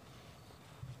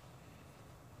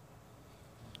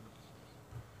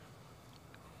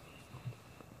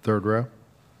 Third row.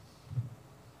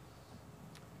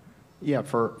 Yeah,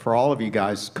 for all of you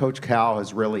guys, Coach Cal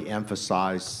has really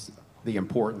emphasized the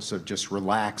importance of just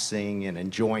relaxing and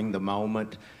enjoying the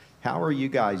moment. How are you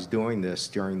guys doing this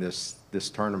during this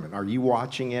tournament? Are you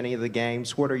watching any of the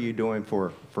games? What are you doing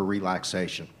for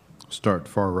relaxation? Start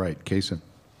far right. Kason.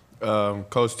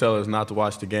 Coach tells us not to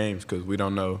watch the games because we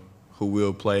don't know who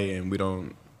will play, and we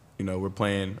don't, you know, we're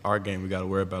playing our game. We got to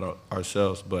worry about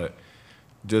ourselves. But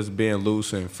just being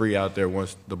loose and free out there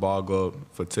once the ball go up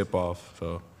for tip-off.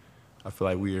 So I feel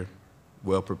like we're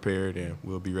well prepared, and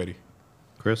we'll be ready.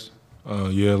 Chris?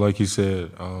 Yeah, like you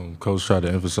said, Coach tried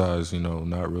to emphasize,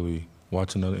 not really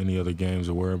watching any other games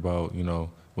or worrying about,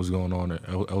 what's going on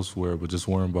elsewhere, but just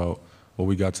worrying about what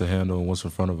we got to handle and what's in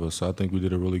front of us. So I think we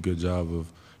did a really good job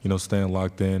of, staying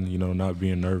locked in, not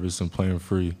being nervous and playing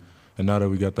free. And now that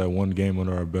we got that one game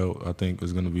under our belt, I think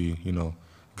it's going to be,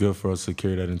 good for us to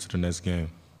carry that into the next game.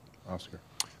 Oscar?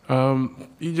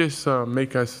 You just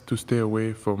make us to stay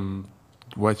away from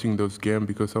watching those games,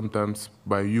 because sometimes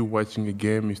by you watching a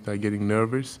game, you start getting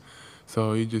nervous.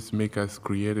 So you just make us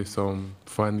create some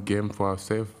fun game for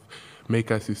ourselves, make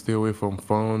us to stay away from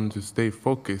phones, to stay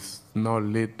focused, not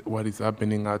let what is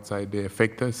happening outside there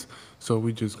affect us. So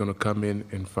we're just gonna come in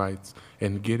and fight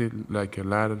and get it like a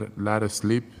lot of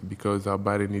sleep, because our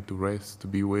body need to rest to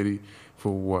be ready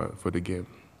for the game.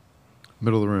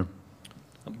 Middle of the room.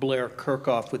 Blair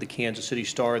Kirchhoff with the Kansas City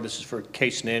Star. This is for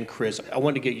Kaysen and Chris. I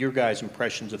wanted to get your guys'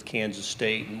 impressions of Kansas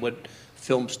State and what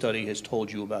film study has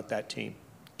told you about that team.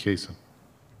 Kaysen?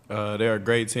 They're a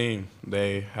great team.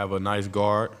 They have a nice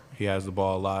guard. He has the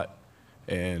ball a lot,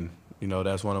 and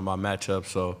that's one of my matchups.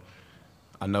 So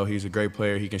I know he's a great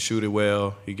player. He can shoot it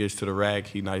well. He gets to the rack.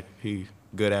 He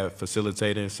good at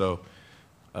facilitating. So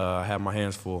I have my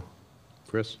hands full.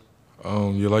 Chris?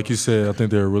 Yeah, like you said, I think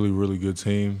they're a really, really good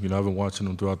team. I've been watching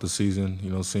them throughout the season,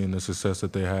 seeing the success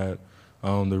that they had.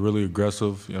 They're really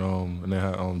aggressive, and they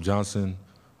have Johnson,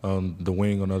 the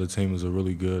wing on the other team, is a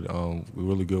really good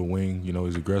wing.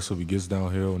 He's aggressive, he gets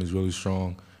downhill, and he's really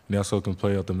strong. And he also can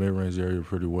play out the mid-range area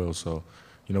pretty well. So,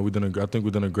 I think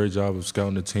we've done a great job of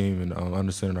scouting the team and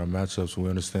understanding our matchups. We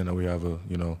understand that we have a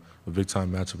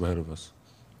big-time matchup ahead of us.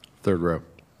 Third row.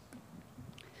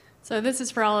 So this is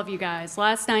for all of you guys.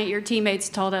 Last night, your teammates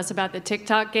told us about the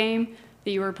TikTok game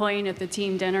that you were playing at the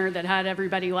team dinner that had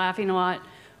everybody laughing a lot.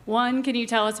 One, can you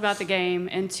tell us about the game?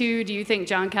 And two, do you think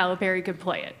John Calipari could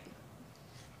play it?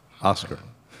 Oscar?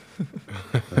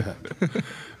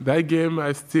 That game,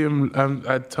 I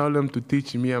told them to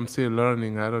teach me. I'm still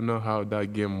learning. I don't know how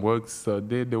that game works. So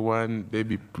they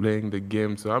be playing the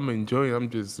game. So I'm enjoying. I'm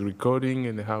just recording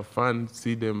and have fun.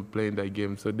 See them playing that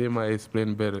game. So they might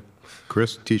explain better.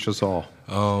 Chris, teach us all.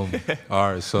 All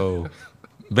right, so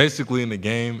basically in the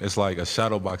game, it's like a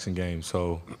shadow boxing game.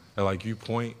 So you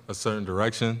point a certain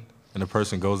direction and the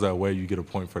person goes that way, you get a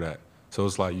point for that. So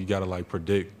it's like you got to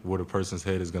predict where the person's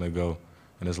head is going to go.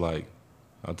 And it's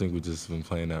I think we've just been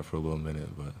playing that for a little minute,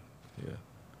 but yeah,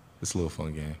 it's a little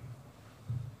fun game.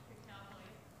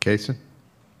 Kaysen?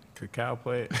 Could Cal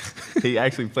play it? He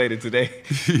actually played it today.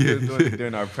 He was doing it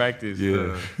during our practice,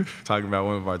 talking about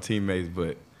one of our teammates,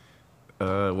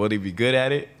 but would he be good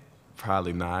at it?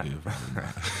 Probably not. Yeah,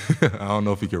 probably not. I don't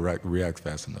know if he could react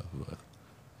fast enough. But.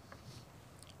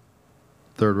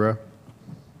 Third row.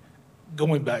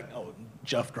 Going back,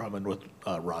 Jeff Drummond with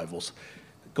Rivals.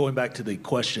 Going back to the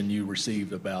question you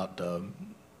received about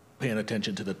paying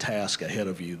attention to the task ahead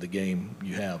of you, the game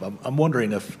you have. I'm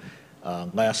wondering if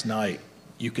last night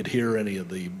you could hear any of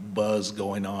the buzz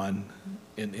going on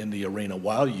in the arena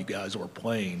while you guys were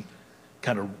playing,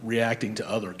 kind of reacting to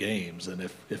other games, and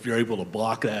if you're able to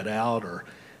block that out, or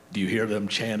do you hear them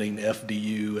chanting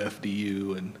FDU,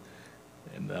 FDU,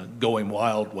 and going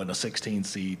wild when a 16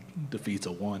 seed defeats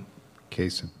a 1?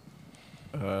 Kaysen?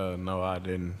 No, I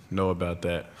didn't know about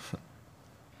that.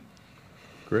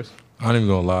 Chris? I ain't even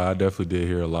gonna lie, I definitely did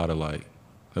hear a lot of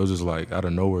it was just out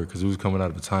of nowhere, because it was coming out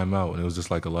of a timeout, and it was just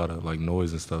a lot of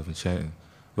noise and stuff and chanting.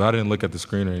 But I didn't look at the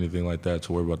screen or anything like that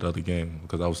to worry about the other game,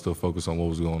 because I was still focused on what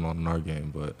was going on in our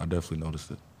game, but I definitely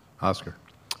noticed it. Oscar?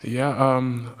 Yeah,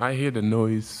 I hear the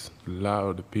noise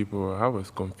loud, people. I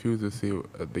was confused to see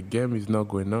the game is not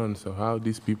going on, so how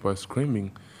these people are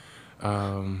screaming.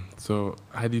 So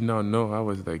I did not know. I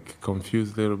was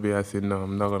confused a little bit. I said, no,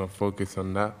 I'm not going to focus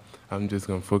on that. I'm just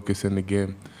going to focus on the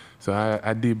game. So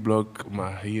I did block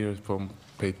my ears from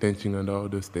pay attention on all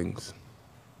those things.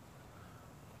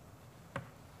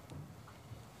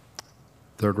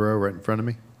 Third row, right in front of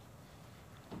me.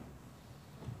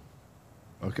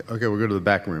 Okay, we'll go to the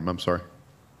back room. I'm sorry.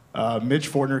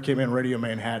 Mitch Fortner came in Radio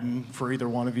Manhattan for either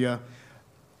one of you.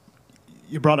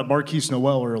 You brought up Marquise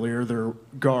Noel earlier, their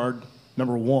guard,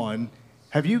 number 1.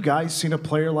 Have you guys seen a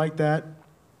player like that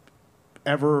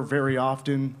ever very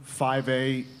often?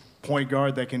 5'8", point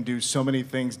guard that can do so many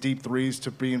things, deep threes,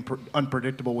 to being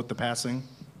unpredictable with the passing?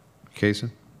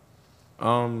 Kaysen?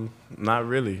 Not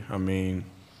really. I mean,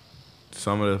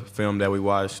 some of the film that we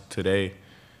watched today,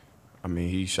 I mean,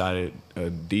 he shot it a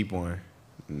deep one,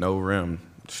 no rim,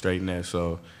 straight net.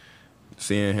 So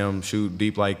seeing him shoot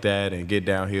deep like that and get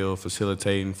downhill,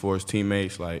 facilitating for his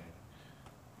teammates,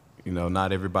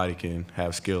 not everybody can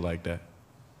have skill like that.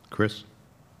 Chris?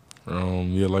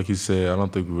 Yeah, like you said, I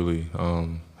don't think we really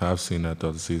have seen that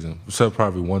throughout the season. Except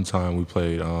probably one time we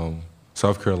played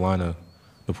South Carolina.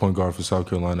 The point guard for South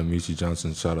Carolina, Michi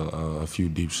Johnson, shot a few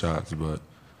deep shots, but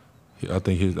I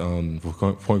think his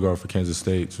point guard for Kansas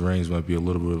State's range might be a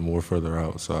little bit more further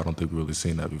out, so I don't think we've really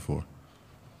seen that before.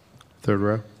 Third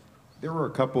row. There were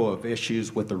a couple of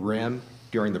issues with the rim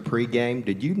during the pregame.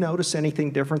 Did you notice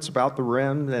anything different about the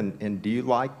rim, and do you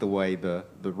like the way the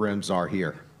rims are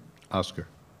here? Oscar.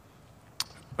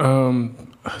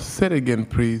 Say it again,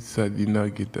 please. I did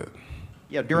not get that.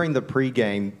 Yeah, during the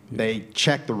pregame, they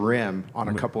checked the rim on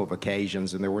a couple of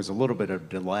occasions, and there was a little bit of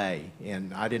delay.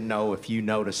 And I didn't know if you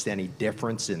noticed any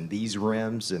difference in these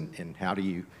rims, and how do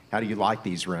you like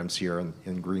these rims here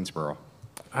in Greensboro?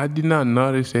 I did not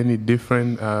notice any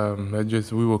different.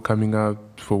 We were coming out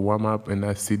for warm up, and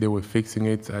I see they were fixing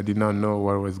it. I did not know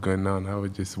what was going on. I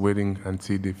was just waiting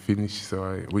until they finish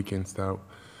so we can start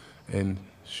and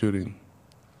shooting.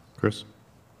 Chris?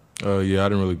 Yeah, I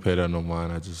didn't really pay that no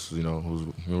mind. I just, was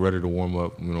ready to warm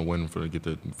up, waiting for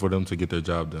them to get their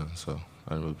job done. So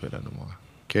I didn't really pay that no mind.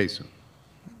 Casey?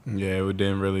 Yeah, it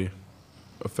didn't really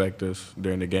affect us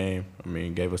during the game. I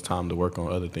mean, it gave us time to work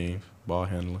on other things, ball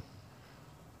handling.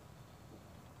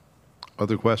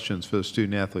 Other questions for the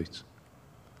student athletes?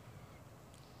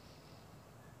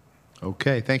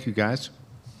 Okay, thank you, guys.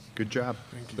 Good job.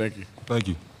 Thank you. Thank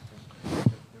you.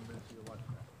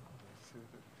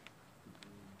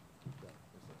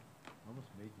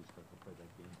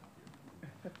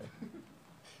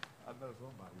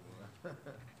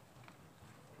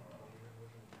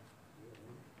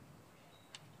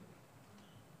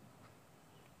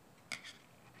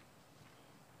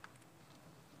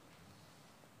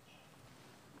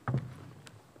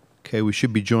 Okay, we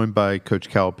should be joined by Coach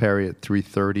Calipari at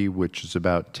 3:30, which is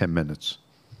about 10 minutes.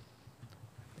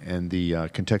 And the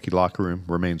Kentucky locker room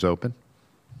remains open.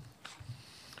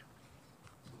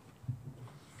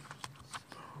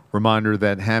 Reminder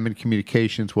that Hammond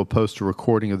Communications will post a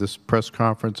recording of this press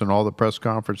conference and all the press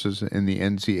conferences in the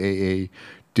NCAA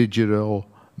Digital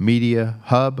Media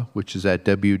Hub, which is at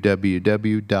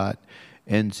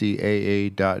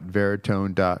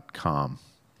www.ncaa.veritone.com.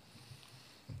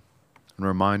 And a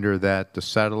reminder that the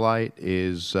satellite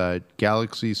is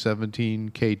Galaxy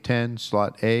 17K10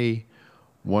 slot A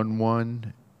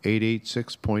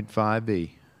 11886.5E.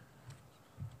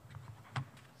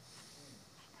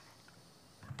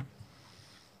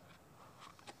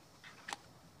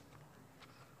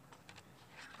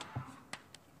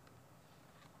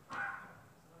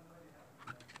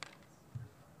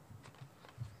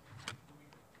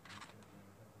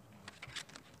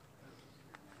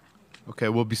 Okay,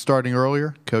 we'll be starting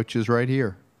earlier. Coach is right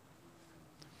here.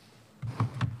 Did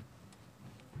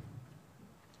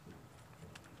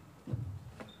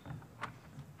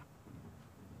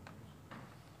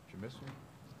you miss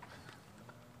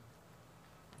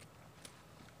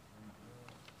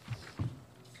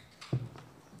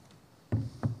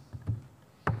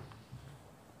me?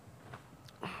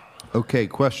 Okay,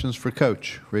 questions for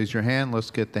Coach. Raise your hand.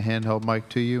 Let's get the handheld mic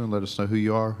to you and let us know who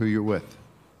you are, who you're with.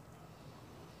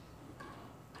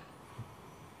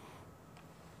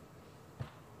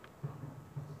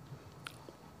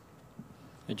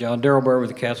 John, Darryl Burr with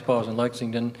the Cats Paws in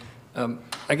Lexington.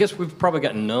 I guess we've probably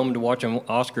gotten numb to watching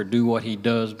Oscar do what he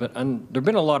does, but there have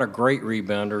been a lot of great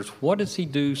rebounders. What does he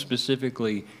do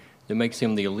specifically that makes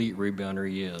him the elite rebounder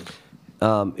he is?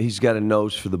 He's got a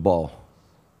nose for the ball,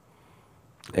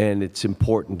 and it's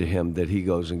important to him that he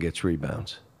goes and gets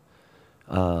rebounds.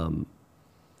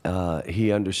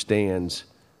 He understands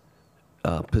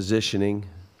positioning,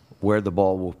 where the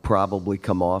ball will probably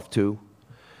come off to.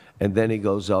 And then he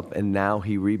goes up, and now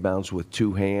he rebounds with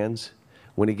two hands.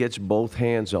 When he gets both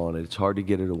hands on it, it's hard to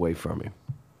get it away from him.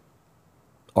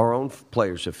 Our own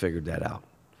players have figured that out.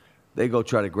 They go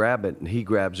try to grab it, and he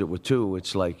grabs it with two.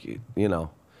 It's like,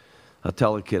 I'll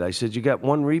tell a kid, I said, you got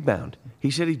one rebound. He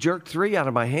said, he jerked three out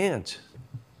of my hands.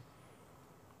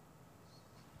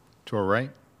 To our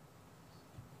right.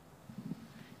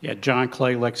 Yeah, John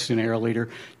Clay, Lexington Air Leader.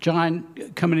 John,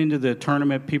 coming into the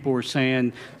tournament, people were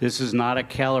saying this is not a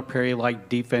Calipari-like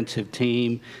defensive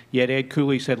team. Yet Ed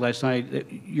Cooley said last night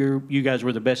that you guys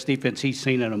were the best defense he's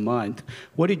seen in a month.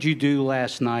 What did you do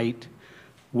last night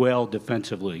well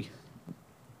defensively?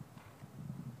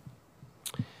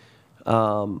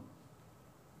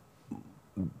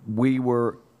 We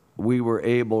were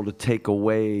able to take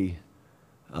away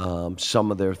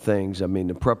some of their things. I mean,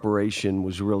 the preparation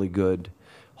was really good.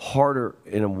 Harder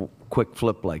in a quick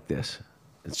flip like this.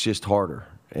 It's just harder.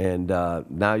 And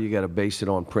now you got to base it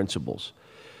on principles.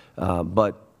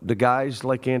 But the guys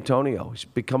like Antonio, he's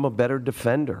become a better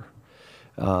defender.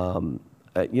 You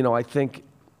know, I think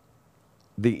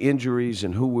the injuries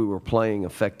and who we were playing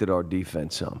affected our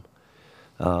defense some.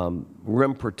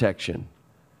 Rim protection.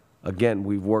 Again,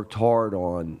 we've worked hard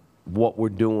on what we're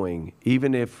doing.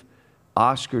 Even if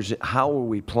Oscar's, how are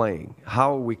we playing?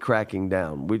 How are we cracking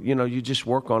down? You know, you just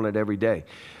work on it every day.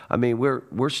 I mean,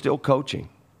 we're still coaching,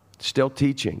 still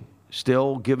teaching,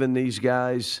 still giving these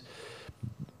guys,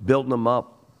 building them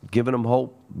up, giving them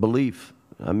hope, belief.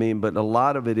 I mean, but a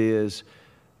lot of it is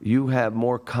you have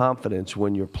more confidence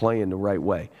when you're playing the right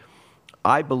way.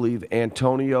 I believe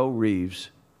Antonio Reeves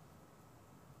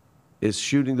is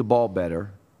shooting the ball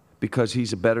better because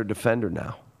he's a better defender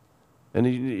now. And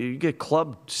you get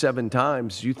clubbed 7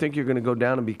 times, you think you're going to go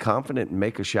down and be confident and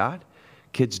make a shot?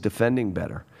 Kid's defending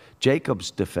better.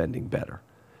 Jacob's defending better,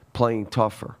 playing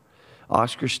tougher.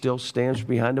 Oscar still stands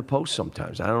behind the post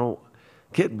sometimes. I don't,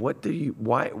 kid, what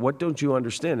don't you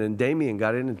understand? And Damian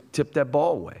got in and tipped that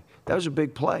ball away. That was a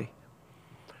big play.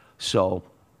 So,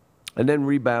 and then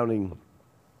rebounding,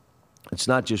 it's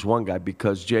not just one guy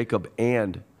because Jacob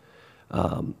and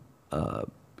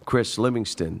Chris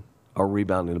Livingston are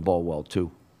rebounding the ball well too.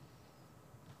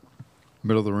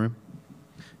 Middle of the room.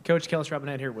 Coach, Kellis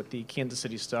Robinette here with the Kansas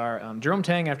City Star. Jerome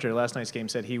Tang, after last night's game,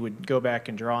 said he would go back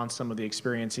and draw on some of the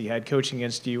experience he had coaching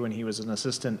against you when he was an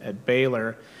assistant at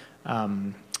Baylor. I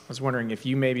was wondering if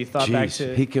you maybe thought back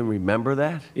to... He can remember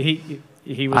that? He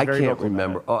was I very can't vocal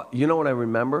remember. about it. You know what I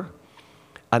remember?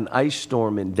 An ice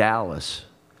storm in Dallas,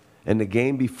 and the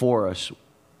game before us,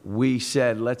 we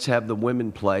said, let's have the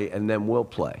women play, and then we'll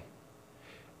play.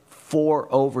 4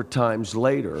 overtimes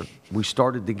later, we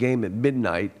started the game at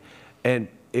midnight, and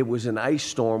it was an ice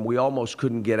storm. We almost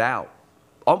couldn't get out,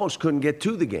 almost couldn't get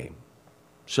to the game.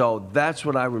 So that's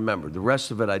what I remember. The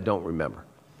rest of it, I don't remember.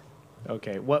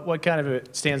 Okay. What kind of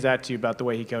it stands out to you about the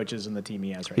way he coaches and the team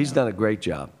he has right now? He's done a great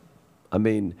job. I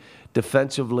mean,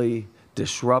 defensively,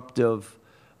 disruptive,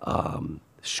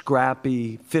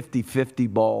 scrappy, 50-50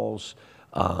 balls,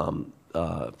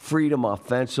 freedom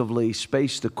offensively,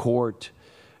 space the court,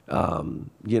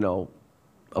 you know,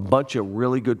 a bunch of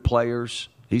really good players.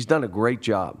 He's done a great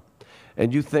job.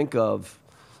 And you think of,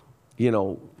 you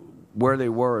know, where they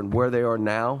were and where they are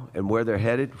now and where they're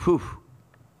headed. Whew,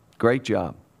 great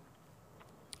job.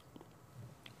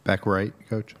 Back right,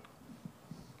 Coach.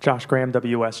 Josh Graham,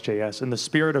 WSJS. In the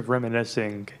spirit of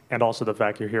reminiscing and also the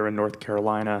fact you're here in North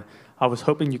Carolina, I was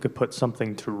hoping you could put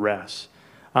something to rest.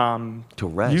 To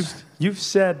rest? You've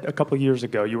said a couple years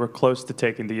ago you were close to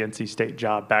taking the NC State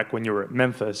job back when you were at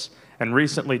Memphis. And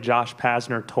recently Josh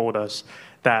Pazner told us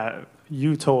that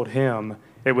you told him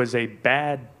it was a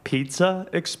bad pizza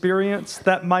experience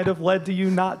that might have led to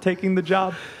you not taking the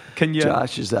job. Can you?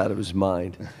 Josh is out of his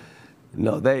mind.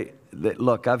 No, they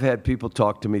look, I've had people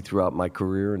talk to me throughout my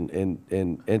career, and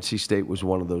NC State was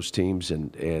one of those teams,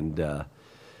 and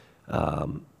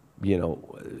you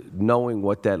know, knowing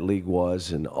what that league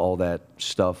was and all that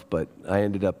stuff, but I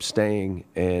ended up staying,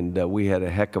 and we had a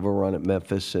heck of a run at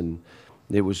Memphis, and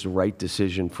it was the right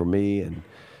decision for me and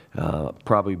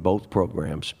probably both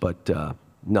programs. But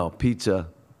no, pizza,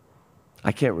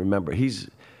 I can't remember.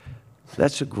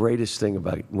 That's the greatest thing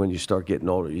about when you start getting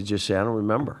older. You just say, I don't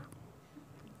remember.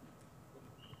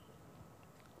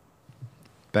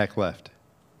 Back left.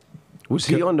 Was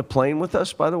he on the plane with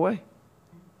us, by the way?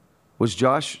 Was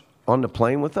Josh on the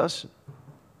plane with us?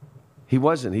 He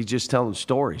wasn't. He's just telling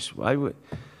stories.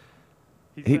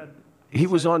 He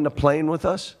was on the plane with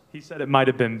us? He said it might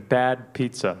have been bad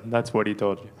pizza. That's what he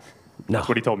told you. No. That's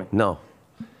what he told me. No.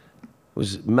 It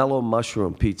was Mellow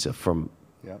Mushroom Pizza from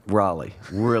Raleigh.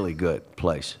 Really good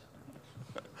place.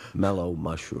 Mellow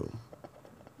Mushroom.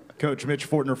 Coach Mitch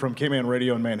Fortner from K-Man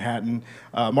Radio in Manhattan.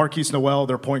 Marquise Noel,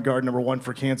 their point guard, #1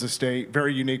 for Kansas State.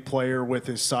 Very unique player with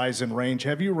his size and range.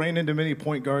 Have you ran into many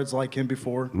point guards like him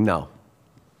before? No.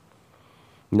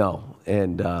 No.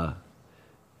 And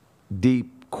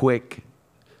deep, quick,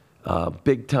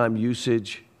 big-time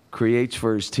usage, creates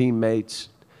for his teammates.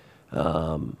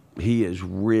 He is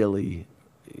really,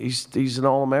 he's an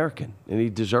All-American, and he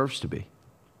deserves to be.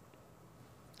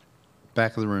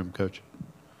 Back of the room, Coach.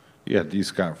 Yeah, D.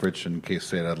 Scott Fritchen,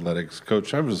 K-State Athletics.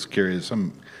 Coach, I was just curious.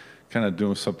 I'm kind of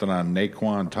doing something on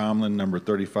Naquan Tomlin, number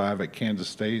 35 at Kansas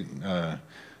State.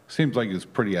 Seems like he's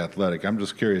pretty athletic. I'm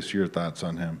just curious your thoughts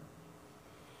on him.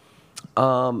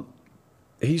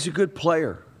 He's a good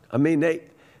player. I mean,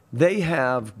 they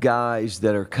have guys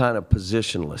that are kind of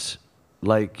positionless.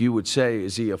 Like you would say,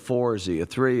 is he a 4? Is he a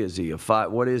 3? Is he a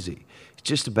 5? What is he? He's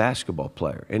just a basketball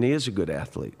player, and he is a good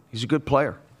athlete. He's a good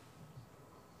player.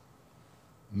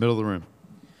 Middle of the room.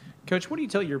 Coach, what do you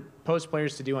tell your post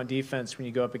players to do on defense when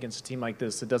you go up against a team like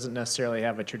this that doesn't necessarily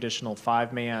have a traditional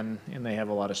 5-man and they have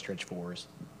a lot of stretch fours?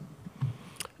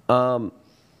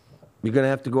 You're going to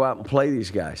have to go out and play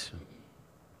these guys.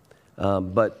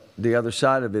 But the other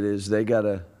side of it is they got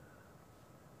to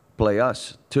play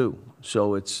us too.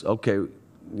 So it's okay.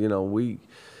 You know,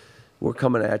 we're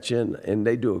coming at you, and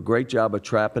they do a great job of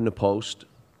trapping the post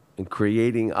and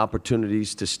creating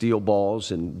opportunities to steal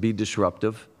balls and be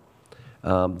disruptive.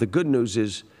 The good news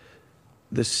is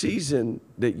the season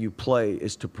that you play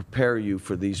is to prepare you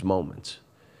for these moments.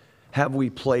 Have we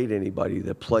played anybody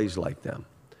that plays like them?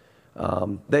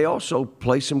 They also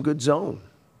play some good zone.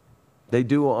 They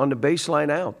do on the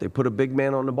baseline out. They put a big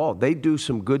man on the ball. They do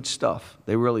some good stuff.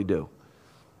 They really do.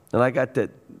 And I got to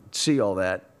see all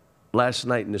that last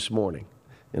night and this morning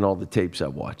in all the tapes I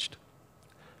watched.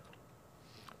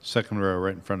 Second row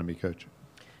right in front of me, Coach.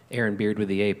 Aaron Beard with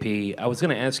the AP. I was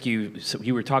going to ask you, so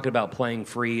you were talking about playing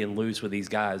free and loose with these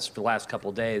guys for the last couple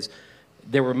of days.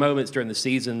 There were moments during the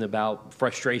season about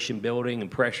frustration building and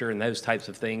pressure and those types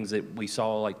of things that we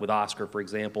saw, like with Oscar, for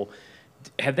example.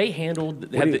 Have they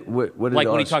handled, what did like when he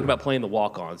Oscar- talked about playing the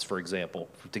walk-ons, for example?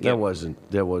 There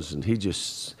wasn't. He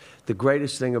just, the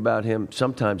greatest thing about him,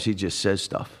 sometimes he just says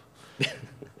stuff.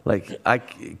 Like,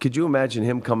 could you imagine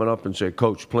him coming up and say,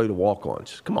 Coach, play the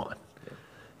walk-ons? Come on.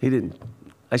 He didn't.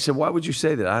 I said, why would you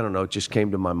say that? I don't know. It just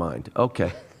came to my mind.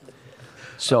 Okay.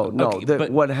 So, no, Okay,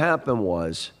 what happened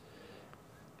was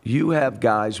you have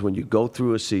guys when you go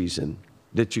through a season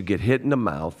that you get hit in the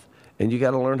mouth, and you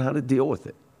got to learn how to deal with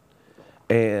it.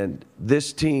 And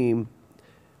this team,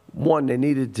 one, they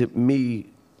needed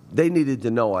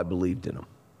to know I believed in them.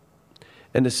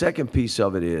 And the second piece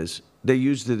of it is they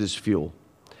used it as fuel.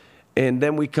 And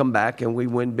then we come back and we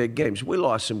win big games. We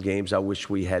lost some games I wish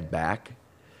we had back.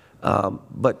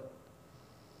 But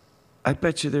I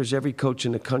bet you there's every coach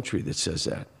in the country that says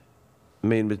that. I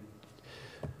mean,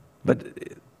 but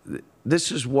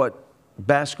this is what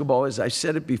basketball is. I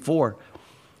said it before.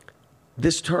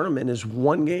 This tournament is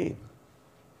one game.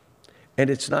 And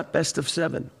it's not best of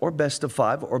 7 or best of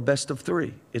 5 or best of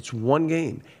 3. It's one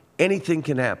game. Anything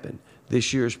can happen.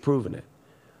 This year has proven it.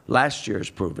 Last year has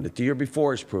proven it. The year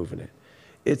before has proven it.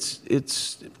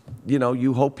 It's you know,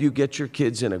 you hope you get your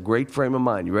kids in a great frame of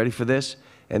mind. You ready for this?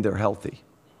 And they're healthy.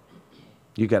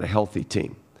 You got a healthy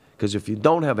team. Because if you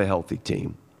don't have a healthy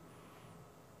team,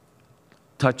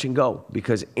 touch and go,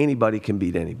 because anybody can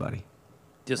beat anybody.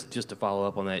 Just to follow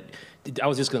up on that, I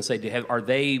was just going to say, are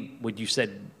they, what you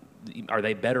said, are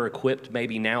they better equipped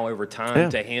maybe now over time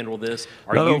to handle this?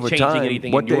 Are Not you over changing time.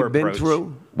 anything What in your they've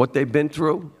approach? what they've been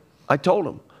through, I told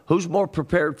them, who's more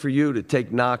prepared for you to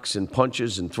take knocks and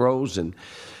punches and throws? And,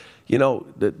 you know,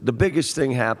 the biggest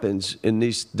thing happens in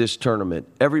this tournament,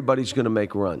 everybody's going to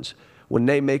make runs. When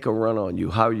they make a run on you,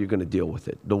 how are you going to deal with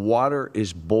it? The water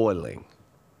is boiling.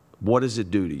 What does it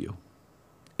do to you?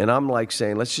 And I'm like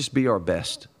saying, let's just be our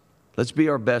best. Let's be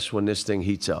our best when this thing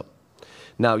heats up.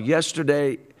 Now,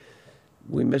 yesterday,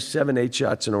 we missed 7, 8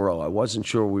 shots in a row. I wasn't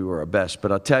sure we were our best,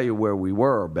 but I'll tell you where we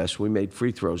were our best. We made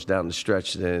free throws down the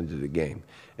stretch at the end of the game.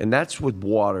 And that's with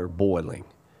water boiling.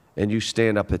 And you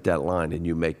stand up at that line and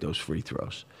you make those free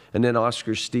throws. And then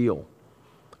Oscar's steal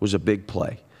was a big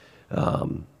play.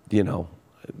 You know,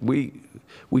 we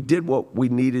did what we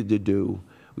needed to do.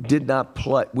 We did not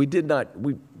play.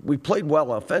 We played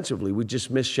well offensively. We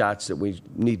just missed shots that we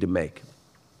need to make.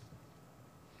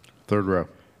 Third row.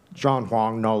 John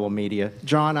Huang, NOLA Media.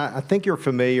 John, I think you're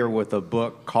familiar with a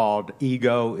book called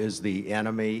Ego is the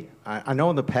Enemy. I know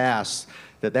in the past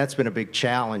that's been a big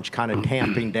challenge, kind of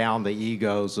tamping down the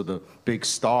egos of the big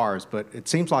stars. But it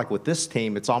seems like with this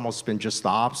team, it's almost been just the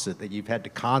opposite, that you've had to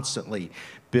constantly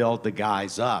build the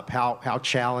guys up. How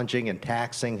challenging and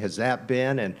taxing has that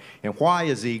been? And why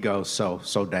is ego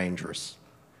so dangerous?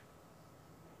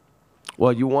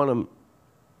 Well, you want them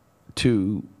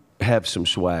to have some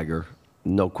swagger,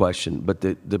 no question. But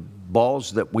the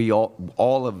balls that we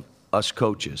all of us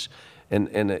coaches,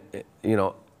 and you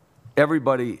know,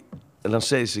 everybody, and I'll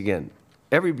say this again,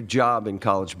 every job in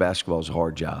college basketball is a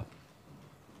hard job.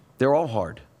 They're all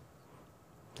hard.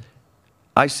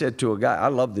 I said to a guy, I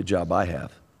love the job I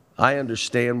have. I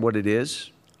understand what it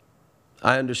is.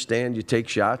 I understand you take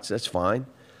shots, that's fine.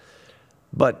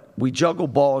 But we juggle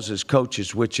balls as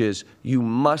coaches, which is you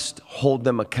must hold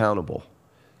them accountable.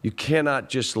 You cannot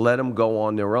just let them go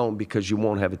on their own because you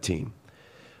won't have a team.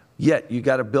 Yet, you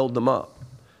got to build them up.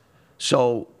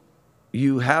 So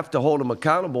you have to hold them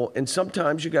accountable, and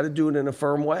sometimes you got to do it in a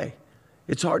firm way.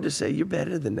 It's hard to say, you're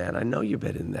better than that. I know you're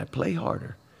better than that. Play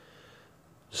harder.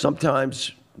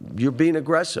 Sometimes you're being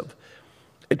aggressive.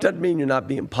 It doesn't mean you're not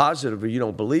being positive or you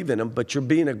don't believe in them, but you're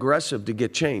being aggressive to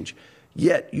get change.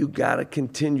 Yet you got to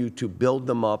continue to build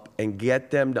them up and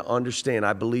get them to understand,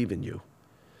 I believe in you.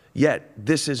 Yet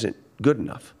this isn't good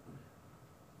enough.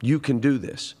 You can do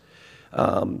this.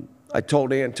 I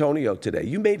told Antonio today,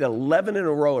 you made 11 in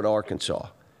a row at Arkansas.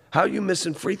 How are you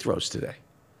missing free throws today?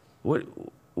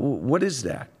 What is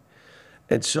that?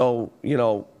 And so, you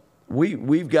know,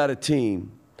 we've got a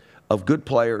team of good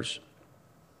players,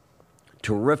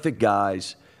 terrific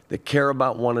guys that care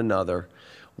about one another.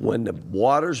 When the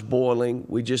water's boiling,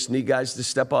 we just need guys to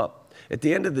step up. At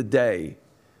the end of the day,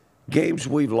 games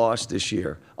we've lost this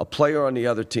year, a player on the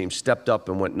other team stepped up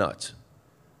and went nuts.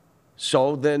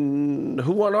 So then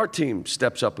who on our team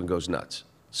steps up and goes nuts?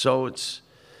 So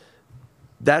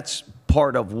that's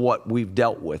part of what we've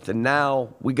dealt with. And now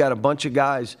we got a bunch of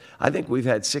guys. I think we've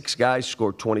had 6 guys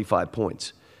score 25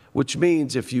 points, which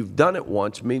means if you've done it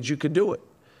once, means you can do it.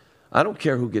 I don't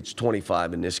care who gets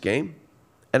 25 in this game,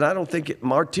 and I don't think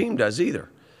our team does either.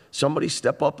 Somebody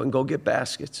step up and go get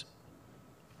baskets.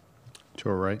 To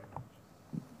our right.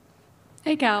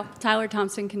 Hey, Cal. Tyler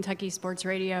Thompson, Kentucky Sports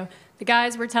Radio. The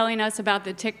guys were telling us about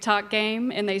the TikTok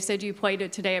game, and they said you played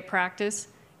it today at practice.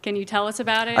 Can you tell us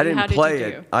about it? I didn't and how play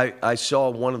did you it. I saw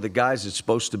one of the guys that's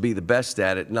supposed to be the best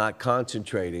at it not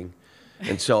concentrating.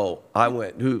 And so I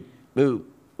went,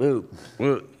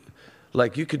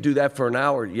 like you could do that for an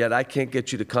hour, yet I can't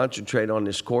get you to concentrate on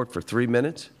this court for 3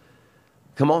 minutes?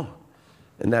 Come on.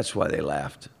 And that's why they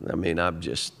laughed. I mean,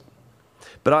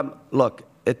 look,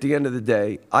 at the end of the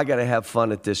day, I got to have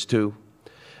fun at this too.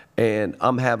 And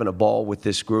I'm having a ball with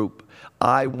this group.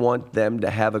 I want them to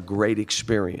have a great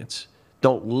experience.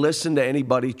 Don't listen to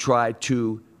anybody try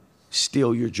to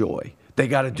steal your joy. They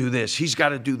got to do this. He's got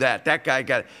to do that. That guy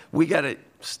got it. We got to.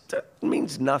 It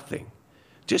means nothing.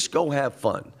 Just go have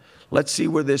fun. Let's see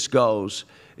where this goes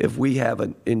if we have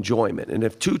an enjoyment. And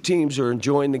if 2 teams are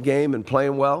enjoying the game and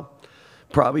playing well,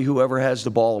 probably whoever has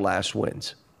the ball last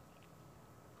wins.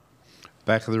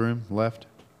 Back of the room, left.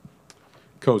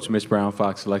 Coach Mitch Brown,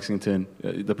 Fox Lexington.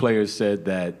 The players said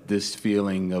that this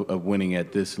feeling of winning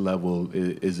at this level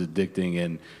is addicting,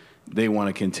 and they want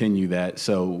to continue that.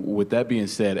 So with that being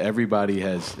said, everybody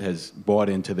has bought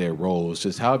into their roles.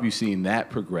 Just how have you seen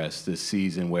that progress this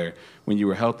season, where when you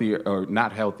were healthy or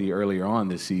not healthy earlier on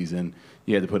this season,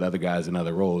 you had to put other guys in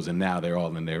other roles, and now they're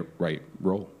all in their right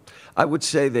role? I would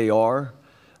say they are,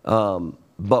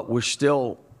 but we're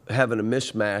still having a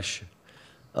mismatch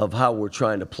of how we're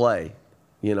trying to play.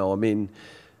 You know, I mean,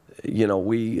 you know,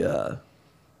 we're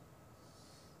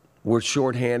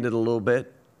shorthanded a little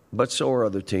bit, but so are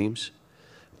other teams.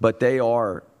 But they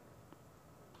are,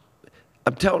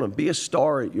 I'm telling them, be a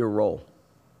star at your role.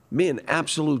 Be an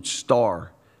absolute star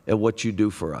at what you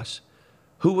do for us.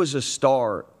 Who was a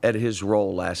star at his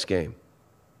role last game?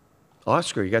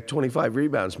 Oscar, he got 25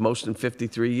 rebounds, most in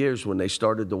 53 years when they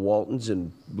started the Waltons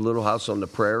and Little House on the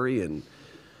Prairie. And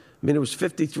I mean, it was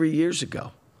 53 years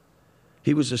ago.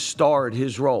 He was a star at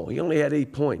his role. He only had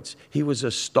 8 points. He was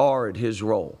a star at his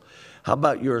role. How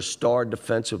about you're a star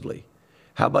defensively?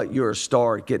 How about you're a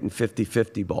star at getting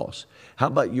 50-50 balls? How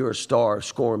about you're a star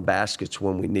scoring baskets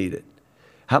when we need it?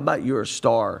 How about you're a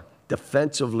star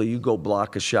defensively? You go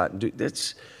block a shot and do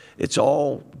it's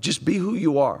all just be who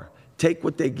you are. Take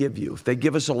what they give you. If they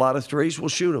give us a lot of threes, we'll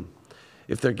shoot them.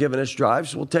 If they're giving us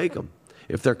drives, we'll take them.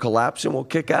 If they're collapsing, we'll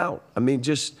kick out. I mean,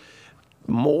 just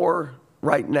more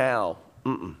right now.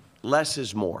 Less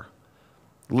is more.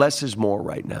 Less is more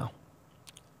right now.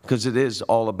 Because it is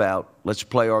all about let's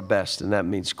play our best, and that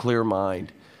means clear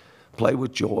mind, play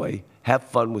with joy, have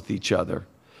fun with each other.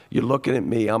 You're looking at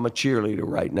me. I'm a cheerleader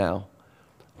right now.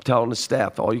 I'm telling the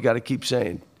staff, all you got to keep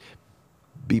saying,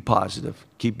 be positive.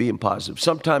 Keep being positive.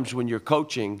 Sometimes when you're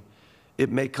coaching,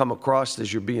 it may come across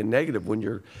as you're being negative. When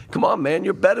you're, come on, man,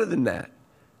 you're better than that.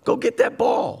 Go get that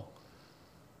ball.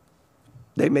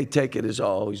 They may take it as,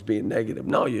 oh, he's being negative.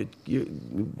 No,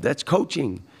 that's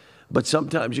coaching. But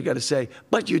sometimes you got to say,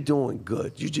 but you're doing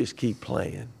good. You just keep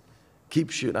playing. Keep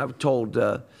shooting. I told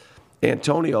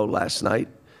Antonio last night,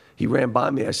 he ran by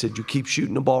me. I said, you keep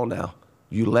shooting the ball now.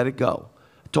 You let it go.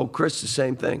 I told Chris the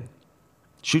same thing.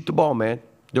 Shoot the ball, man.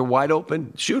 They're wide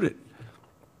open. Shoot it.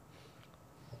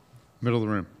 Middle of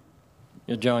the room.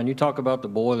 Yeah, John, you talk about the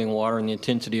boiling water and the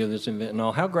intensity of this event and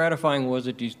all. How gratifying was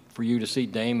it for you to see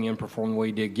Damian perform the way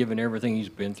he did, given everything he's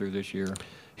been through this year?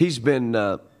 He's been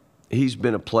a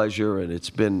pleasure, and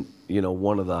it's been, you know,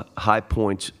 one of the high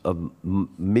points of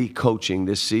me coaching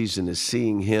this season is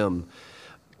seeing him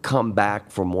come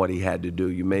back from what he had to do.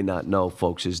 You may not know,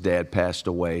 folks, his dad passed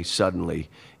away suddenly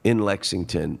in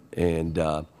Lexington,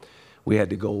 and we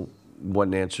had to go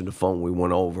wasn't answering the phone. We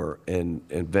went over, and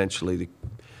eventually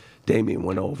Damien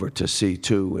went over to see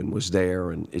too and was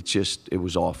there, and it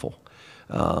was awful.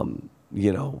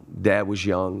 You know, Dad was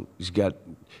young.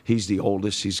 He's the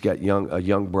oldest. He's got a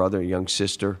young brother, a young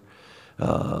sister.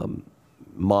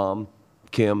 Mom,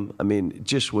 Kim. I mean, it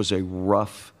just was a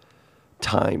rough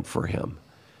time for him.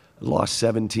 Lost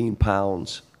 17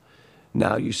 pounds.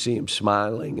 Now you see him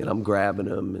smiling, and I'm grabbing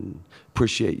him and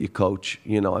appreciate you, Coach.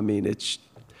 You know, I mean,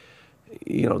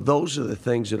 those are the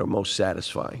things that are most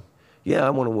satisfying. Yeah, I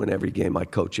want to win every game I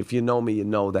coach. If you know me, you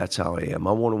know that's how I am.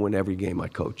 I want to win every game I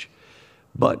coach.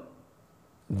 But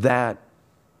that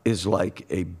is like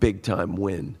a big-time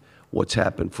win, what's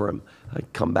happened for him. I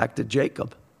come back to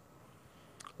Jacob,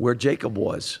 where Jacob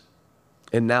was,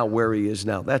 and now where he is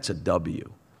now. That's a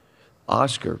W.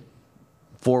 Oscar,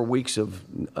 4 weeks of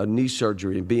a knee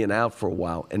surgery and being out for a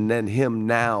while, and then him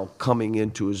now coming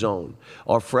into his own.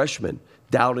 Our freshmen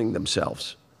doubting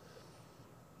themselves.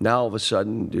 Now all of a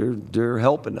sudden they're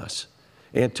helping us.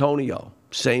 Antonio,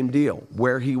 same deal.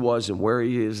 Where he was and where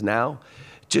he is now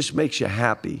just makes you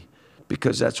happy,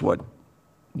 because that's what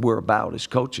we're about as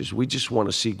coaches. We just want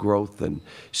to see growth and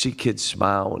see kids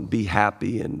smile and be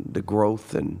happy, and the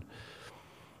growth, and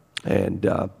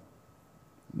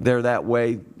they're that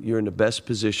way. You're in the best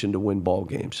position to win ball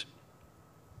games.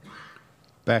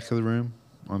 Back of the room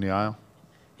on the aisle.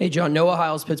 Hey, John. Noah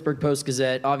Hiles, Pittsburgh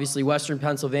Post-Gazette. Obviously, Western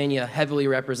Pennsylvania heavily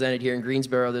represented here in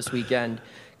Greensboro this weekend.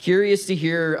 Curious to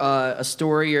hear a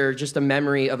story or just a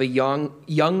memory of a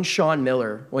young Sean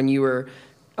Miller when you were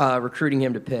recruiting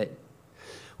him to Pitt.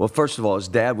 Well, first of all, his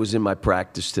dad was in my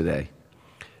practice today.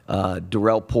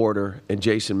 Darrell Porter and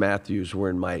Jason Matthews were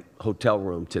in my hotel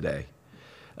room today.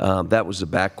 That was the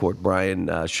backcourt,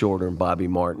 Brian Shorter and Bobby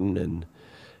Martin. And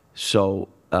so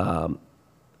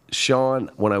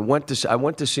Sean, when I went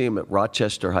to see him at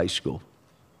Rochester High School,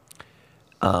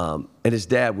 and his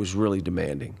dad was really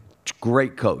demanding.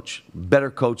 Great coach,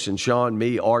 better coach than Sean,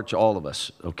 me, Arch, all of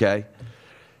us, okay?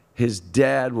 His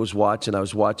dad was watching. I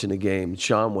was watching the game.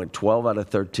 Sean went 12 out of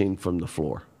 13 from the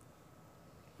floor.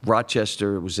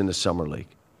 Rochester was in the summer league.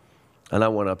 And I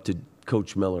went up to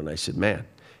Coach Miller, and I said, man,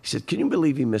 he said, can you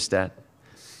believe he missed that?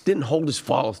 Didn't hold his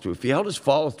follow-through. If he held his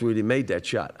follow-through, he made that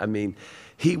shot. I mean,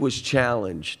 he was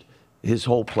challenged his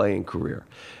whole playing career.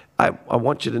 I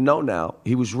want you to know now,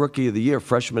 he was Rookie of the Year,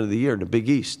 Freshman of the Year in the Big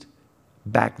East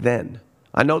back then.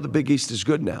 I know the Big East is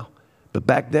good now, but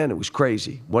back then it was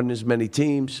crazy. Wasn't as many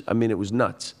teams. I mean, it was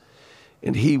nuts.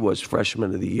 And he was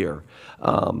Freshman of the Year.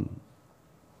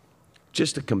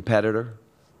 Just a competitor.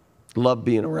 Loved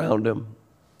being around him.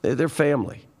 They're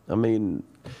family. I mean,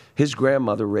 his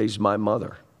grandmother raised my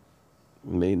mother.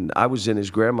 I mean, I was in his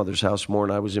grandmother's house more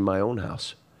than I was in my own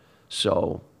house.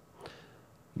 So,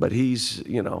 but he's,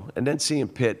 and then seeing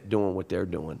Pitt doing what they're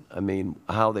doing. I mean,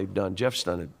 how they've done. Jeff's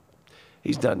done it.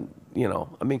 He's done,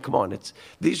 I mean, come on.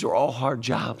 These are all hard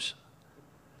jobs.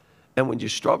 And when you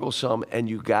struggle some and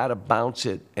you got to bounce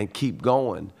it and keep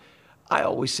going, I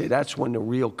always say that's when the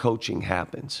real coaching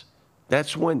happens.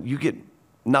 That's when you get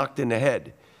knocked in the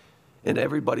head and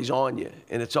everybody's on you.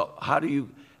 And it's how do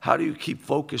you keep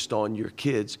focused on your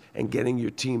kids and getting your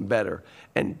team better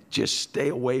and just stay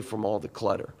away from all the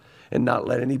clutter and not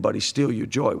let anybody steal your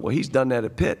joy? Well, he's done that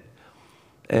at Pitt.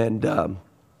 And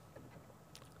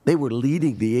they were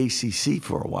leading the ACC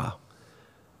for a while.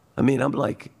 I mean, I'm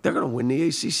like, they're going to win the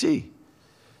ACC.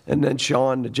 And then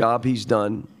Sean, the job he's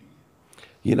done,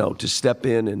 to step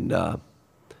in and,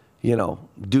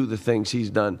 do the things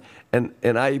he's done. And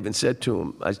I even said to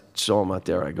him, I saw him out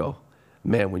there, I go,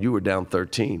 man, when you were down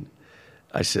 13,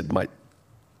 I said,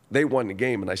 they won the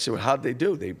game. And I said, well, how'd they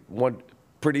do? They won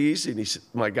pretty easy. And he said,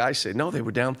 my guy said, no, they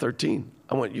were down 13.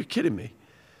 I went, you're kidding me.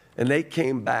 And they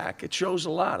came back. It shows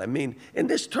a lot. I mean, in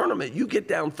this tournament, you get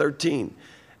down 13,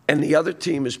 and the other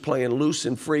team is playing loose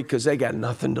and free because they got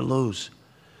nothing to lose.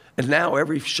 And now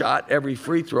every shot, every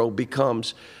free throw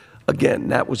becomes, again,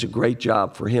 that was a great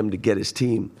job for him to get his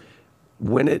team,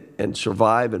 win it and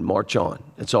survive and march on.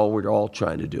 That's all we're all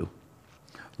trying to do.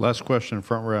 Last question,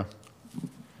 front row.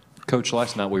 Coach,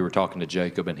 last night we were talking to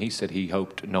Jacob, and he said he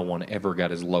hoped no one ever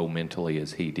got as low mentally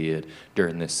as he did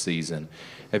during this season.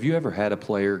 Have you ever had a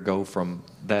player go from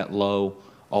that low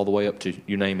all the way up to,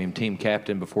 you name him, team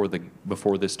captain before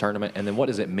this tournament? And then what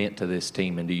has it meant to this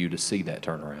team and to you to see that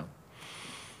turnaround?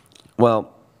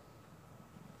 Well,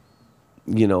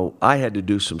 I had to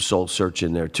do some soul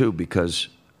searching there too, because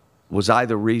was I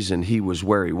the reason he was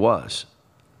where he was?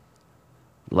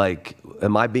 Like,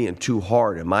 am I being too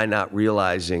hard? Am I not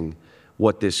realizing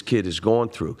what this kid is going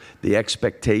through? The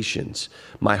expectations,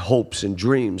 my hopes and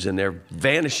dreams, and they're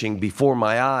vanishing before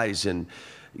my eyes. And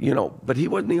but he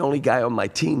wasn't the only guy on my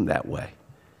team that way.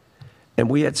 And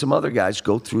we had some other guys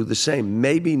go through the same,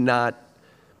 maybe not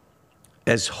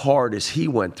as hard as he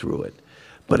went through it.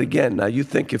 But again, now you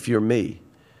think if you're me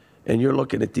and you're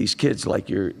looking at these kids like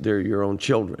they're your own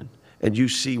children and you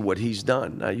see what he's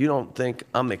done. Now, you don't think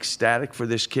I'm ecstatic for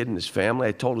this kid and his family?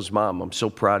 I told his mom, I'm so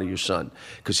proud of your son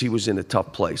because he was in a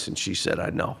tough place. And she said, I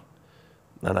know.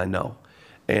 And I know.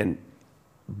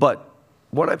 But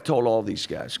what I've told all these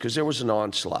guys, because there was an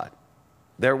onslaught,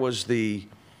 there was the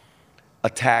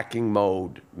attacking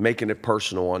mode, making it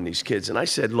personal on these kids. And I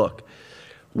said, look,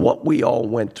 what we all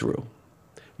went through,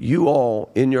 you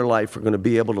all in your life are going to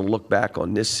be able to look back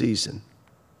on this season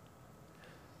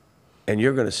and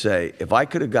you're going to say, if I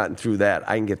could have gotten through that,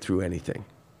 I can get through anything.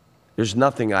 There's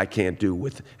nothing I can't do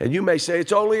with. And you may say,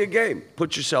 it's only a game.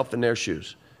 Put yourself in their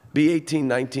shoes. Be 18,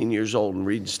 19 years old and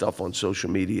reading stuff on social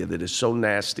media that is so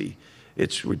nasty,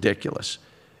 it's ridiculous.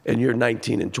 And you're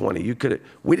 19 and 20.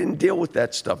 We didn't deal with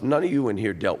that stuff. None of you in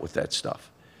here dealt with that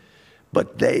stuff.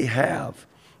 But they have.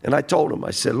 And I told them,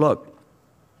 I said, look,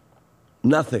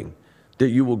 nothing that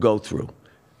you will go through,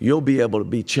 you'll be able to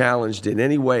be challenged in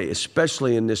any way,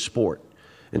 especially in this sport,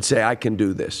 and say, I can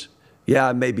do this. Yeah,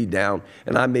 I may be down,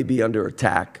 and I may be under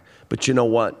attack, but you know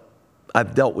what?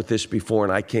 I've dealt with this before,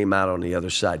 and I came out on the other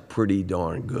side pretty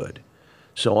darn good.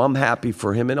 So I'm happy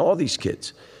for him and all these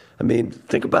kids. I mean,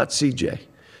 think about CJ.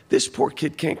 This poor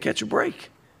kid can't catch a break.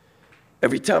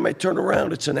 Every time I turn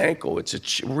around, it's an ankle, it's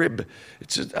a rib.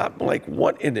 I'm like,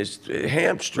 what in his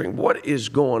hamstring? What is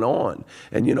going on?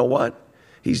 And you know what?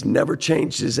 He's never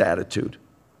changed his attitude.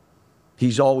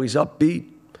 He's always upbeat.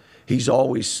 He's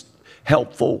always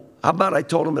helpful. How about I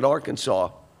told him at Arkansas,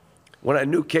 when I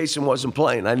knew Kaysen wasn't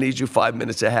playing, I need you 5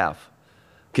 minutes a half.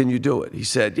 Can you do it? He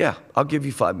said, yeah, I'll give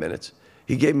you 5 minutes.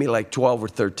 He gave me like 12 or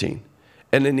 13.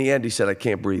 And in the end, he said, I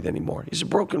can't breathe anymore. He's a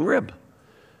broken rib.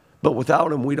 But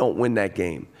without him, we don't win that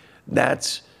game.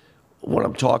 That's what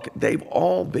I'm talking. They've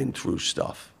all been through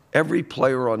stuff. Every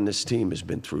player on this team has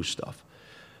been through stuff.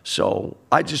 So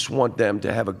I just want them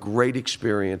to have a great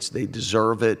experience. They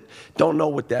deserve it. Don't know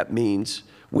what that means.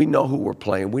 We know who we're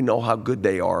playing. We know how good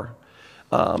they are.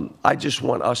 I just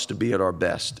want us to be at our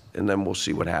best, and then we'll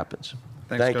see what happens.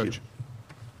 Thanks, Thank Coach. you.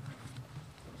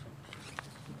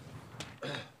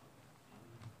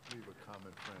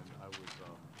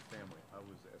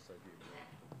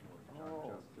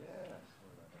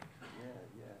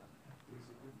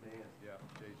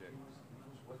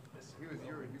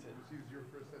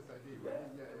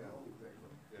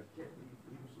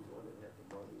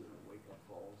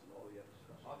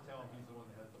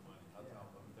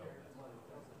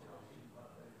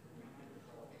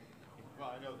 Well,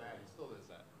 I know that. He still does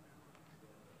that.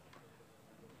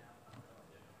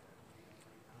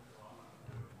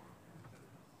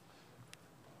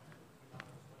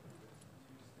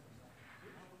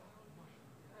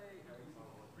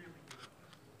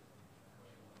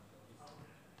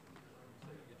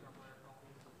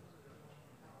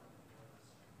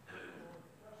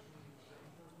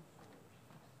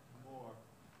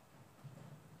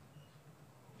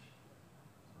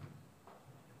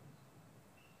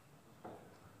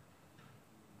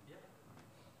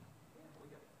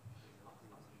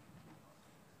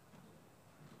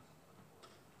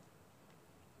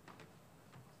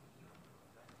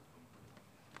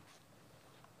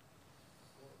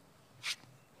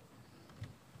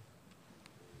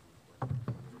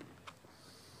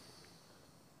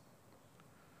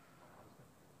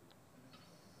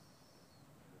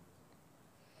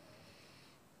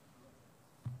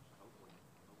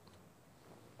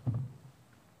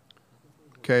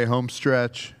 Okay, home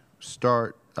stretch.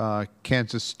 Start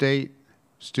Kansas State,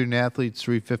 student athletes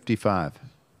 355.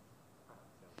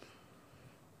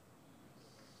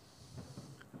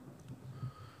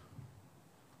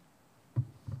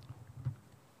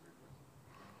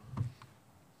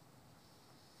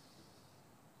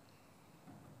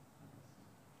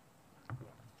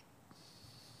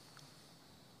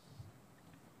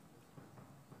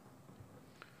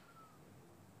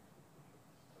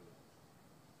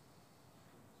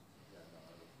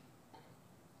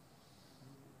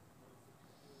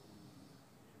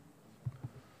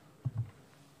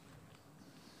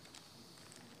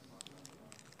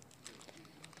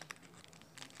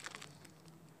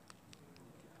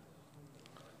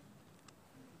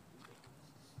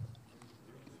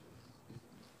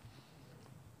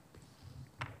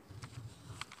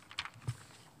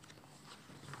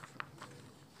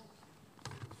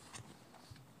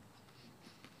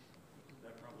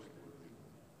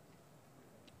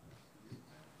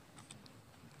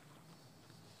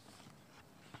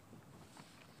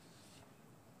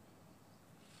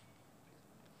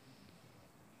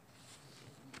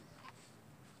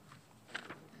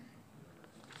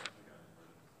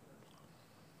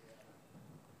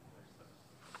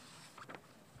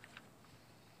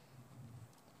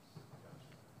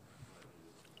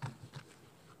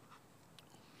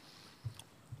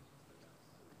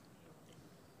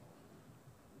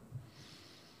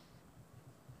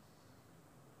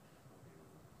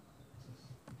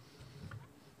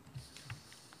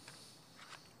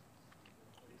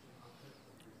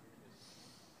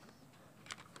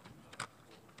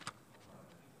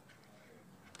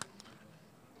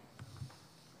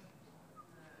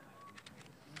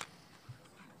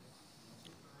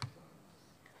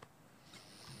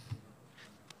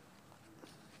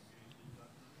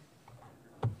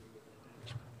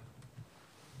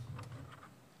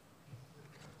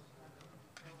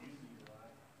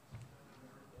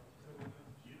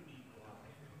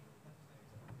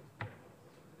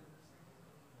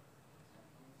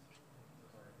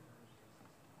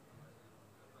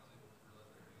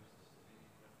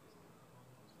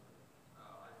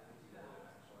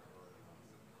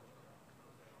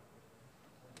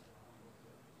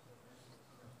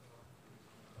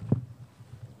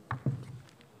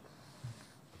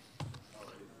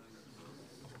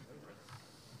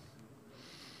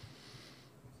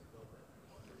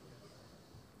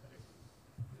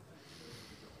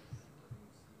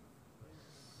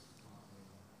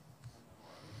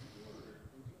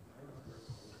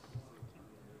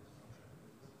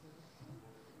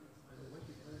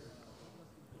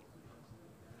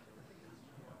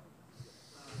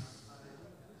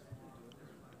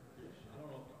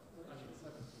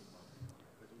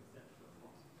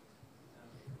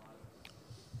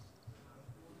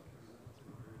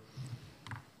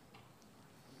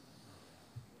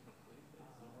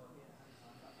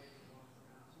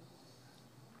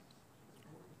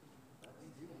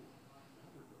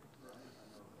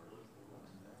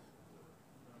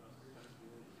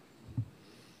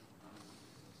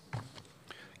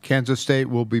 Kansas State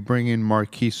will be bringing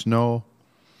Marquise Noel,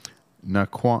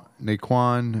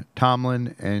 Naquan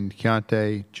Tomlin, and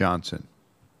Keontae Johnson.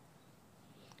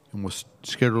 And we'll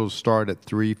schedule to start at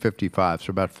 3:55,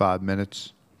 so about 5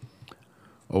 minutes.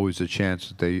 Always a chance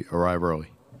that they arrive early.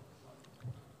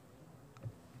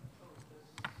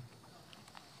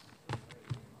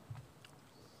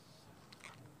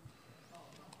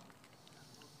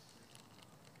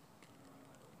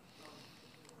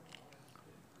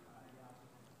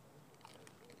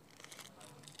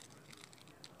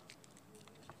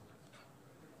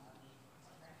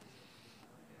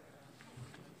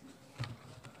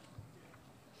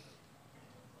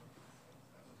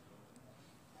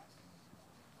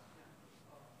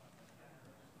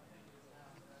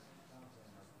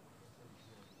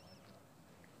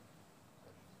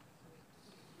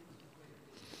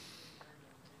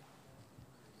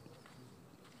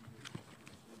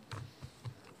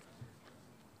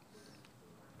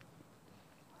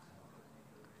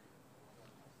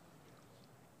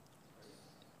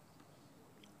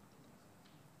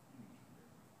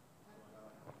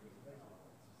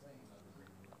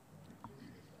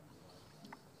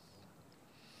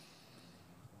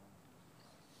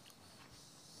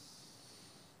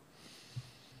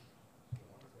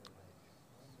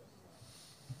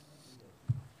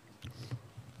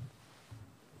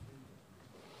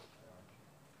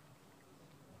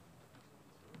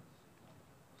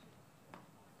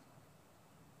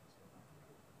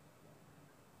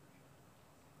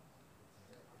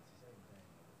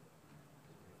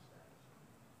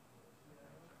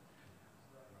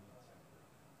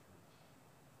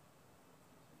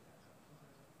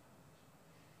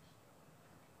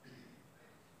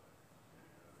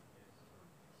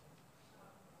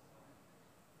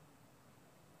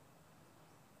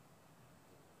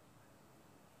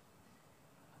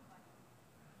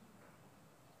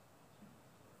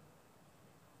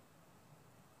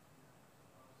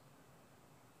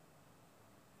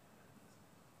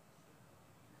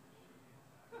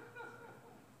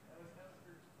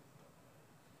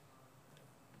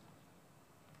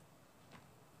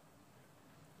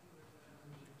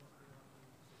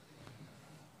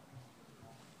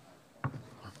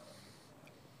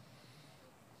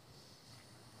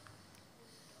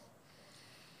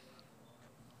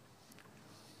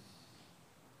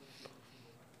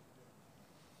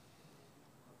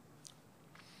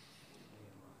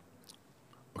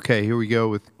 Okay, here we go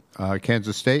with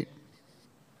Kansas State.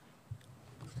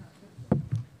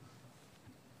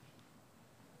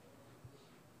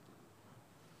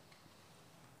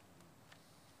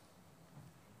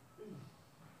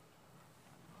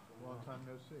 Long time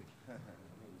no see.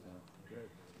 Good.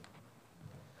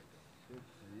 Good to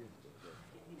see you.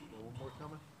 One more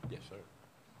coming? Yes, sir.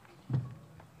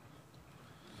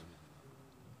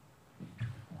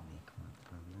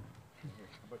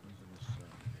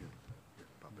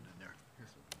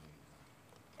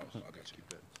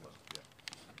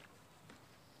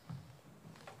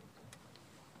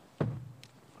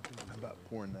 How about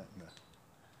pouring that in the,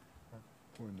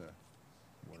 pouring the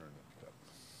water in the cup?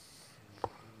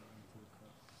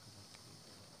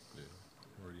 Yeah,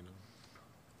 already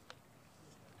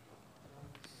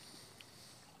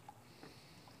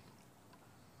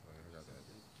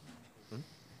know.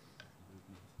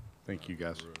 Thank you,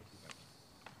 guys.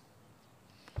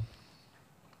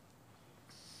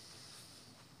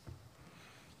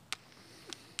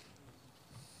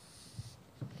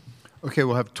 Okay,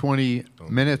 we'll have 20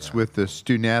 minutes with the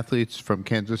student athletes from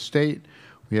Kansas State.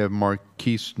 We have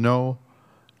Marquise Noel,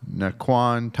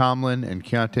 Naquan Tomlin, and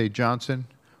Keontae Johnson.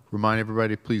 Remind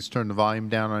everybody, please turn the volume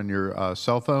down on your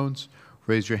cell phones.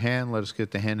 Raise your hand. Let us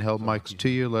get the handheld mics to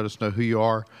you. Let us know who you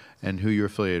are and who you're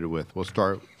affiliated with. We'll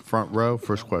start front row.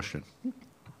 First question.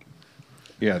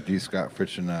 Yeah, D. Scott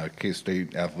Fritchen,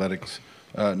 K-State Athletics.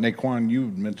 Naquan, you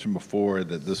mentioned before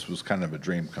that this was kind of a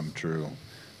dream come true.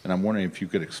 And I'm wondering if you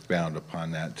could expound upon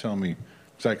that. Tell me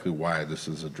exactly why this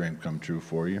is a dream come true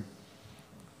for you.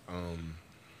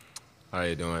 How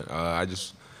you doing?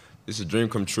 This is a dream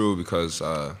come true because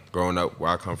growing up where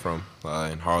I come from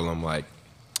in Harlem, like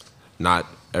not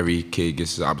every kid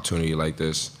gets an opportunity like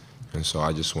this, and so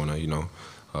I just want to,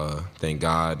 thank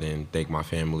God and thank my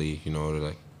family, to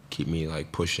like keep me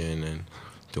like pushing and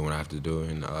doing what I have to do,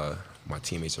 and my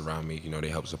teammates around me, they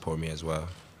help support me as well.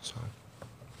 So.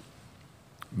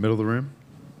 Middle of the room.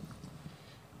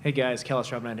 Hey guys,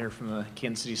 Kellis Robinette here from the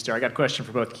Kansas City Star. I got a question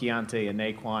for both Keontae and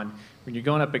Naquan. When you're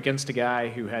going up against a guy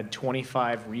who had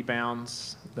 25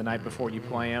 rebounds the night before you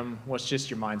play him, what's just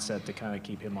your mindset to kind of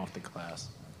keep him off the glass?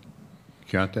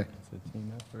 Keontae?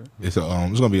 It's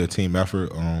going to be a team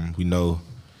effort. We know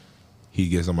he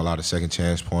gives them a lot of second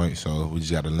chance points. So we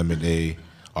just got to limit their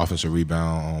offensive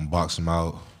rebound, box them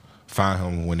out, find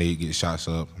him when they get shots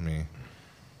up. I mean,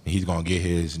 he's gonna get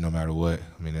his no matter what.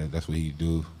 I mean, that's what he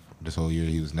do this whole year.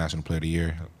 He was National Player of the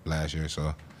Year last year.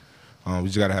 So we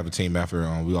just got to have a team effort.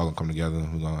 We all gonna come together.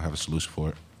 We're gonna have a solution for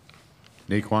it.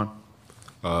 Naquan?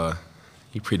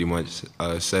 He pretty much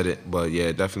said it, but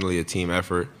yeah, definitely a team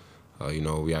effort. You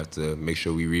know, we have to make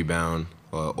sure we rebound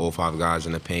all 5 guys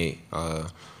in the paint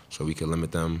so we can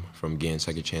limit them from getting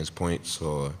second chance points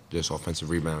or just offensive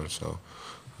rebounds. So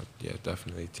yeah,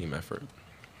 definitely a team effort.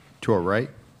 To our right?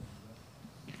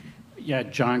 Yeah,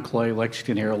 John Clay,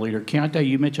 Lexington Herald Leader. Keontae,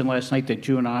 you mentioned last night that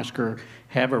you and Oscar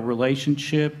have a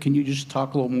relationship. Can you just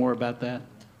talk a little more about that?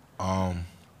 I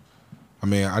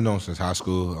mean, I know him since high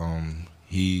school.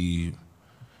 He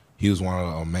was one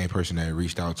of the main person that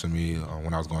reached out to me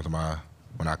when I was going through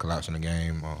when I collapsed in the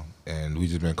game, and we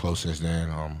just been close since then.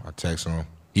 I text him.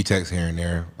 He texts here and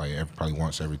there, like probably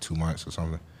once every 2 months or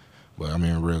something. But I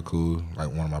mean, real cool, like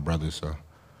one of my brothers. So.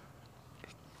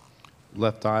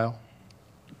 Left aisle.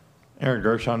 Aaron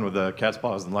Gershon with the Cats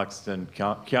Paws in Lexington.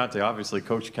 Keontae, obviously,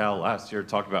 Coach Cal last year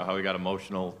talked about how he got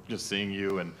emotional just seeing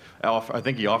you, and I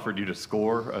think he offered you to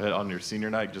score on your senior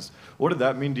night. Just what did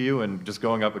that mean to you, and just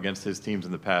going up against his teams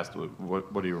in the past,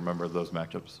 what do you remember of those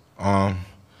matchups? I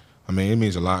mean, it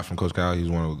means a lot from Coach Cal. He's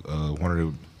one of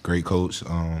the great coaches.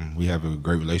 We have a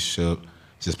great relationship.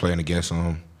 Just playing against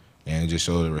him, and it just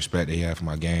showed the respect that he had for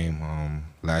my game.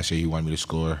 Last year, he wanted me to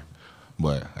score,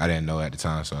 but I didn't know at the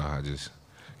time, so I just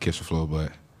kissed the floor.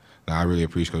 But no, I really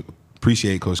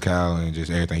appreciate Coach Cal and just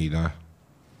everything he done.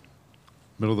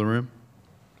 Middle of the room.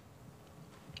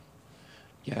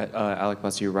 Yeah, Alec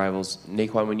Bussey, Rivals.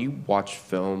 Naquan, when you watch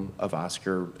film of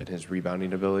Oscar and his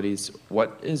rebounding abilities,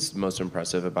 what is most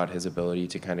impressive about his ability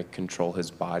to kind of control his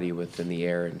body within the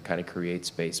air and kind of create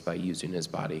space by using his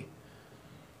body?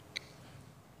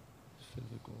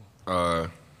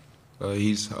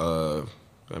 He's a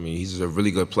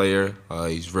really good player.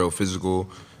 He's real physical,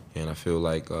 and I feel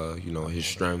like you know, his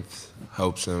strength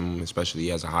helps him, especially he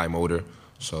has a high motor.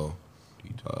 So,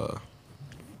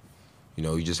 you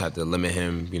know, you just have to limit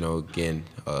him. You know, getting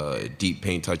deep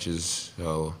paint touches,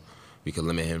 so we can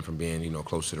limit him from being, you know,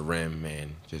 close to the rim,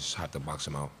 and just have to box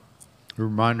him out. A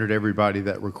reminder to everybody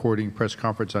that recording press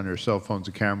conference on your cell phones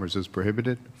and cameras is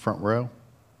prohibited. Front row.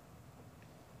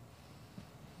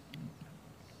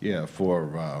 Yeah,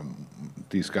 for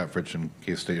D. Scott Fritch and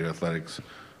K-State Athletics,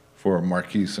 for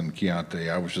Marquise and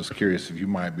Keontae, I was just curious if you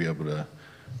might be able to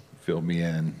fill me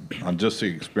in on just the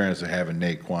experience of having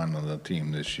Naquan on the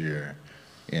team this year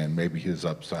and maybe his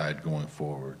upside going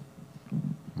forward.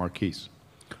 Marquise.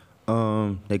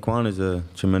 Naquan is a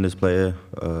tremendous player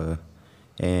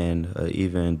and an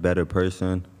even better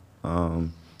person. To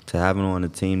have him on the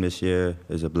team this year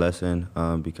is a blessing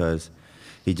because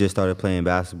he just started playing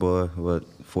basketball,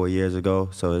 4 years ago,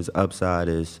 so his upside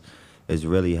is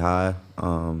really high.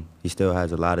 He still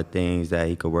has a lot of things that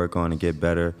he could work on and get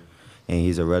better, and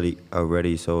he's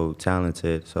already so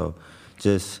talented. So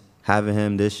just having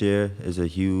him this year is a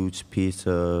huge piece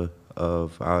of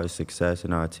our success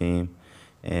in our team,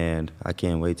 and I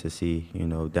can't wait to see, you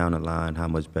know, down the line how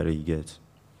much better he gets.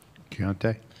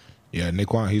 Keontae? Yeah,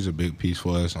 Naquan, he's a big piece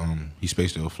for us. He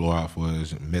spaced the floor out for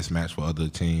us, mismatch for other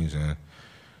teams, and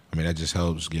I mean, that just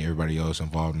helps get everybody else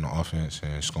involved in the offense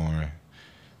and scoring.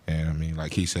 And I mean,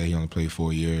 like he said, he only played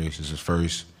 4 years. It's his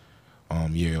first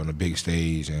year on the big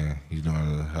stage, and he's doing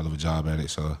a hell of a job at it.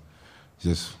 So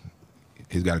just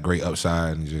he's got a great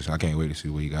upside, and just I can't wait to see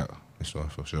what he got in store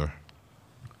for sure.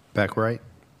 Back right.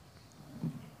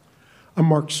 I'm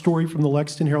Mark Story from the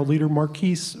Lexington Herald Leader.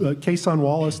 Marquise, Kason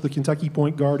Wallace, the Kentucky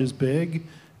point guard, is big.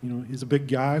 You know, he's a big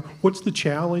guy. What's the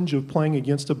challenge of playing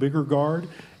against a bigger guard,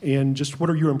 and just what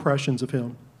are your impressions of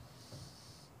him?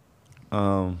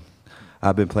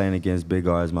 I've been playing against big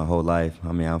guards my whole life.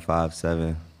 I mean, I'm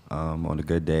 5'7" on a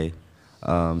good day,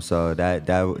 so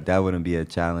that wouldn't be a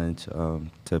challenge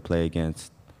to play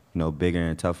against, you know, bigger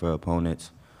and tougher opponents.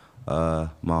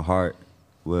 My heart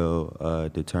will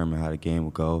determine how the game will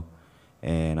go,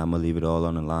 and I'm gonna leave it all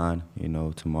on the line, you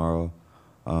know, tomorrow.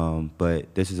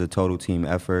 But this is a total team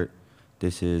effort.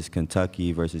 This is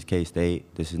Kentucky versus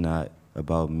K-State. This is not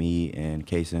about me and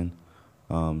Kason.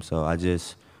 So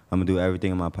I'm gonna do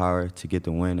everything in my power to get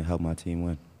the win and help my team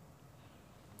win.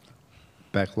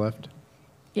 Back left.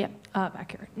 Yeah,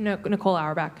 back here. Nicole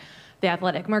Auerbach, The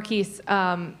Athletic. Marquise,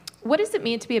 what does it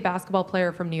mean to be a basketball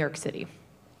player from New York City?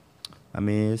 I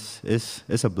mean,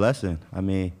 it's a blessing. I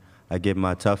mean, I get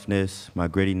my toughness, my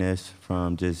grittiness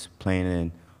from just playing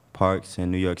in parks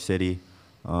in New York City.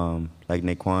 Like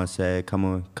Naquan said,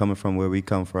 coming from where we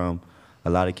come from, a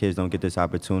lot of kids don't get this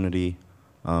opportunity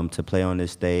to play on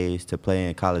this stage, to play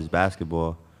in college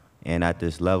basketball and at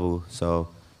this level. So,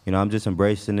 I'm just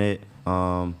embracing it.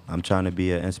 I'm trying to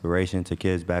be an inspiration to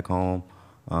kids back home,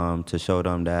 to show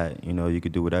them that, you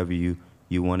could do whatever you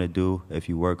want to do if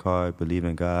you work hard, believe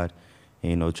in God,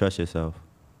 and, trust yourself.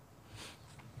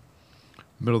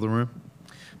 Middle of the room.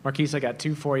 Marquise, I got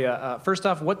two for you. First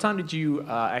off, what time did you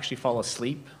actually fall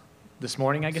asleep this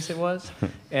morning, I guess it was?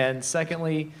 And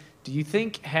secondly, do you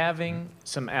think having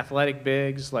some athletic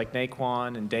bigs like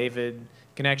Naquan and David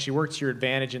can actually work to your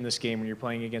advantage in this game when you're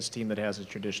playing against a team that has a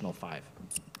traditional 5?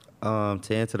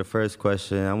 To answer the first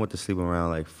question, I went to sleep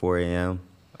around like 4 a.m.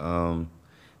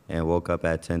 And woke up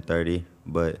at 10:30,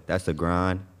 but that's the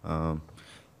grind. I'm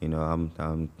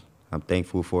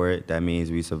thankful for it. That means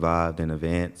we survived in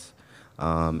advance.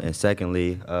 And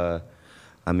secondly, guys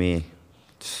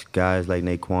like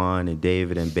Naquan and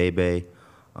David and Bebe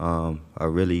are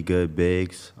really good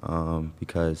bigs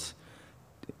because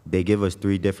they give us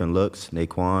 3 different looks.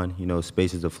 Naquan,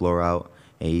 spaces the floor out,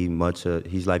 and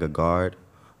he's like a guard.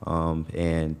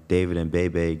 And David and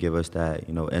Bebe give us that,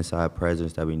 inside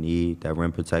presence that we need, that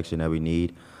rim protection that we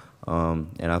need. And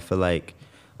I feel like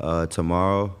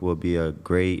tomorrow will be a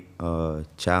great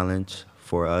challenge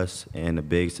for us and the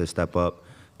bigs to step up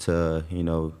to,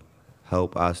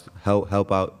 help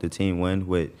out the team win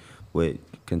with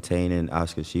containing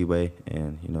Oscar Tshiebwe.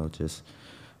 And,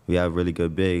 we have really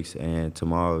good bigs, and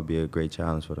tomorrow will be a great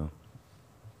challenge for them.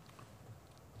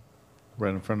 Right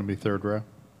in front of me, third row.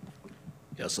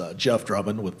 Yes, Jeff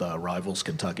Drummond with Rivals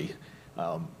Kentucky.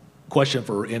 Question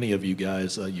for any of you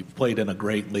guys. You've played in a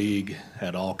great league,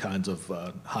 had all kinds of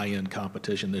high-end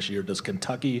competition this year. Does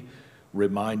Kentucky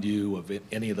remind you of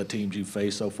any of the teams you've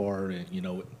faced so far,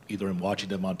 either in watching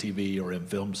them on TV or in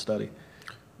film study?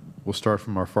 We'll start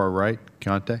from our far right,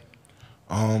 Keontae.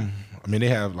 They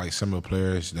have like similar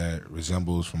players that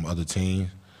resembles from other teams.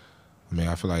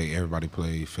 I feel like everybody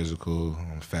play physical,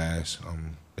 fast.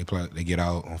 They get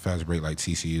out on fast break like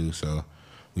TCU, so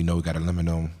we know we got to limit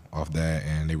them off that,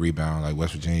 and they rebound like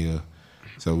West Virginia.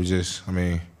 So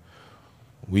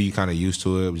we kind of used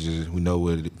to it. We know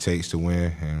what it takes to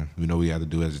win, and we know what we have to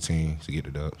do as a team to get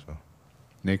the dub. So,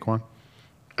 Naquan.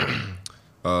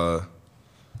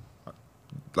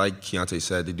 Like Keontae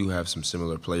said, they do have some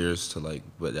similar players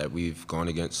but that we've gone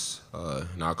against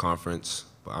in our conference.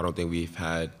 But I don't think we've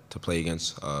had to play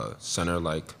against center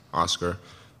like Oscar,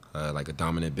 like a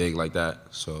dominant big like that.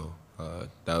 So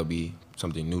that would be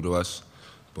something new to us.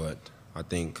 But I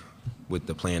think with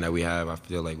the plan that we have, I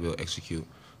feel like we'll execute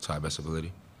to our best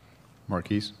ability.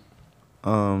 Marquise?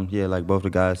 Like both the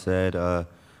guys said,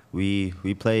 we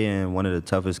play in one of the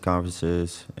toughest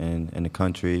conferences in the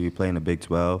country. We play in the Big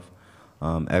 12.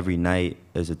 Every night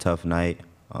is a tough night.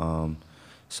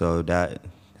 So that,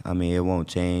 it won't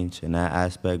change in that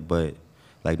aspect, but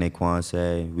like Naquan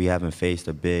said, we haven't faced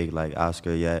a big like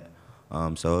Oscar yet.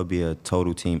 So it'll be a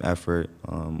total team effort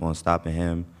on stopping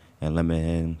him and limiting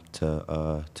him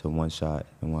to one shot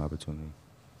and one opportunity.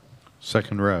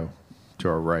 Second row to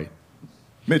our right.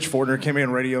 Mitch Fortner,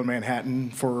 KMAN Radio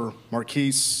Manhattan for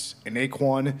Marquise and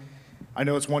Naquan. I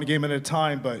know it's one game at a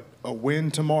time, but a win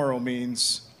tomorrow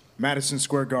means Madison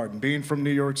Square Garden. Being from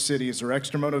New York City, is there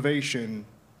extra motivation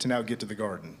to now get to the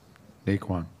Garden?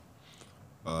 Naquan.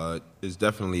 It's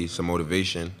definitely some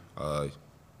motivation.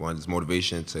 One is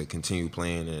motivation to continue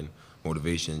playing and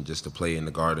motivation just to play in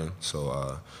the Garden.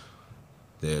 So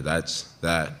that's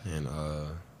that. And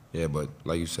but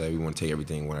like you said, we want to take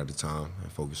everything one at a time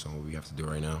and focus on what we have to do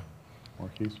right now.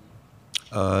 Marquise.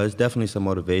 It's definitely some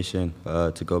motivation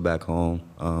to go back home.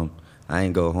 I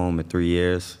ain't go home in 3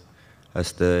 years. I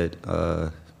stood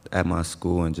at my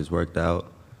school and just worked out.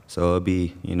 So it'll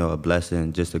be, a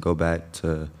blessing just to go back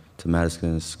to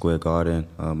Madison Square Garden,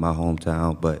 my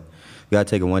hometown. But we got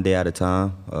to take it one day at a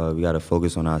time. We got to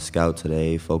focus on our scout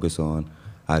today, focus on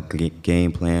our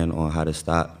game plan on how to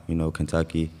stop,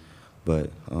 Kentucky.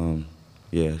 But,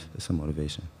 it's some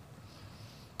motivation.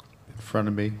 In front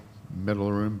of me, middle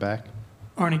of the room, back.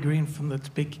 Arnie Green from the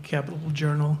Topeka Capital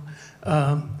Journal.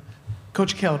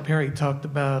 Coach Calipari talked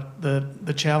about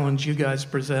the challenge you guys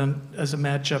present as a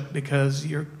matchup because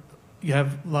you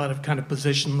have a lot of kind of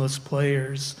positionless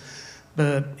players.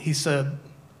 But he said,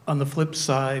 on the flip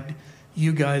side,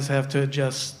 you guys have to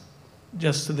adjust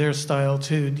to their style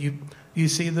too. Do you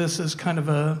see this as kind of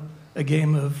a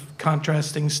game of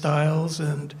contrasting styles,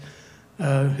 and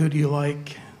who do you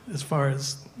like as far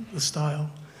as the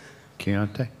style?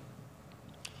 Keontae?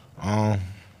 I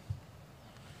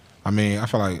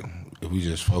feel like if we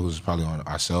just focus probably on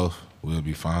ourselves, we'll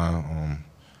be fine.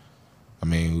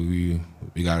 We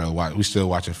gotta watch. We still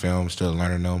watching film, still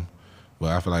learning them. But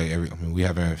I feel like we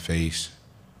haven't faced,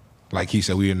 like he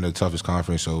said, we're in the toughest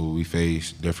conference, so we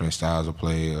face different styles of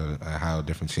play, how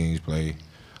different teams play.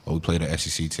 Or we played an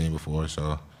SEC team before,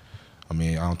 so I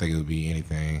don't think it would be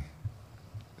anything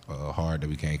hard that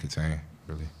we can't contain,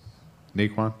 really.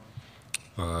 Naquan?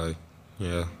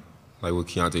 Yeah, like what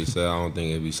Keontae said, I don't think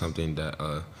it'd be something that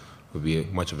would be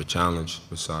much of a challenge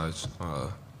besides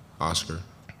Oscar,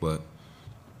 but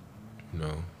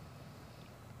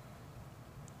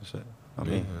That's it.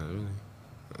 Really,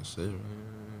 that's it.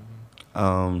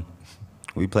 Right?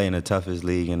 We play in the toughest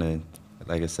league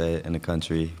like I said, in the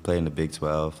country. Play in the Big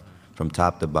 12, from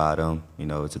top to bottom.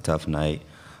 It's a tough night,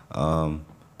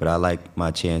 but I like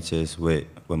my chances with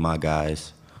my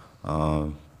guys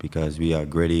because we are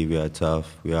gritty, we are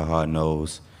tough, we are hard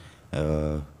nosed.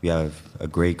 We have a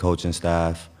great coaching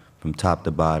staff from top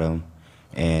to bottom,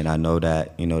 and I know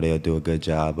that they'll do a good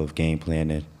job of game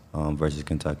planning versus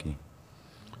Kentucky.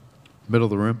 Middle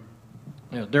of the room.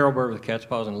 Yeah, Daryl Bird with Cats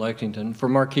Paws in Lexington. For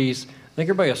Marquise, I think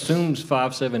everybody assumes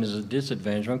 5'7" is a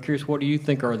disadvantage. I'm curious, what do you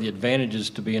think are the advantages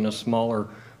to being a smaller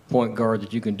point guard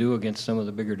that you can do against some of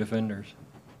the bigger defenders?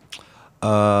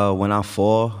 When I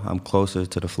fall, I'm closer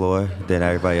to the floor than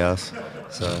everybody else,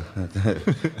 so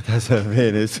that's an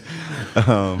advantage.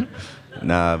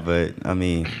 But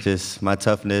just my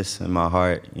toughness and my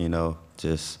heart,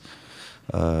 just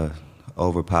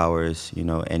overpowers,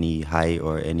 any height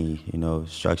or any,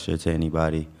 structure to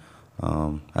anybody.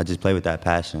 I just play with that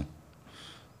passion.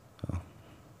 So.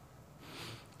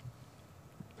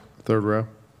 Third row.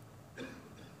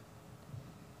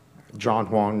 John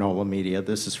Huang, NOLA Media.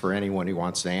 This is for anyone who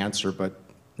wants to answer, but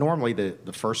normally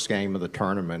the first game of the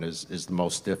tournament is the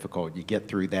most difficult. You get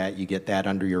through that, you get that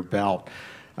under your belt.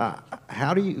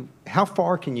 How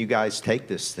far can you guys take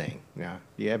this thing? Yeah.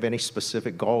 Do you have any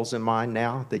specific goals in mind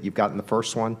now that you've got in the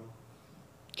first one?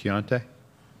 Keontae?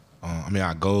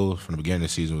 Our goal from the beginning of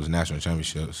the season was national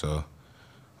championship. So,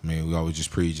 we always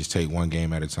just take one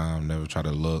game at a time, never try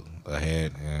to look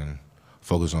ahead and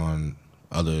focus on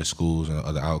other schools and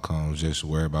other outcomes, just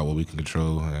worry about what we can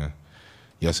control. And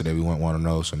yesterday we went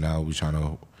 1-0, so now we're trying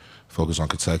to focus on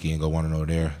Kentucky and go 1-0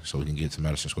 there so we can get to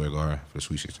Madison Square Garden for the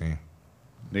Sweet 16.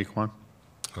 Naquan?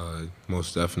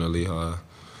 Most definitely. I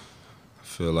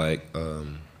feel like I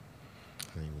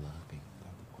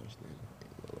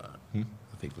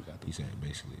think we got these in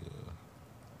basically.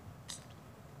 I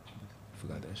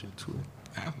forgot that shit too.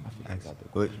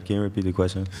 Can you repeat the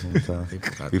question?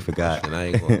 We forgot.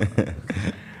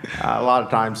 A lot of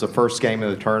times the first game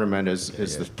of the tournament is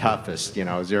the toughest.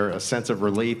 Is there a sense of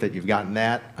relief that you've gotten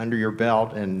that under your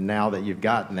belt, and now that you've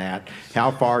gotten that,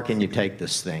 how far can you take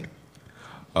this thing?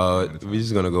 We're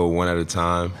just gonna go one at a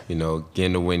time.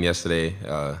 Getting the win yesterday,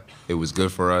 it was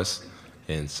good for us,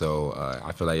 and so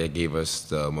I feel like it gave us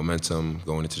the momentum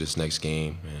going into this next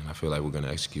game, and I feel like we're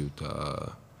gonna execute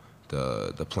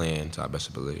the plan to our best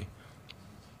ability.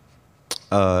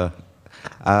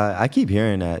 I keep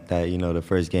hearing that the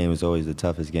first game is always the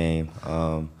toughest game,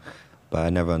 but I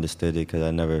never understood it because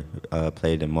I never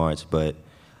played in March. But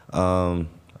we're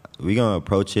gonna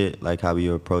approach it like how we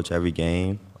approach every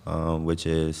game, which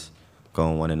is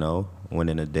going 1-0,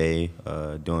 winning a day,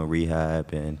 doing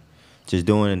rehab, and just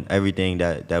doing everything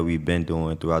that we've been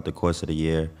doing throughout the course of the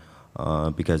year,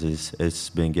 because it's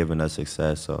been giving us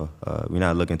success. So we're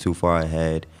not looking too far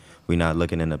ahead. We're not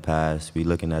looking in the past. We're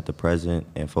looking at the present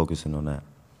and focusing on that.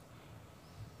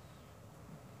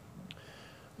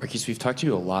 Marquise, we've talked to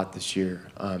you a lot this year.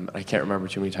 I can't remember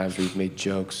too many times we've made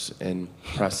jokes in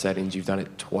press settings. You've done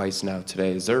it twice now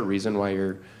today. Is there a reason why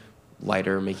you're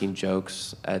lighter making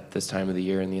jokes at this time of the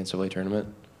year in the NCAA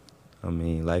tournament?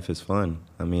 Life is fun.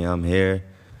 I'm here.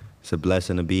 It's a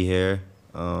blessing to be here.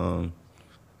 I'm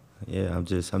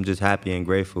just happy and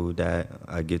grateful that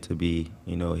I get to be,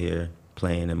 here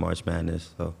playing in March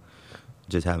Madness. So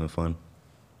just having fun.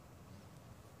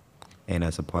 And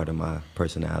that's a part of my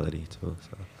personality too.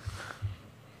 So.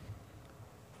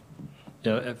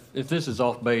 Yeah, if this is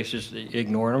off base, just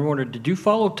ignore it. I'm wondering, did you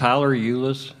follow Tyler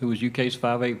Eulis, who was UK's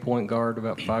 5'8" point guard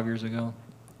about 5 years ago?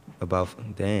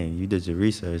 Dang, you did your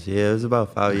research. Yeah, it was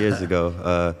about 5 years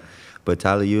ago. But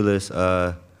Tyler Eulis,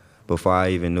 before I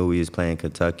even knew he was playing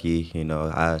Kentucky,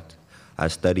 I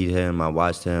studied him, I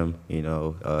watched him,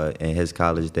 in his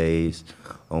college days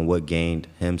on what gained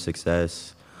him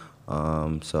success.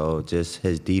 So just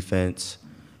his defense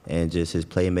and just his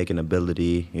playmaking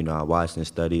ability, I watched and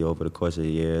studied over the course of the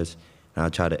years, and I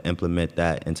try to implement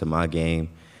that into my game.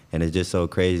 And it's just so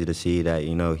crazy to see that,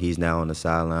 he's now on the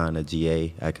sideline of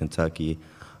GA at Kentucky.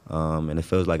 And it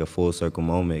feels like a full circle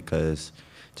moment because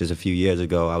just a few years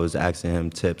ago, I was asking him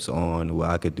tips on what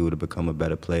I could do to become a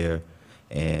better player.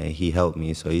 and he helped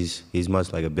me. So he's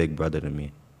much like a big brother to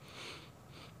me.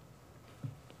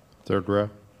 Third row.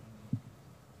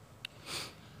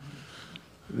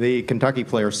 The Kentucky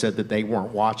players said that they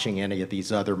weren't watching any of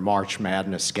these other March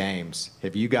Madness games.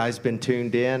 Have you guys been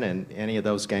tuned in, and any of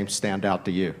those games stand out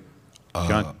to you?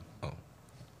 Oh,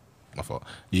 my fault.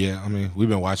 Yeah, I mean, we've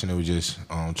been watching it. We just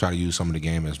try to use some of the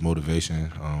game as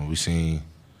motivation. We've seen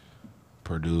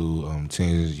Purdue,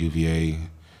 teams, UVA,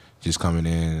 just coming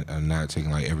in and not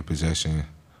taking like every possession,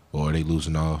 or they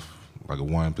losing off like a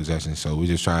one possession. So we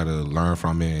just try to learn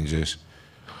from it, and just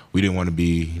we didn't want to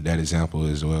be that example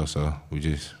as well. So we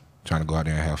just trying to go out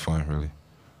there and have fun, really.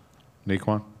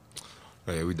 Naquan?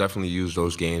 Yeah, we definitely use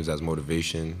those games as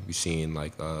motivation. We've seen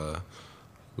like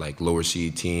lower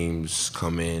seed teams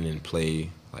come in and play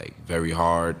like very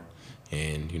hard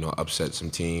and, you know, upset some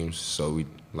teams. So we,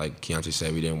 like Keontae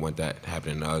said, we didn't want that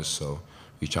happening to us. So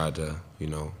we tried to, you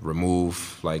know,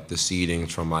 remove like the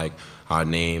seedings from like our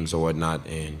names or whatnot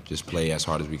and just play as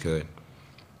hard as we could.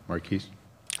 Marquise?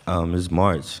 It's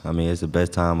March. I mean, it's the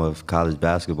best time of college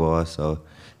basketball, so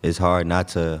it's hard not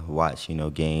to watch, you know,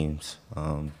 games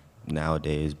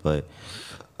nowadays. But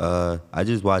I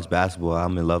just watch basketball.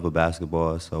 I'm in love with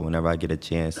basketball, so whenever I get a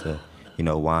chance to, you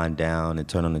know, wind down and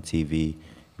turn on the TV, you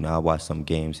know, I watch some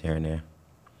games here and there.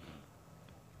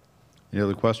 Any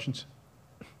other questions?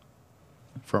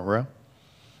 Front row.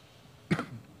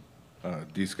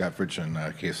 D. Scott Fritch and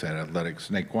KSAT Athletics.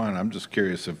 Naquan, I'm just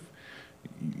curious if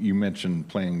you mentioned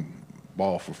playing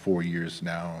ball for 4 years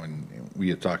now, and we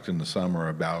had talked in the summer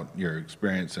about your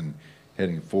experience and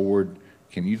heading forward.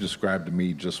 Can you describe to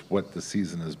me just what the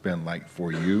season has been like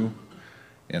for you,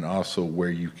 and also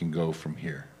where you can go from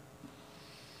here?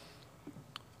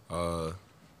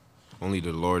 Only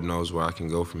the Lord knows where I can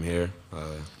go from here.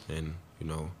 And, you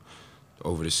know,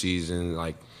 over the season,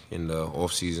 like in the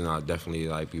off season, I'll definitely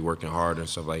like be working hard and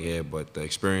stuff like that. But the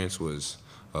experience was,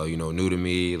 you know, new to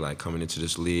me. Like coming into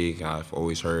this league, I've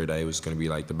always heard that it was going to be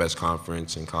like the best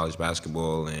conference in college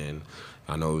basketball, and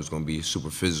I know it was going to be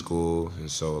super physical. And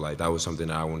so like that was something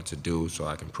that I wanted to do so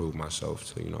I can prove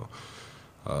myself to, you know,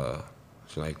 to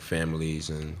like families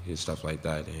and stuff like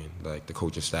that. And like the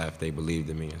coaching staff, they believed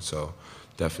in me. And so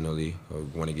definitely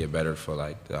want to get better for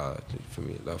like for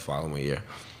me the following year.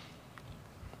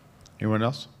 Anyone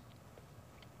else?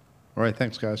 All right,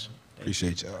 thanks, guys.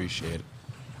 Appreciate you. Appreciate it.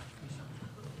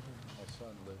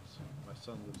 My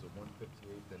son lives at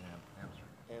 158th and Amsterdam.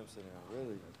 Amsterdam,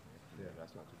 really? Yeah,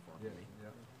 that's not too far. Yeah,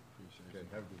 appreciate it.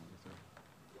 Have a good one, sir.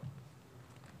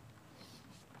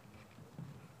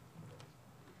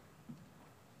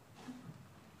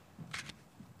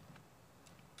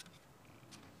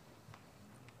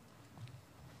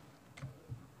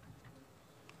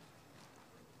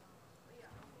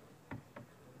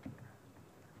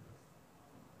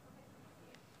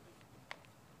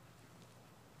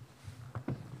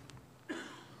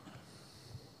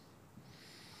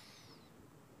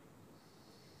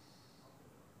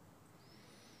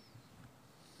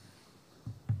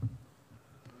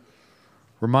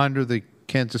 Reminder, the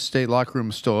Kansas State locker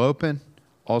room is still open.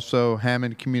 Also,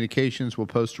 Hammond Communications will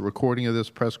post a recording of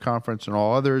this press conference and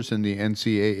all others in the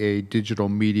NCAA Digital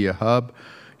Media Hub.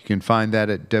 You can find that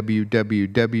at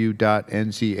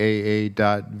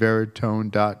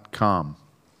www.ncaa.veritone.com.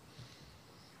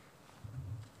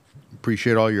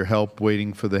 Appreciate all your help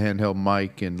waiting for the handheld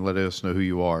mic and letting us know who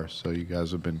you are. So you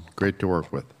guys have been great to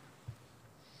work with.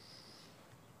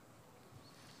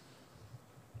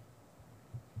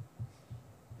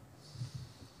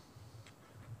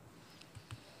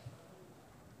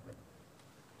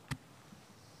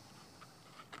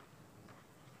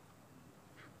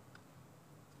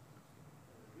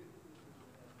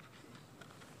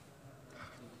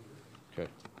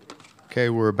 Okay,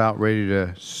 we're about ready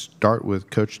to start with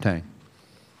Coach Tang.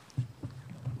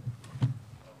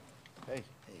 Hey,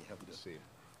 happy to see you.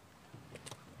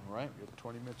 All right, we have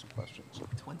 20 minutes of questions.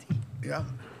 20? Yeah.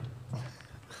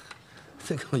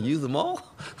 They're going to use them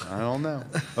all? I don't know.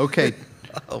 Okay,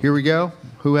 here we go.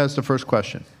 Who has the first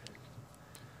question?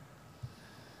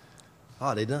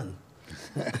 Oh, they done.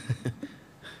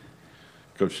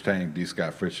 Coach Tang, D.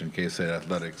 Scott Fritch, and KSAT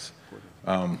Athletics.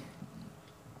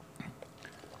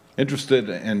 Interested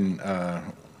in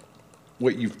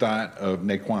what you've thought of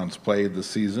Naquan's play this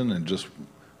season and just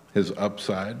his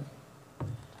upside?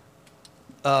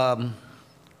 You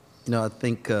know, I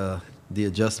think the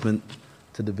adjustment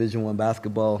to Division I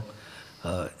basketball,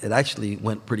 it actually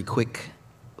went pretty quick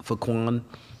for Quan,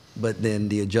 but then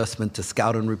the adjustment to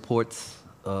scouting reports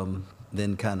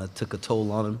then kind of took a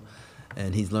toll on him,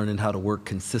 and he's learning how to work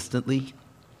consistently,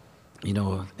 you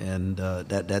know, and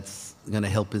that's going to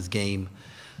help his game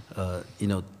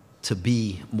to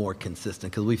be more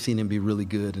consistent, because we've seen him be really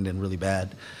good and then really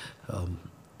bad.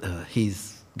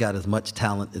 He's got as much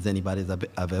talent as anybody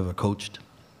I've ever coached,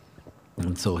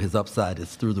 and so his upside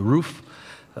is through the roof.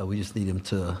 We just need him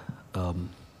to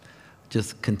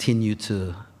just continue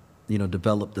to,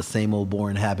 develop the same old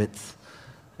boring habits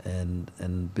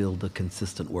and build a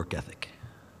consistent work ethic.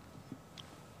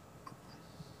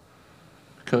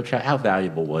 Coach, how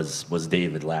valuable was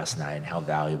David last night, and how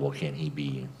valuable can he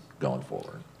be going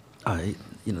forward?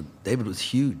 David was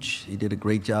huge. He did a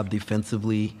great job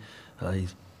defensively. He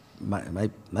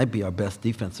might be our best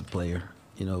defensive player,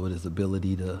 with his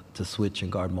ability to switch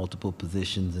and guard multiple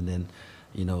positions, and then,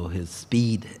 his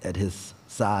speed at his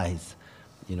size,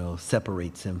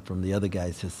 separates him from the other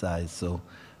guys his size. So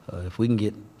if we can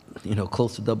get,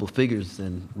 close to double figures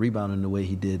and rebounding the way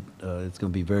he did, it's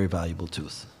going to be very valuable to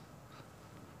us.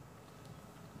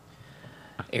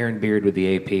 Aaron Beard with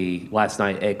the AP. Last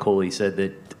night, Ed Cooley said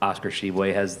that Oscar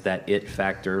Tshiebwe has that it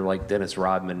factor, like Dennis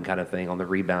Rodman kind of thing on the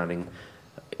rebounding.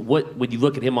 When you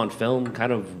look at him on film,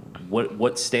 kind of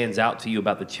what stands out to you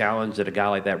about the challenge that a guy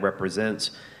like that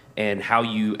represents, and how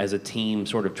you as a team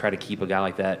sort of try to keep a guy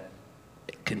like that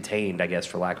contained, I guess,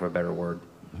 for lack of a better word?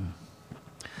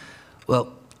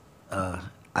 Well,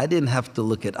 I didn't have to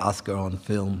look at Oscar on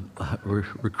film.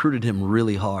 Recruited him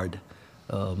really hard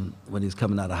when he was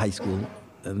coming out of high school,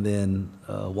 and then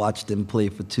watched him play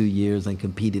for 2 years and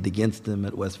competed against him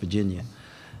at West Virginia.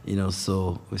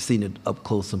 So we've seen it up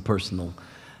close and personal.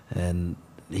 And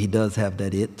he does have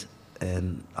that it.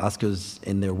 And Oscar's,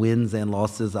 in their wins and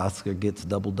losses, Oscar gets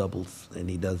double-doubles, and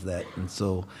he does that. And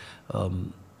so,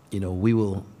 we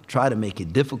will try to make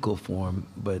it difficult for him,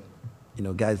 but,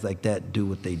 guys like that do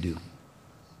what they do.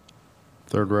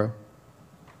 Third row.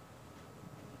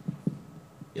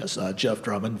 Yes, Jeff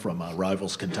Drummond from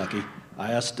Rivals, Kentucky.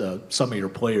 I asked some of your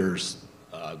players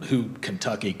who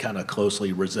Kentucky kind of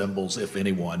closely resembles, if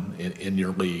anyone, in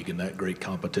your league in that great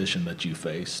competition that you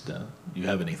faced. Do you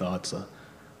have any thoughts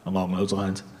along those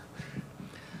lines?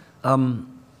 I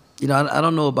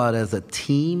don't know about as a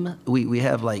team. We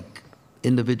have like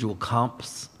individual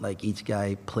comps, like each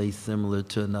guy plays similar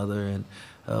to another, and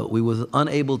we was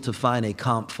unable to find a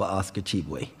comp for Oscar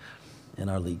Tshiebwe in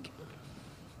our league.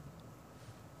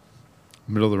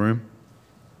 Middle of the room.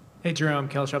 Hey, Jerome,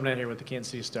 Kel Shrubnet here with the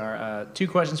Kansas City Star. 2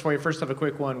 questions for you. First off, a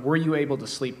quick one. Were you able to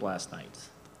sleep last night?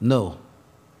 No.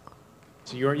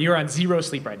 So you're on 0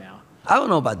 sleep right now? I don't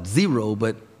know about 0,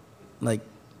 but like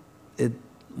it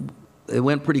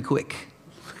went pretty quick.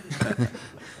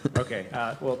 Okay.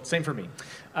 Well, same for me.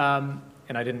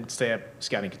 And I didn't stay up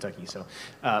scouting Kentucky. So,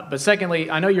 but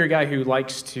secondly, I know you're a guy who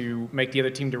likes to make the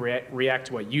other team to react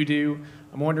to what you do.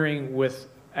 I'm wondering, with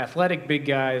athletic big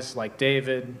guys like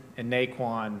David and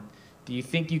Naquan, do you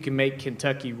think you can make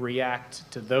Kentucky react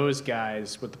to those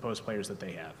guys with the post players that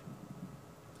they have?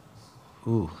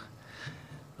 Ooh.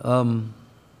 Now,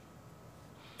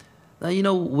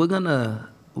 we're gonna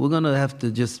have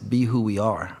to just be who we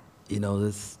are.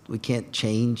 We can't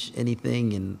change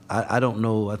anything, and I don't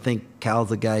know. I think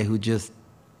Cal's a guy who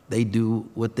they do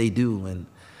what they do, and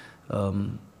I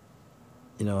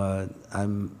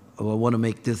want to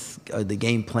make the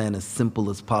game plan as simple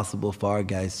as possible for our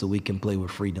guys so we can play with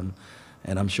freedom,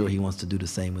 and I'm sure he wants to do the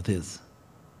same with his.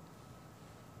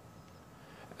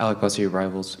 Alec Bussey,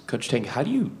 Rivals. Coach Tank, how do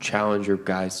you challenge your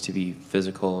guys to be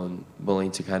physical and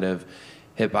willing to kind of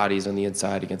hit bodies on the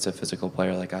inside against a physical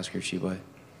player like Oscar Tshiebwe?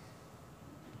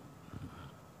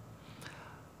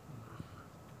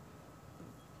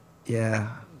 Yeah.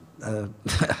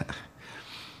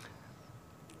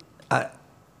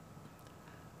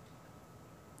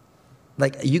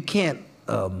 You can't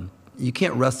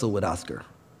wrestle with Oscar,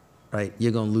 right?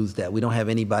 You're gonna lose that. We don't have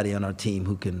anybody on our team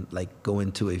who can go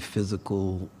into a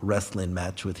physical wrestling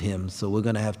match with him. So we're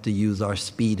gonna have to use our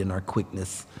speed and our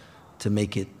quickness to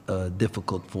make it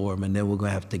difficult for him, and then we're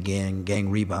gonna have to gang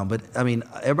rebound. But I mean,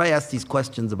 everybody asks these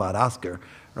questions about Oscar,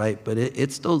 right? But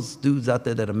it's those dudes out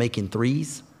there that are making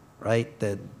threes, right?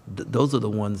 Those are the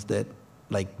ones that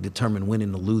determine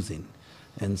winning or losing.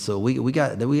 And so we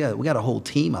got a whole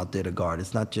team out there to guard.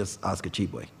 It's not just Oscar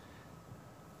Tshiebwe.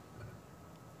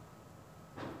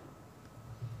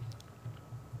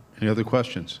 Any other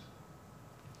questions?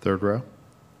 Third row.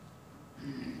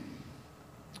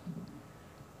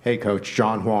 Hey, Coach.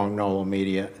 John Huang, NOLA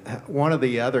Media. One of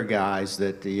the other guys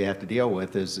that you have to deal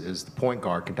with is the point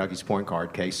guard, Kentucky's point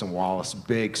guard, Cason Wallace.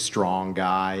 Big, strong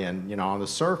guy. And, on the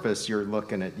surface, you're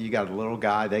looking at, you got a little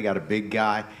guy, they got a big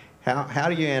guy. How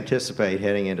do you anticipate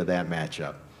heading into that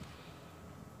matchup?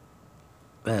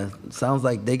 Man, sounds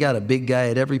like they got a big guy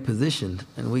at every position,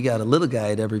 and we got a little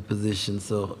guy at every position.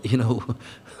 So, we're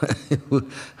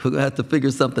going to have to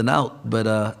figure something out.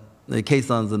 But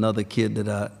Kayson's another kid that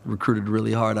I recruited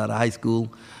really hard out of high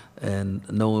school and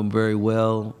know him very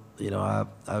well.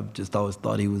 I've just always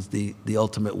thought he was the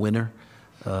ultimate winner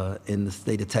in the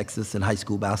state of Texas in high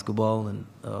school basketball, and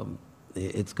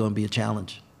it's going to be a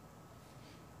challenge.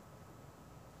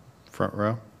 Front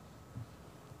row.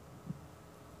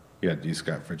 Yeah, D.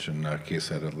 Scott Fritch and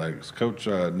KSAT Athletics. Coach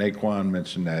Naquan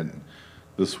mentioned that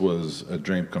this was a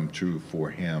dream come true for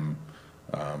him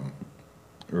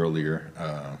earlier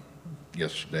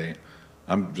yesterday.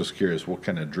 I'm just curious what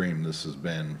kind of dream this has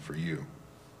been for you.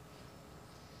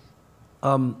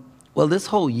 Well, this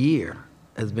whole year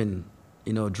has been,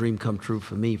 a dream come true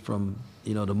for me from,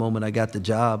 the moment I got the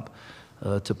job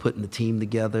to putting the team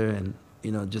together and,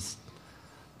 just,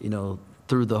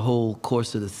 through the whole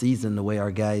course of the season, the way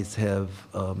our guys have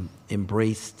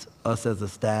embraced us as a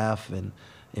staff and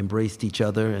embraced each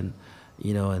other and,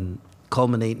 and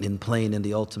culminating in playing in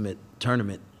the ultimate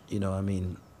tournament,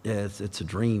 it's a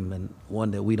dream and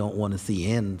one that we don't want to see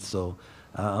end. So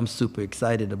I'm super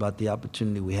excited about the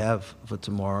opportunity we have for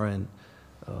tomorrow. And,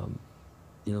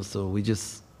 so we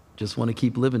just want to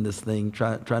keep living this thing,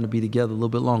 trying to be together a little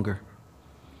bit longer.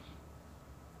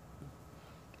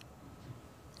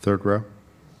 Third row.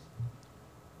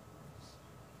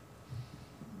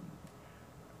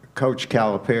 Coach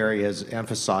Calipari has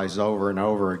emphasized over and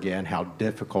over again how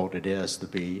difficult it is to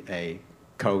be a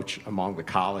coach among the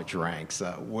college ranks.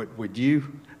 Would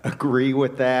you agree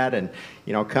with that? And,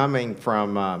 coming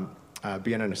from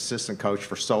being an assistant coach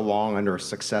for so long under a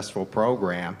successful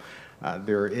program,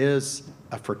 there is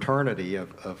a fraternity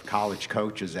of college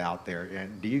coaches out there.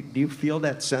 And do you feel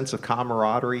that sense of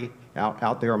camaraderie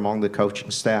out there among the coaching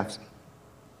staffs?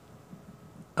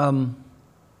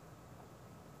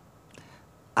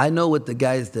 I know with the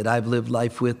guys that I've lived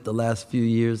life with the last few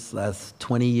years, last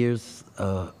 20 years,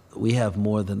 we have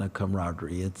more than a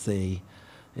camaraderie. It's a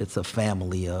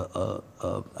family. One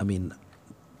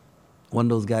of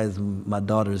those guys, my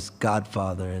daughter's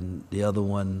godfather, and the other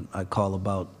one I call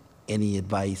about any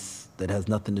advice that has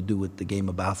nothing to do with the game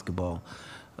of basketball.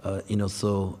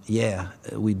 So yeah,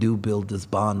 we do build this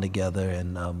bond together,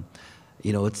 and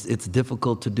it's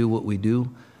difficult to do what we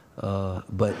do,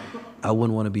 but I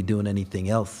wouldn't want to be doing anything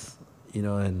else,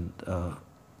 and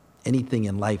anything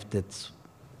in life that's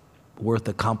worth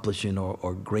accomplishing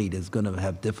or great is going to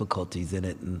have difficulties in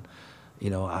it. And,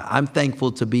 I'm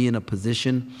thankful to be in a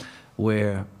position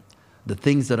where the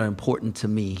things that are important to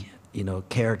me,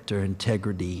 character,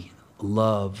 integrity,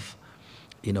 love,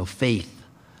 faith,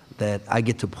 that I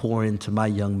get to pour into my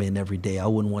young men every day. I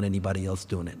wouldn't want anybody else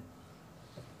doing it.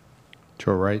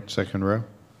 To our right, second row.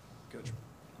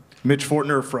 Mitch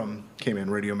Fortner from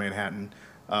K-Man Radio Manhattan.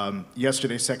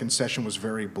 Yesterday's second session was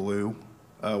very blue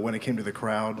when it came to the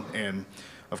crowd, and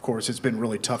of course it's been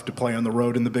really tough to play on the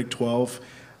road in the Big 12.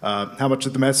 How much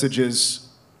of the message is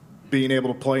being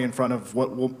able to play in front of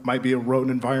what might be a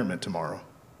road environment tomorrow?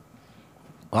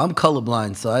 Well, I'm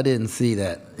colorblind, so I didn't see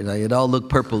that. It all looked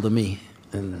purple to me,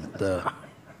 and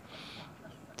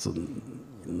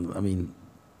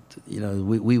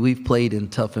we've played in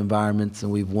tough environments,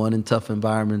 and we've won in tough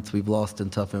environments. We've lost in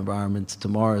tough environments.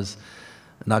 Tomorrow's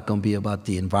not going to be about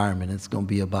the environment. It's going to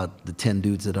be about the 10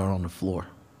 dudes that are on the floor.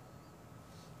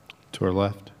 To our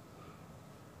left.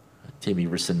 Tim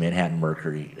Everson, Manhattan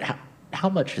Mercury. How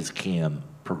much has Cam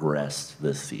progressed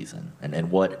this season, and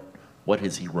what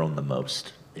has he grown the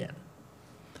most in?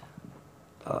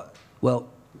 Well,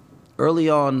 early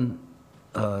on,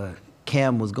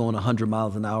 Cam was going 100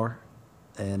 miles an hour,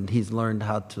 and he's learned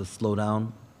how to slow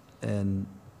down and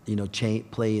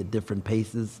play at different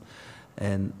paces,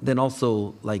 and then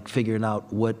also figuring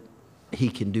out what he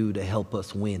can do to help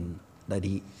us win,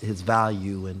 his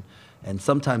value, and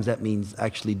sometimes that means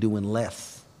actually doing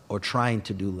less or trying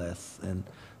to do less, and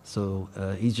so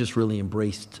he's just really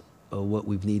embraced what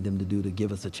we've needed him to do to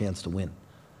give us a chance to win.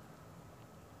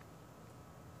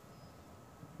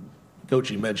 Coach,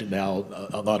 you mentioned now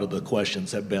a lot of the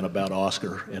questions have been about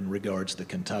Oscar in regards to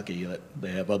Kentucky.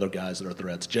 They have other guys that are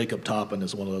threats. Jacob Toppin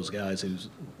is one of those guys who's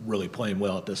really playing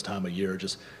well at this time of year.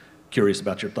 Just curious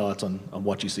about your thoughts on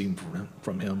what you've seen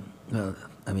from him.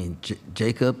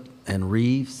 Jacob and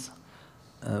Reeves,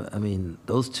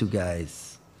 those two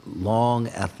guys, long,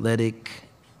 athletic,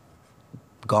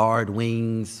 guard,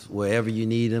 wings, wherever you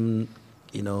need them,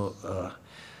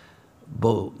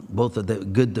 both of the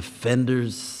good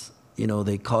defenders.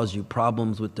 They cause you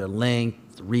problems with their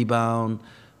length, rebound,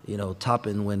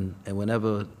 Toppin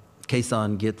whenever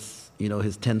Kayson gets,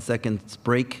 his 10 seconds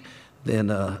break, then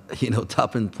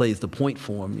Toppin plays the point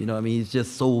for him. I mean, he's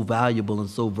just so valuable and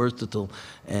so versatile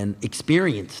and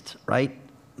experienced, right?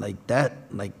 Like that,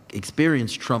 like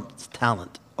experience trumps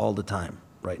talent all the time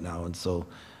right now, and so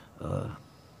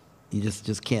you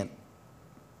just can't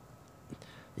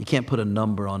put a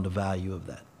number on the value of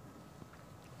that.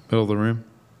 Middle of the room.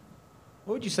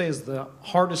 What would you say is the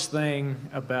hardest thing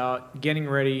about getting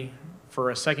ready for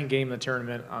a second game of the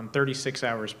tournament on 36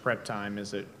 hours prep time?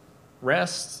 Is it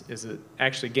rest? Is it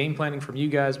actually game planning from you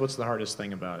guys? What's the hardest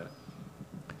thing about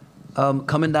it?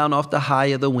 Coming down off the high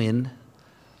of the wind,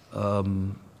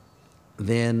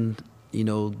 then,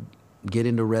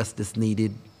 getting the rest that's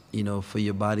needed, for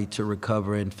your body to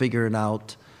recover, and figuring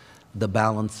out the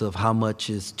balance of how much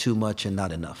is too much and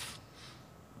not enough.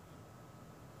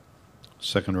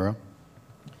 Second row.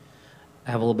 I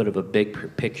have a little bit of a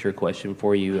big picture question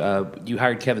for you. You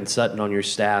hired Kevin Sutton on your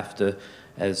staff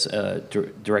as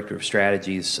director of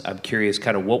strategies. I'm curious,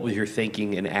 kind of what was your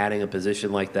thinking in adding a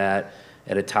position like that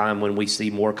at a time when we see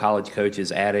more college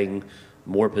coaches adding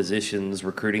more positions,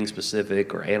 recruiting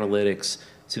specific or analytics?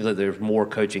 It seems like there's more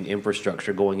coaching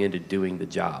infrastructure going into doing the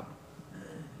job.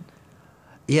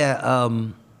 Yeah,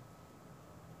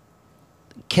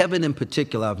 Kevin in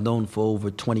particular, I've known for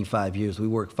over 25 years. We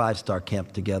worked 5-star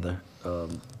camp together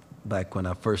back when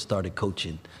I first started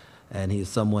coaching. And he's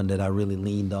someone that I really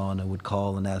leaned on and would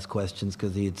call and ask questions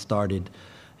because he had started,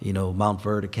 Mount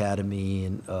Verde Academy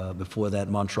and before that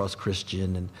Montrose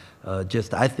Christian. And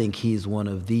I think he's one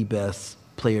of the best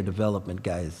player development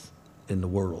guys in the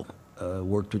world.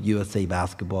 Worked with USA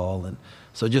Basketball. And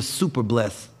so just super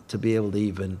blessed to be able to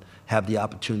even have the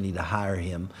opportunity to hire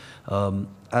him.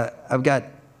 I've got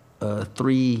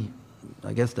 3,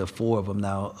 I guess there are 4 of them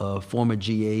now, former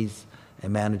GAs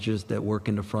and managers that work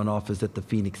in the front office at the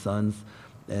Phoenix Suns.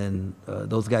 And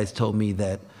those guys told me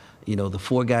that, the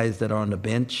 4 guys that are on the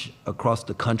bench across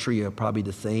the country are probably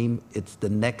the same. It's the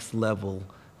next level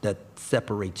that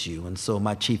separates you. And so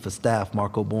my chief of staff,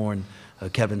 Marco Bourne,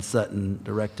 Kevin Sutton,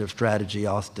 director of strategy,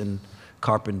 Austin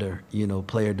Carpenter,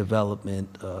 player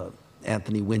development,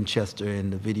 Anthony Winchester in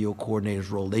the video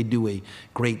coordinator's role. They do a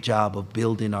great job of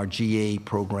building our GA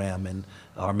program and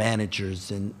our managers,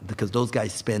 and because those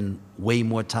guys spend way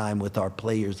more time with our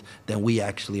players than we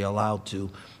actually are allowed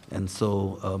to. And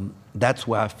so that's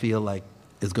where I feel like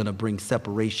is going to bring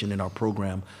separation in our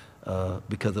program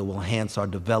because it will enhance our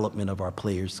development of our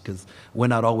players, because we're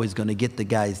not always going to get the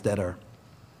guys that are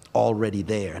already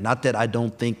there. Not that I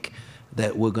don't think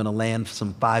that we're going to land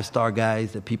some 5-star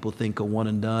guys that people think are one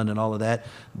and done and all of that,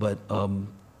 but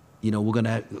we're going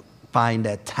to find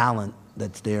that talent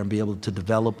that's there and be able to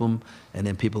develop them, and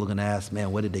then people are going to ask,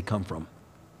 man, where did they come from?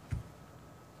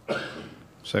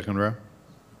 Second row.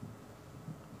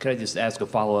 Could I just ask a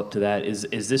follow-up to that?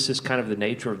 Is this just kind of the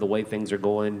nature of the way things are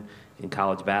going in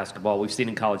college basketball? We've seen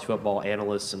in college football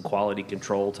analysts and quality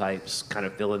control types kind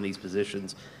of fill in these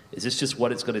positions. Is this just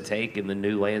what it's going to take in the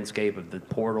new landscape of the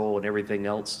portal and everything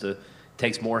else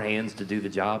takes more hands to do the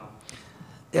job?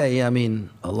 Yeah. I mean,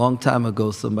 a long time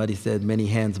ago, somebody said many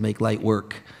hands make light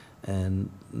work, and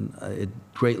it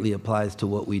greatly applies to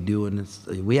what we do. And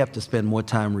we have to spend more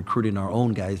time recruiting our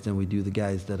own guys than we do the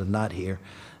guys that are not here.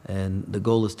 And the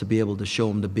goal is to be able to show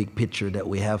them the big picture that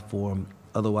we have for them.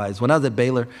 Otherwise, when I was at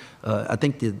Baylor, I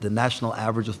think the national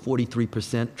average was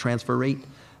 43% transfer rate,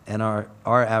 and our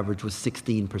average was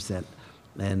 16%.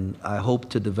 And I hope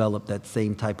to develop that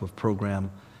same type of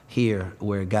program here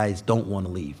where guys don't want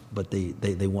to leave, but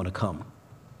they want to come.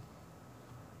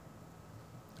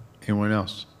 Anyone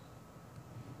else?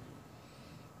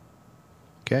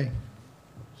 Okay.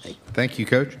 Thank you,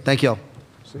 Coach. Thank y'all.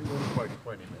 See you in like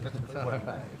 20 minutes.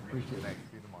 Appreciate it.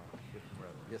 See you tomorrow.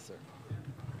 Yes, sir.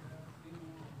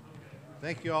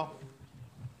 Thank you all.